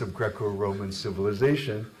origins of Greco-Roman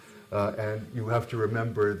civilization. And you have to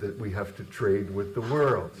remember that we have to trade with the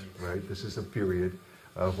world, right? This is a period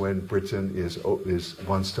when Britain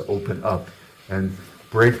wants to open up and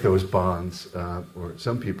break those bonds, or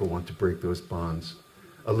some people want to break those bonds,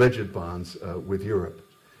 alleged bonds with Europe.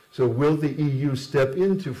 So will the EU step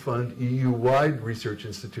in to fund EU-wide research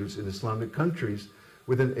institutes in Islamic countries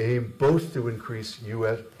with an aim both to increase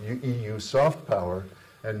EU soft power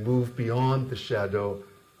and move beyond the shadow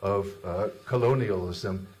of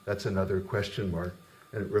colonialism, that's another question mark,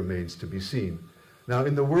 and it remains to be seen. Now,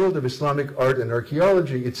 in the world of Islamic art and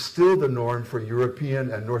archaeology, it's still the norm for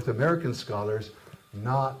European and North American scholars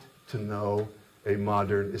not to know a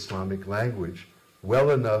modern Islamic language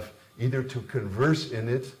well enough either to converse in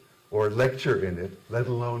it or lecture in it, let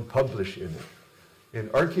alone publish in it. In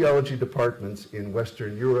archaeology departments in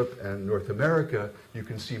Western Europe and North America, you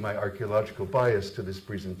can see my archaeological bias to this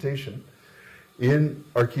presentation. In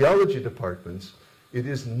archaeology departments, it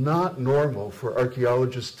is not normal for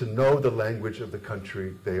archaeologists to know the language of the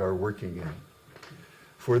country they are working in.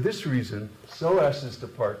 For this reason, SOAS's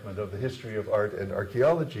Department of the History of Art and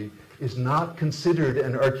Archaeology is not considered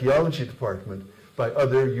an archaeology department by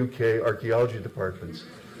other UK archaeology departments.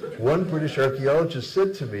 One British archaeologist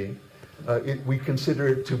said to me, we consider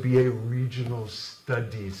it to be a regional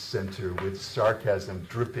studies center, with sarcasm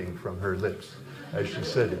dripping from her lips as she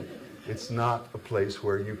said it. It's not a place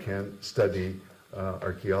where you can study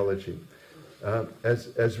archaeology.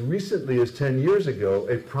 As recently as 10 years ago,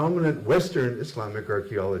 a prominent Western Islamic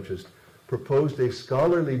archaeologist proposed a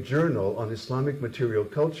scholarly journal on Islamic material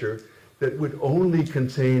culture that would only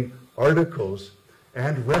contain articles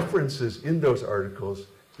and references in those articles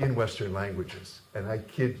in Western languages. And I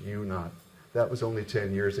kid you not, that was only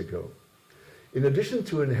 10 years ago. In addition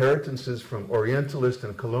to inheritances from Orientalist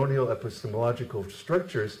and colonial epistemological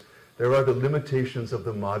structures, there are the limitations of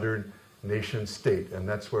the modern nation state, and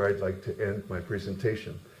that's where I'd like to end my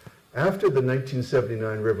presentation. After the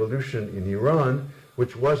 1979 revolution in Iran,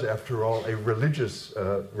 which was, after all, a religious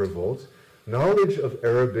revolt, knowledge of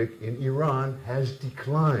Arabic in Iran has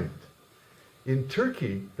declined. In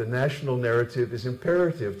Turkey, the national narrative is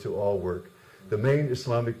imperative to all work. The main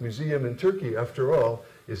Islamic museum in Turkey, after all,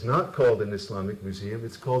 is not called an Islamic museum,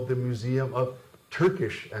 it's called the Museum of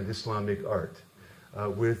Turkish and Islamic Art,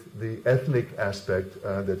 with the ethnic aspect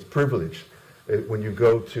that's privileged. When you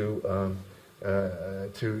go to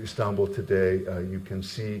Istanbul today, you can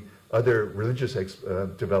see other religious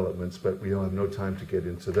developments, but we don't have no time to get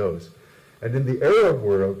into those. And in the Arab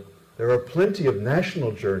world, there are plenty of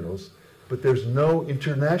national journals, but there's no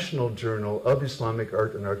international journal of Islamic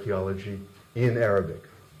art and archaeology in Arabic.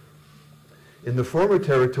 In the former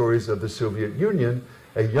territories of the Soviet Union,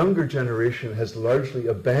 a younger generation has largely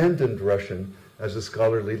abandoned Russian as a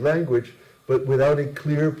scholarly language, but without a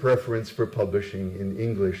clear preference for publishing in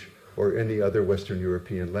English or any other Western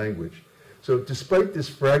European language. So despite this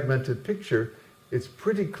fragmented picture, it's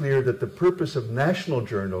pretty clear that the purpose of national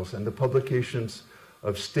journals and the publications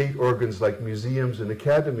of state organs like museums and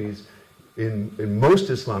academies in most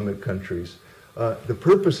Islamic countries, the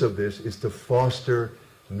purpose of this is to foster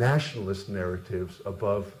nationalist narratives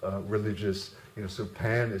above religious, so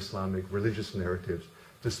pan-Islamic religious narratives,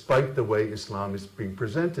 despite the way Islam is being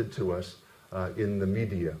presented to us in the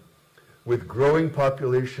media. With growing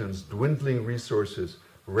populations, dwindling resources,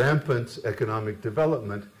 rampant economic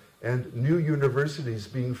development, and new universities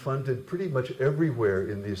being funded pretty much everywhere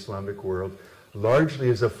in the Islamic world, largely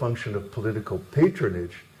as a function of political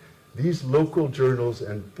patronage, these local journals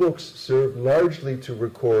and books serve largely to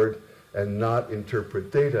record and not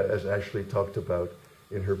interpret data, as Ashley talked about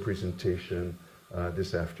in her presentation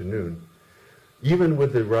this afternoon. Even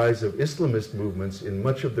with the rise of Islamist movements in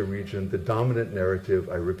much of the region, the dominant narrative,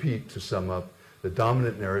 I repeat to sum up, the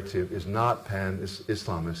dominant narrative is not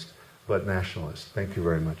pan-Islamist, but nationalist. Thank you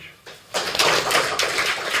very much.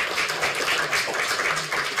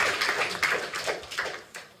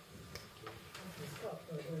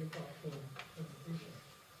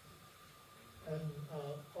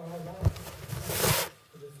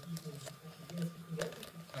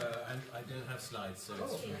 I don't have slides, so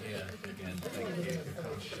it's from here again. Thank you.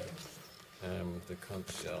 The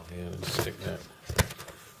conch shell here, and stick that.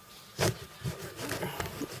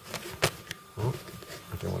 Oh,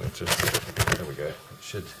 I don't want it to. There we go. It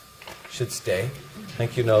should stay.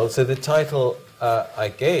 Thank you, Noel. So the title I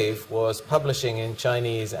gave was "Publishing in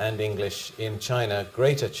Chinese and English in China,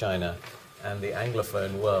 Greater China, and the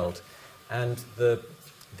Anglophone World," and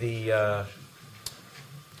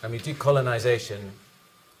decolonization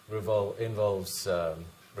involves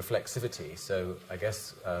reflexivity. So I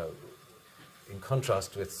guess in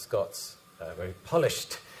contrast with Scott's very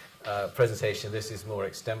polished presentation, this is more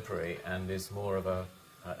extempore and is more of a,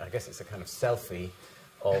 I guess it's a kind of selfie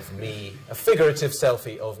of me, a figurative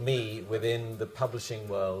selfie of me within the publishing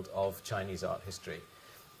world of Chinese art history.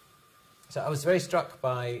 So I was very struck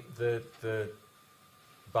by the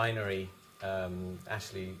binary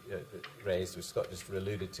Ashley raised, which Scott just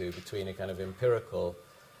alluded to, between a kind of empirical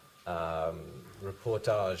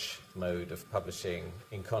reportage mode of publishing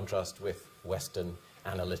in contrast with Western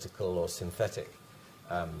analytical or synthetic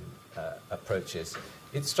approaches.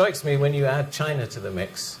 It strikes me when you add China to the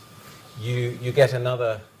mix, you get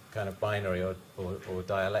another kind of binary or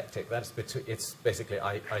dialectic. It's basically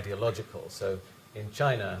ideological. So in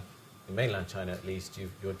China, in mainland China at least,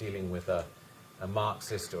 you're dealing with a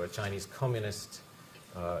Marxist or a Chinese communist,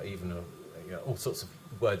 even all sorts of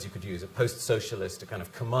words you could use, a post-socialist, a kind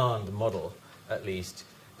of command model at least.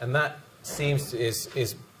 And that seems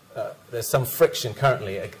there's some friction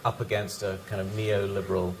currently up against a kind of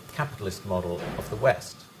neoliberal capitalist model of the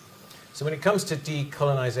West. So when it comes to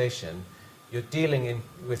decolonization, you're dealing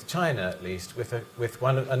with China at least with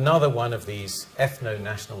another one of these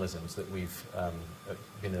ethno-nationalisms that we've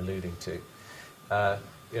been alluding to.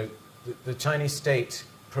 The Chinese state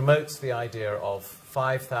promotes the idea of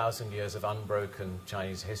 5,000 years of unbroken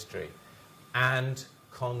Chinese history and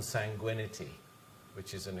consanguinity,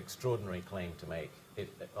 which is an extraordinary claim to make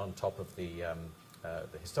on top of the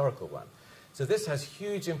historical one. So this has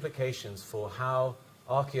huge implications for how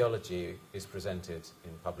archaeology is presented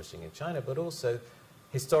in publishing in China, but also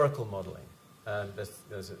historical modeling. And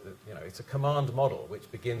it's a command model which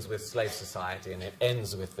begins with slave society and it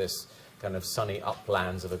ends with this kind of sunny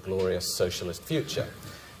uplands of a glorious socialist future.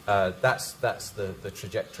 That's the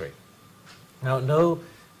trajectory. Now, No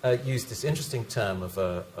used this interesting term of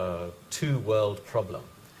a two-world problem.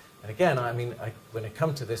 And again, when it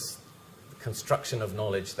comes to this construction of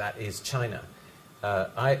knowledge that is China,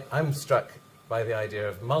 I'm struck by the idea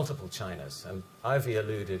of multiple Chinas. And Ivy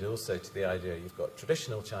alluded also to the idea you've got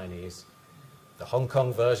traditional Chinese, the Hong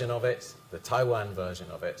Kong version of it, the Taiwan version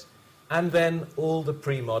of it, and then all the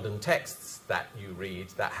pre-modern texts that you read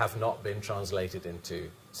that have not been translated into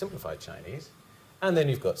simplified Chinese. And then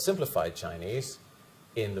you've got simplified Chinese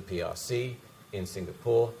in the PRC, in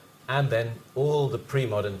Singapore, and then all the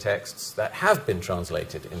pre-modern texts that have been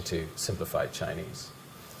translated into simplified Chinese.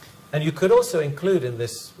 And you could also include in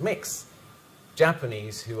this mix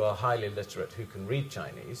Japanese who are highly literate, who can read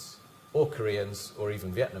Chinese, or Koreans, or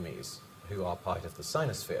even Vietnamese, who are part of the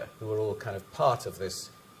Sinosphere, who are all kind of part of this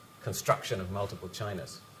construction of multiple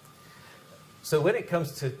Chinas. So when it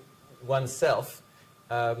comes to oneself,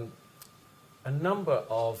 a number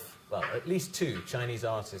of, well, at least two Chinese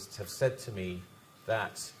artists have said to me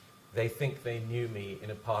that they think they knew me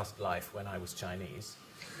in a past life when I was Chinese.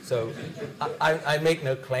 So I make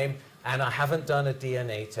no claim, and I haven't done a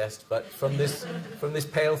DNA test, but from this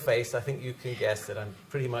pale face, I think you can guess that I'm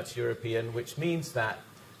pretty much European, which means that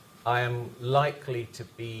I am likely to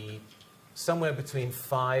be somewhere between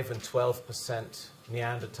 5 and 12%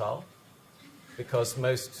 Neanderthal, because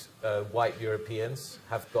most white Europeans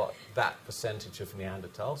have got that percentage of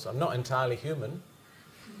Neanderthal. So I'm not entirely human,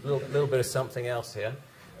 a little bit of something else here.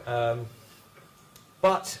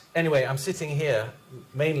 But anyway, I'm sitting here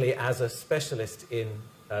mainly as a specialist in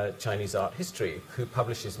Chinese art history, who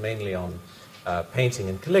publishes mainly on painting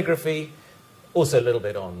and calligraphy, also a little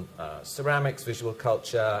bit on ceramics, visual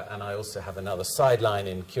culture, and I also have another sideline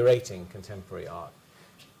in curating contemporary art.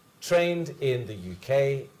 Trained in the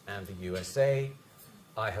UK and the USA,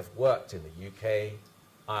 I have worked in the UK,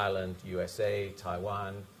 Ireland, USA,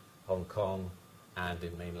 Taiwan, Hong Kong, and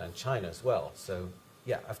in mainland China as well. So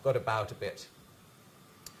yeah, I've got about a bit.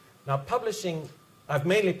 Now publishing, I've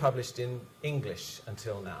mainly published in English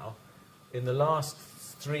until now. In the last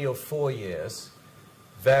 3 or 4 years,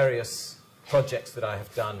 various projects that I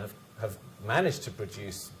have done have managed to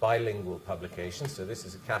produce bilingual publications. So this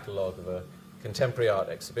is a catalogue of a contemporary art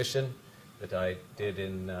exhibition that I did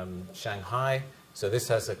in Shanghai. So this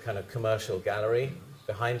has a kind of commercial gallery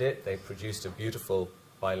behind it. They produced a beautiful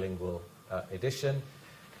bilingual edition.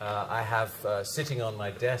 I have sitting on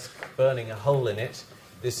my desk, burning a hole in it,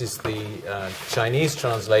 this is the Chinese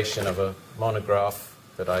translation of a monograph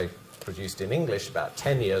that I produced in English about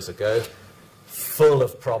 10 years ago, full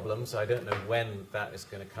of problems. I don't know when that is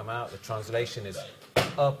going to come out. The translation is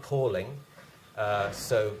appalling.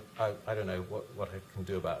 So I don't know what I can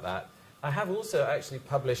do about that. I have also actually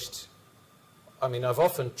published, I mean, I've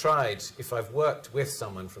often tried, if I've worked with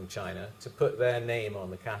someone from China, to put their name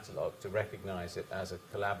on the catalogue, to recognize it as a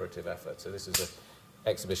collaborative effort. So this is an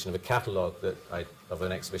exhibition of a catalogue of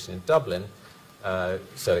an exhibition in Dublin.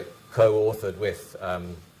 So it co-authored with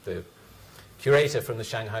the curator from the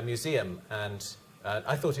Shanghai Museum, and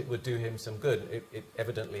I thought it would do him some good. It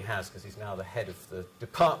evidently has, because he's now the head of the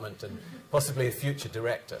department and possibly a future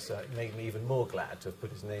director, so it made me even more glad to have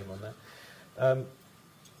put his name on that.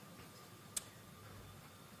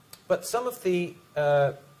 But some of the,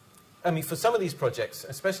 I mean, for some of these projects,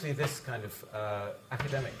 especially this kind of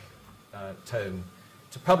academic tome,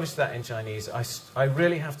 to publish that in Chinese, I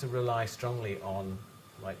really have to rely strongly on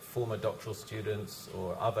like former doctoral students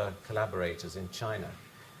or other collaborators in China.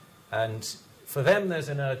 And for them, there's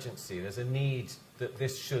an urgency, there's a need that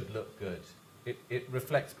this should look good. It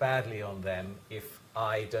reflects badly on them if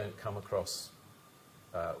I don't come across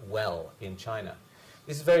well in China.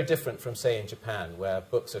 This is very different from, say, in Japan, where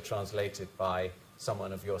books are translated by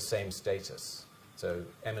someone of your same status. So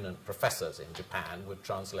eminent professors in Japan would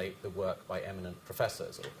translate the work by eminent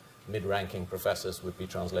professors, or mid-ranking professors would be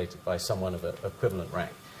translated by someone of an equivalent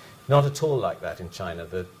rank. Not at all like that in China.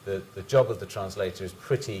 The job of the translator is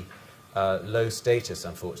pretty low status,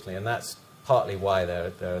 unfortunately, and that's partly why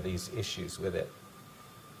there are these issues with it.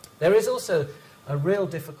 There is also a real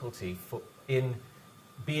difficulty in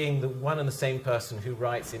being the one and the same person who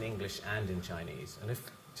writes in English and in Chinese. And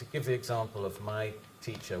to give the example of my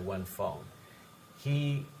teacher, Wen Fong,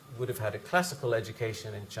 he would have had a classical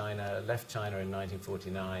education in China, left China in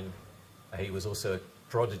 1949. He was also a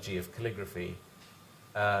prodigy of calligraphy,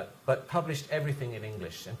 but published everything in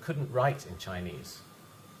English and couldn't write in Chinese,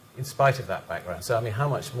 in spite of that background. So, I mean, how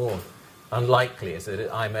much more unlikely is it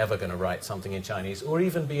that I'm ever going to write something in Chinese or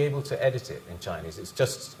even be able to edit it in Chinese? It's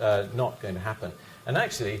just not going to happen. And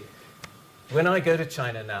actually, when I go to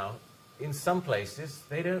China now, in some places,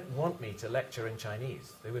 they don't want me to lecture in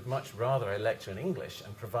Chinese. They would much rather I lecture in English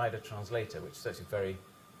and provide a translator, which is actually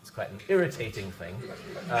it's quite an irritating thing.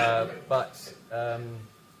 But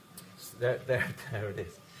there it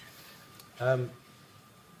is.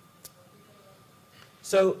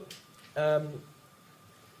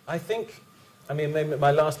 I think, I mean, maybe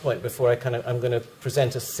my last point before I'm going to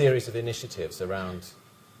present a series of initiatives around,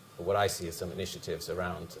 or what I see as some initiatives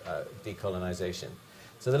around decolonization.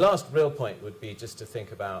 So the last real point would be just to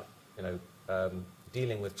think about,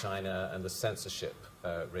 dealing with China and the censorship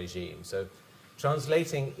regime. So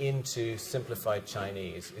translating into simplified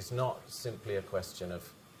Chinese is not simply a question of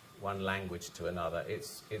one language to another.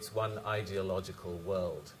 It's one ideological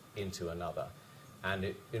world into another. And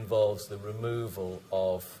it involves the removal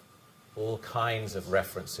of all kinds of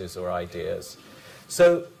references or ideas.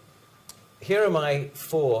 So here are my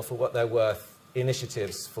four, for what they're worth,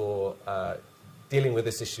 initiatives for dealing with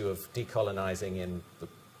this issue of decolonizing in the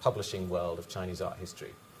publishing world of Chinese art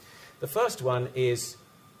history. The first one is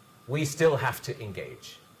we still have to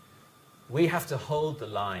engage. We have to hold the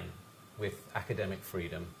line with academic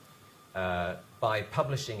freedom by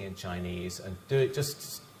publishing in Chinese and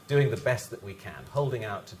doing the best that we can, holding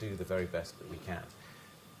out to do the very best that we can.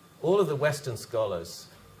 All of the Western scholars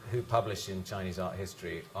who publish in Chinese art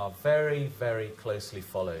history are very, very closely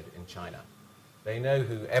followed in China. They know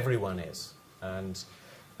who everyone is, and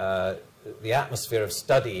the atmosphere of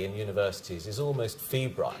study in universities is almost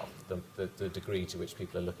febrile, the degree to which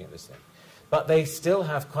people are looking at this thing. But they still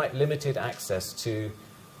have quite limited access to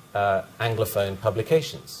Anglophone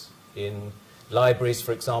publications. In libraries,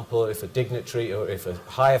 for example, if a dignitary or if a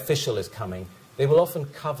high official is coming, they will often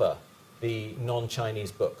cover the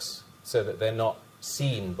non-Chinese books so that they're not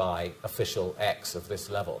seen by official X of this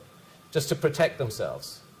level, just to protect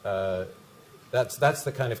themselves. That's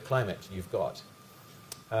the kind of climate you've got.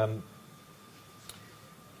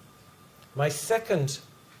 My second,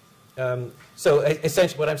 so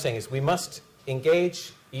essentially what I'm saying is we must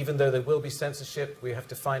engage, even though there will be censorship. We have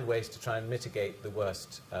to find ways to try and mitigate the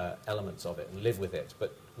worst elements of it and live with it,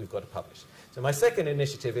 but we've got to publish. So my second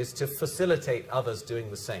initiative is to facilitate others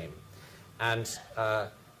doing the same. And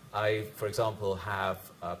I, for example, have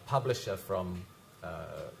a publisher from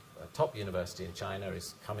a top university in China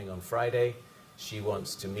is coming on Friday. She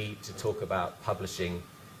wants to meet to talk about publishing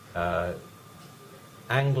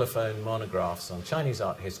Anglophone monographs on Chinese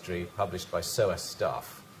art history published by SOAS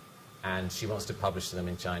staff. And she wants to publish them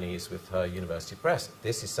in Chinese with her university press.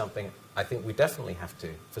 This is something I think we definitely have to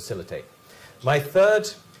facilitate. My third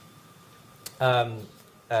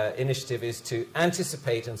initiative is to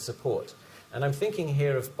anticipate and support. And I'm thinking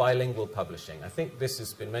here of bilingual publishing. I think this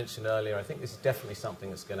has been mentioned earlier. I think this is definitely something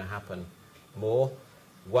that's going to happen more.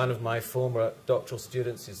 One of my former doctoral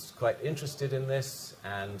students is quite interested in this,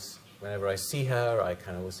 and whenever I see her, I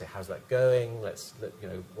kind of always say, how's that going?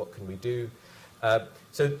 What can we do?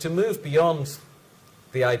 So to move beyond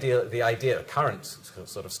the current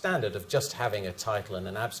sort of standard of just having a title and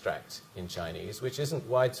an abstract in Chinese, which isn't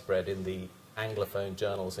widespread in the Anglophone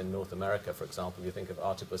journals in North America, for example. You think of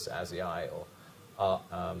Artibus Asiae or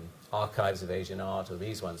Archives of Asian Art or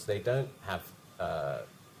these ones. They don't have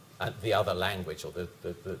the other language or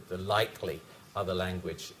the likely other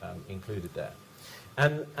language included there.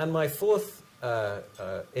 And my fourth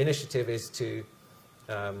initiative is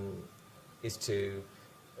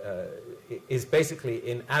basically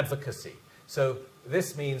in advocacy. So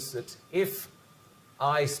this means that if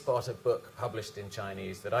I spot a book published in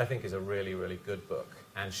Chinese that I think is a really, really good book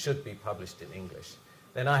and should be published in English,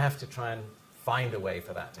 then I have to try and find a way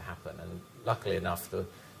for that to happen. And luckily enough, the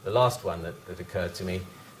last one that occurred to me,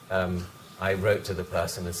 I wrote to the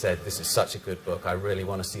person and said, this is such a good book, I really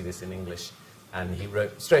want to see this in English. And he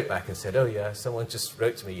wrote straight back and said, oh yeah, someone just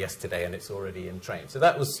wrote to me yesterday and it's already in train. So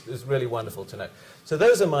that was really wonderful to know. So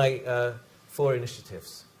those are my 4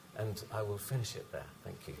 initiatives, and I will finish it there.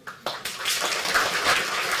 Thank you.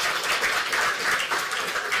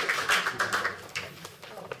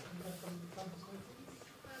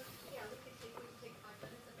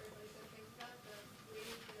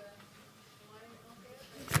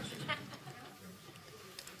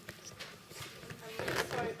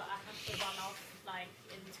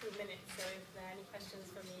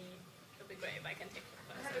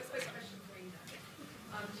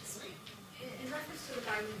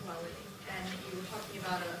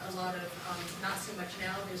 A lot of, not so much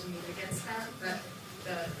now, there's a move against that, but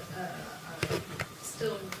the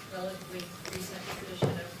still relatively recent tradition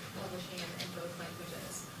of publishing in both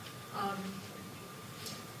languages.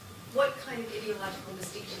 What kind of ideological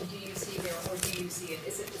distinction do you see there, or do you see it?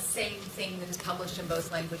 Is it the same thing that is published in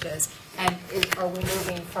both languages? And are we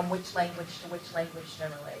moving from which language to which language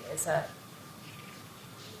generally? Is that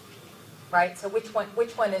right? So which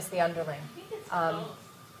one is the underling? I think it's both.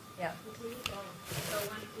 Yeah. It's really both. So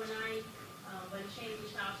when Shane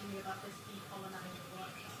reached out to me about this decolonizing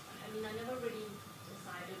workshop, I mean, I never really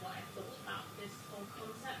decided what I thought about this whole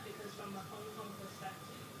concept, because from a Hong Kong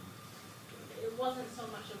perspective, it wasn't so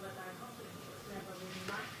much of a dichotomy. It was never really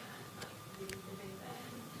like that, like really living there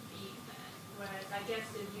and being there. Whereas I guess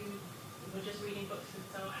if you were just reading books in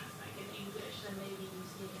SOAS, like in English, then maybe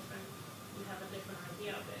you have a different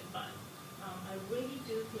idea of it. But I really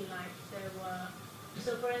do feel like there were.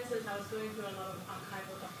 So, for instance, I was going through a lot of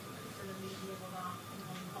archival documents in the Museum of Art in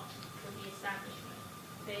Hong Kong for the establishment.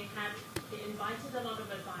 They invited a lot of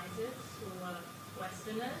advisors who were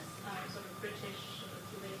Westerners, sort of British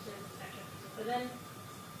related, etc. But then,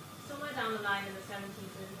 somewhere down the line in the 70s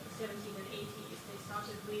and 80s, they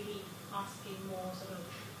started really asking more sort of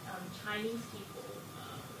Chinese people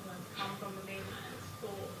who had come from the mainland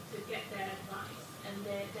to get their advice, and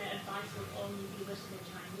their advice would only be written in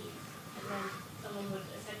Chinese, and then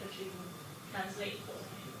a secretary would translate for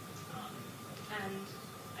him. And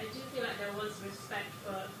I do feel like there was respect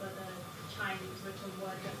for the Chinese written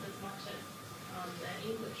word just as much as the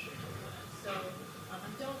English written word. So I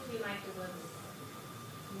don't feel like it was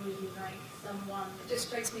really like someone. It just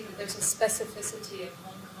strikes me that there's a specificity of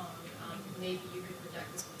Hong Kong. Maybe you could project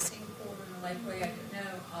this in Singapore in a like way, I don't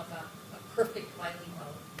know, of a perfect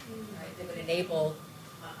bilingual, right? That would enable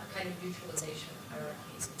a kind of neutralization of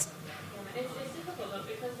hierarchies in some way. It's difficult though,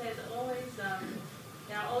 because there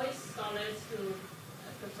are always scholars who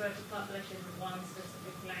prefer to publish in one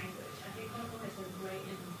specific language. I think Hong Kong has been great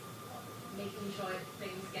in making sure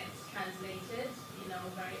things get translated,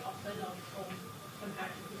 very often, or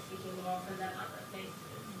comparatively speaking, more often than other places.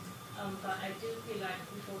 But I do feel like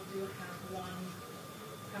people do have one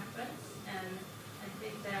preference, and I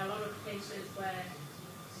think there are a lot of places where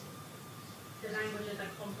the languages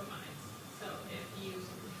are compromised. So if you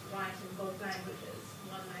write in both languages,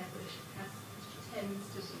 one language tends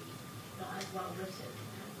to be not as well written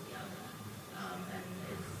as the other.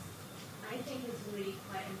 And I think it's really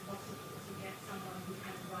quite impossible to get someone who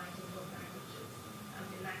can write in both languages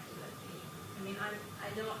immaculately. I mean, I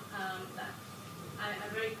know that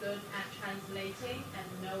I'm very good at translating and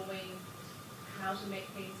knowing how to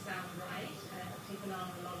make things sound right. I've taken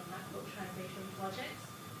on a lot of MacBook translation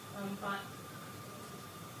projects, but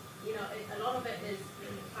a lot of it is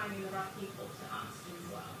finding the right people to ask as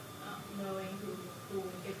well, knowing who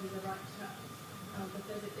will give you the right terms,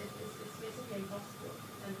 because it's basically impossible.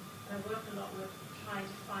 And I work a lot with trying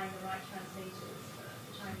to find the right translators for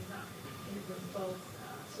Chinese art with both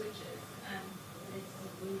switches, and it's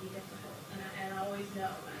really difficult. And I always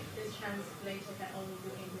know, like, this translator can only do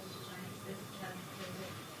English to Chinese, this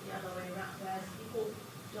translator the other way around, whereas people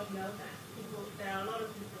don't know that. There are a lot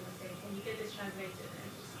of people who say, can you get this translated?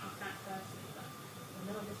 That person, but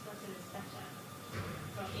no, this person is better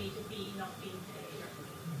from A to B, not B to A.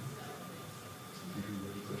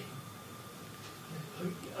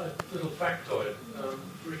 A little factoid.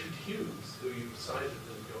 Richard Hughes, who you cited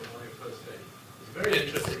in your first day, is a very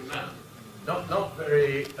interesting man. Not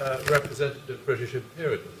very representative British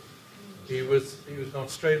imperialism. He was an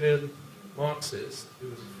Australian Marxist who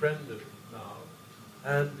was a friend of Mao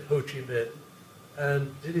and Ho Chi Minh,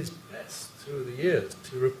 and did his best through the years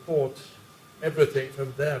to report everything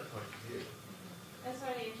from their point of view. That's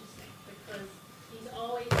very interesting, because he's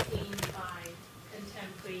always seen by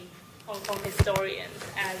three Hong Kong historians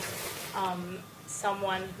as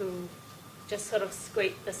someone who just sort of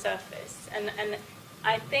scraped the surface. And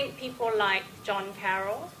I think people like John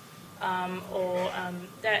Carroll,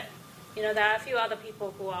 there are a few other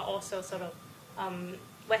people who are also sort of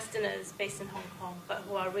Westerners based in Hong Kong, but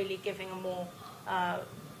who are really giving a more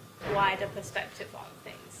wider perspective on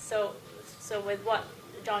things. So with what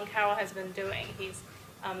John Carroll has been doing, he's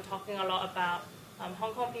talking a lot about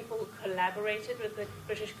Hong Kong people who collaborated with the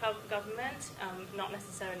British government, not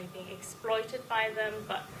necessarily being exploited by them,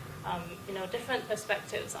 but different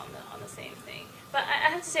perspectives on the same thing. But I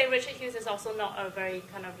have to say, Richard Hughes is also not a very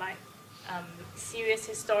kind of like serious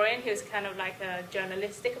historian. He was kind of like a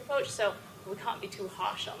journalistic approach, so we can't be too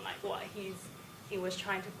harsh on like what he was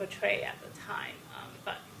trying to portray at the time.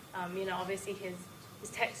 But obviously his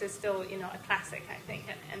text is still a classic, I think,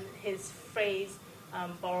 and his phrase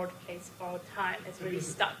borrowed place, borrowed time is really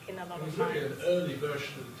stuck in a lot of minds. It was really an early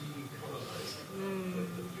version of decolonising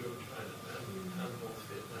of Europe, China, and North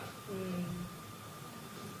Vietnam.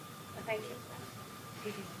 Thank you.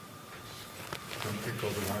 Don't pick all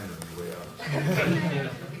the wine on your way out.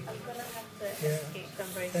 I'm going to have to escape. I'm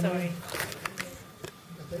very sorry.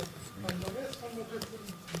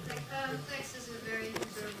 Thanks, this is a very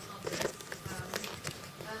observant answer.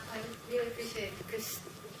 I really appreciate it because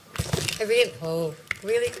I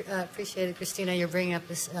really appreciated, Christina, you're bringing up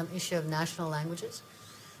this issue of national languages,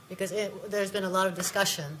 because there's been a lot of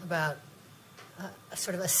discussion about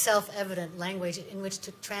sort of a self-evident language in which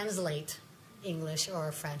to translate English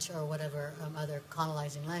or French or whatever other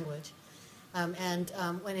colonizing language.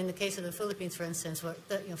 When in the case of the Philippines, for instance, where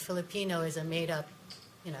Filipino is a made-up,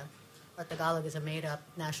 or Tagalog is a made-up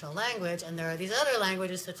national language, and there are these other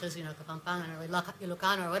languages such as Kapampangan or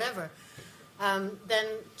Ilocano or whatever, then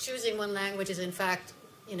choosing one language is in fact,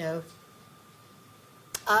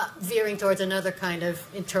 veering towards another kind of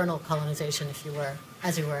internal colonization, if you were,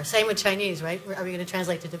 as you were. Same with Chinese, right? Are we going to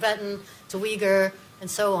translate to Tibetan, to Uyghur, and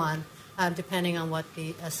so on, depending on what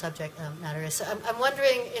the subject matter is. So I'm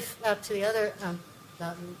wondering if, to the other,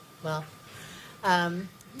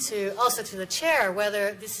 also to the chair,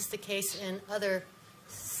 whether this is the case in other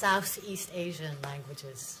Southeast Asian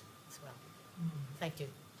languages as well. Thank you.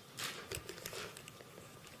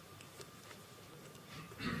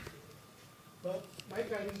 Well, my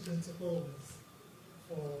guiding principle was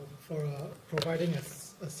for providing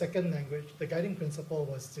a second language. The guiding principle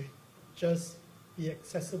was to just be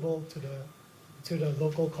accessible to the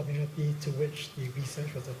local community to which the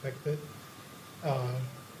research was affected.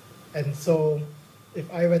 And so if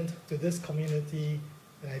I went to this community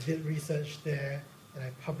and I did research there and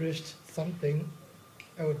I published something,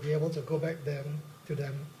 I would be able to go back to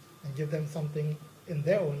them and give them something in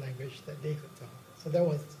their own language that they could tell. So that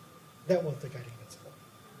was the guiding principle.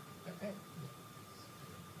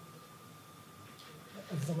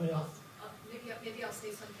 And somebody else? Maybe I'll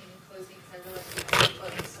say something in closing, because I realize we have to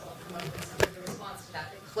close, so I'll come up with some of the response to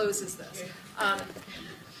that that closes this.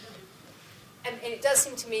 And it does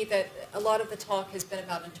seem to me that a lot of the talk has been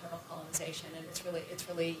about internal colonization, and it's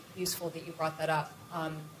really useful that you brought that up.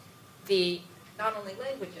 Not only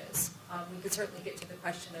languages, we could certainly get to the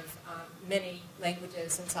question of many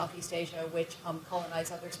languages in Southeast Asia which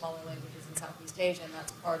colonize other smaller languages in Southeast Asia, and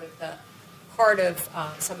that's part of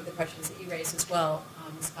some of the questions that you raised as well,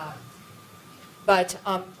 Scott. But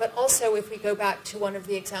also, if we go back to one of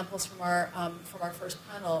the examples from our first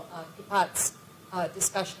panel, Pipat's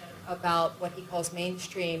discussion about what he calls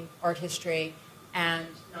mainstream art history and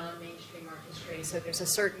non-mainstream art history. So there's a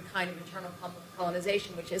certain kind of internal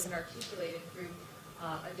colonization which isn't articulated through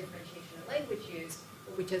a differentiation in language use,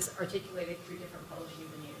 but which is articulated through different publishing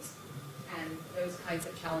venues. And those kinds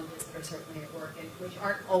of challenges that are certainly at work, and which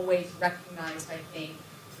aren't always recognized, I think,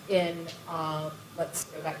 in, let's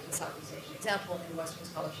go back to the Southeast Asian example, in Western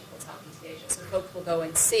scholarship in Southeast Asia. So folks will go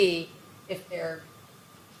and see if they're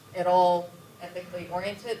at all ethically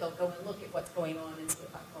oriented, they'll go and look at what's going on in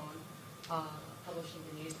publishing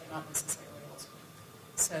venues, but not necessarily elsewhere.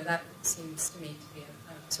 So that seems to me to be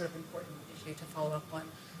a sort of important issue to follow up on.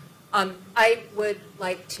 I would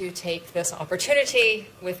like to take this opportunity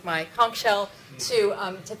with my conch shell to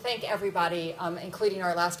thank everybody, including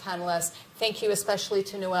our last panelists. Thank you especially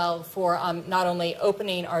to Noelle for not only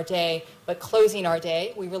opening our day, but closing our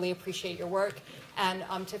day. We really appreciate your work. And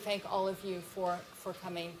to thank all of you for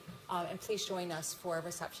coming. And please join us for a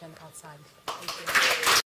reception outside. Thank you.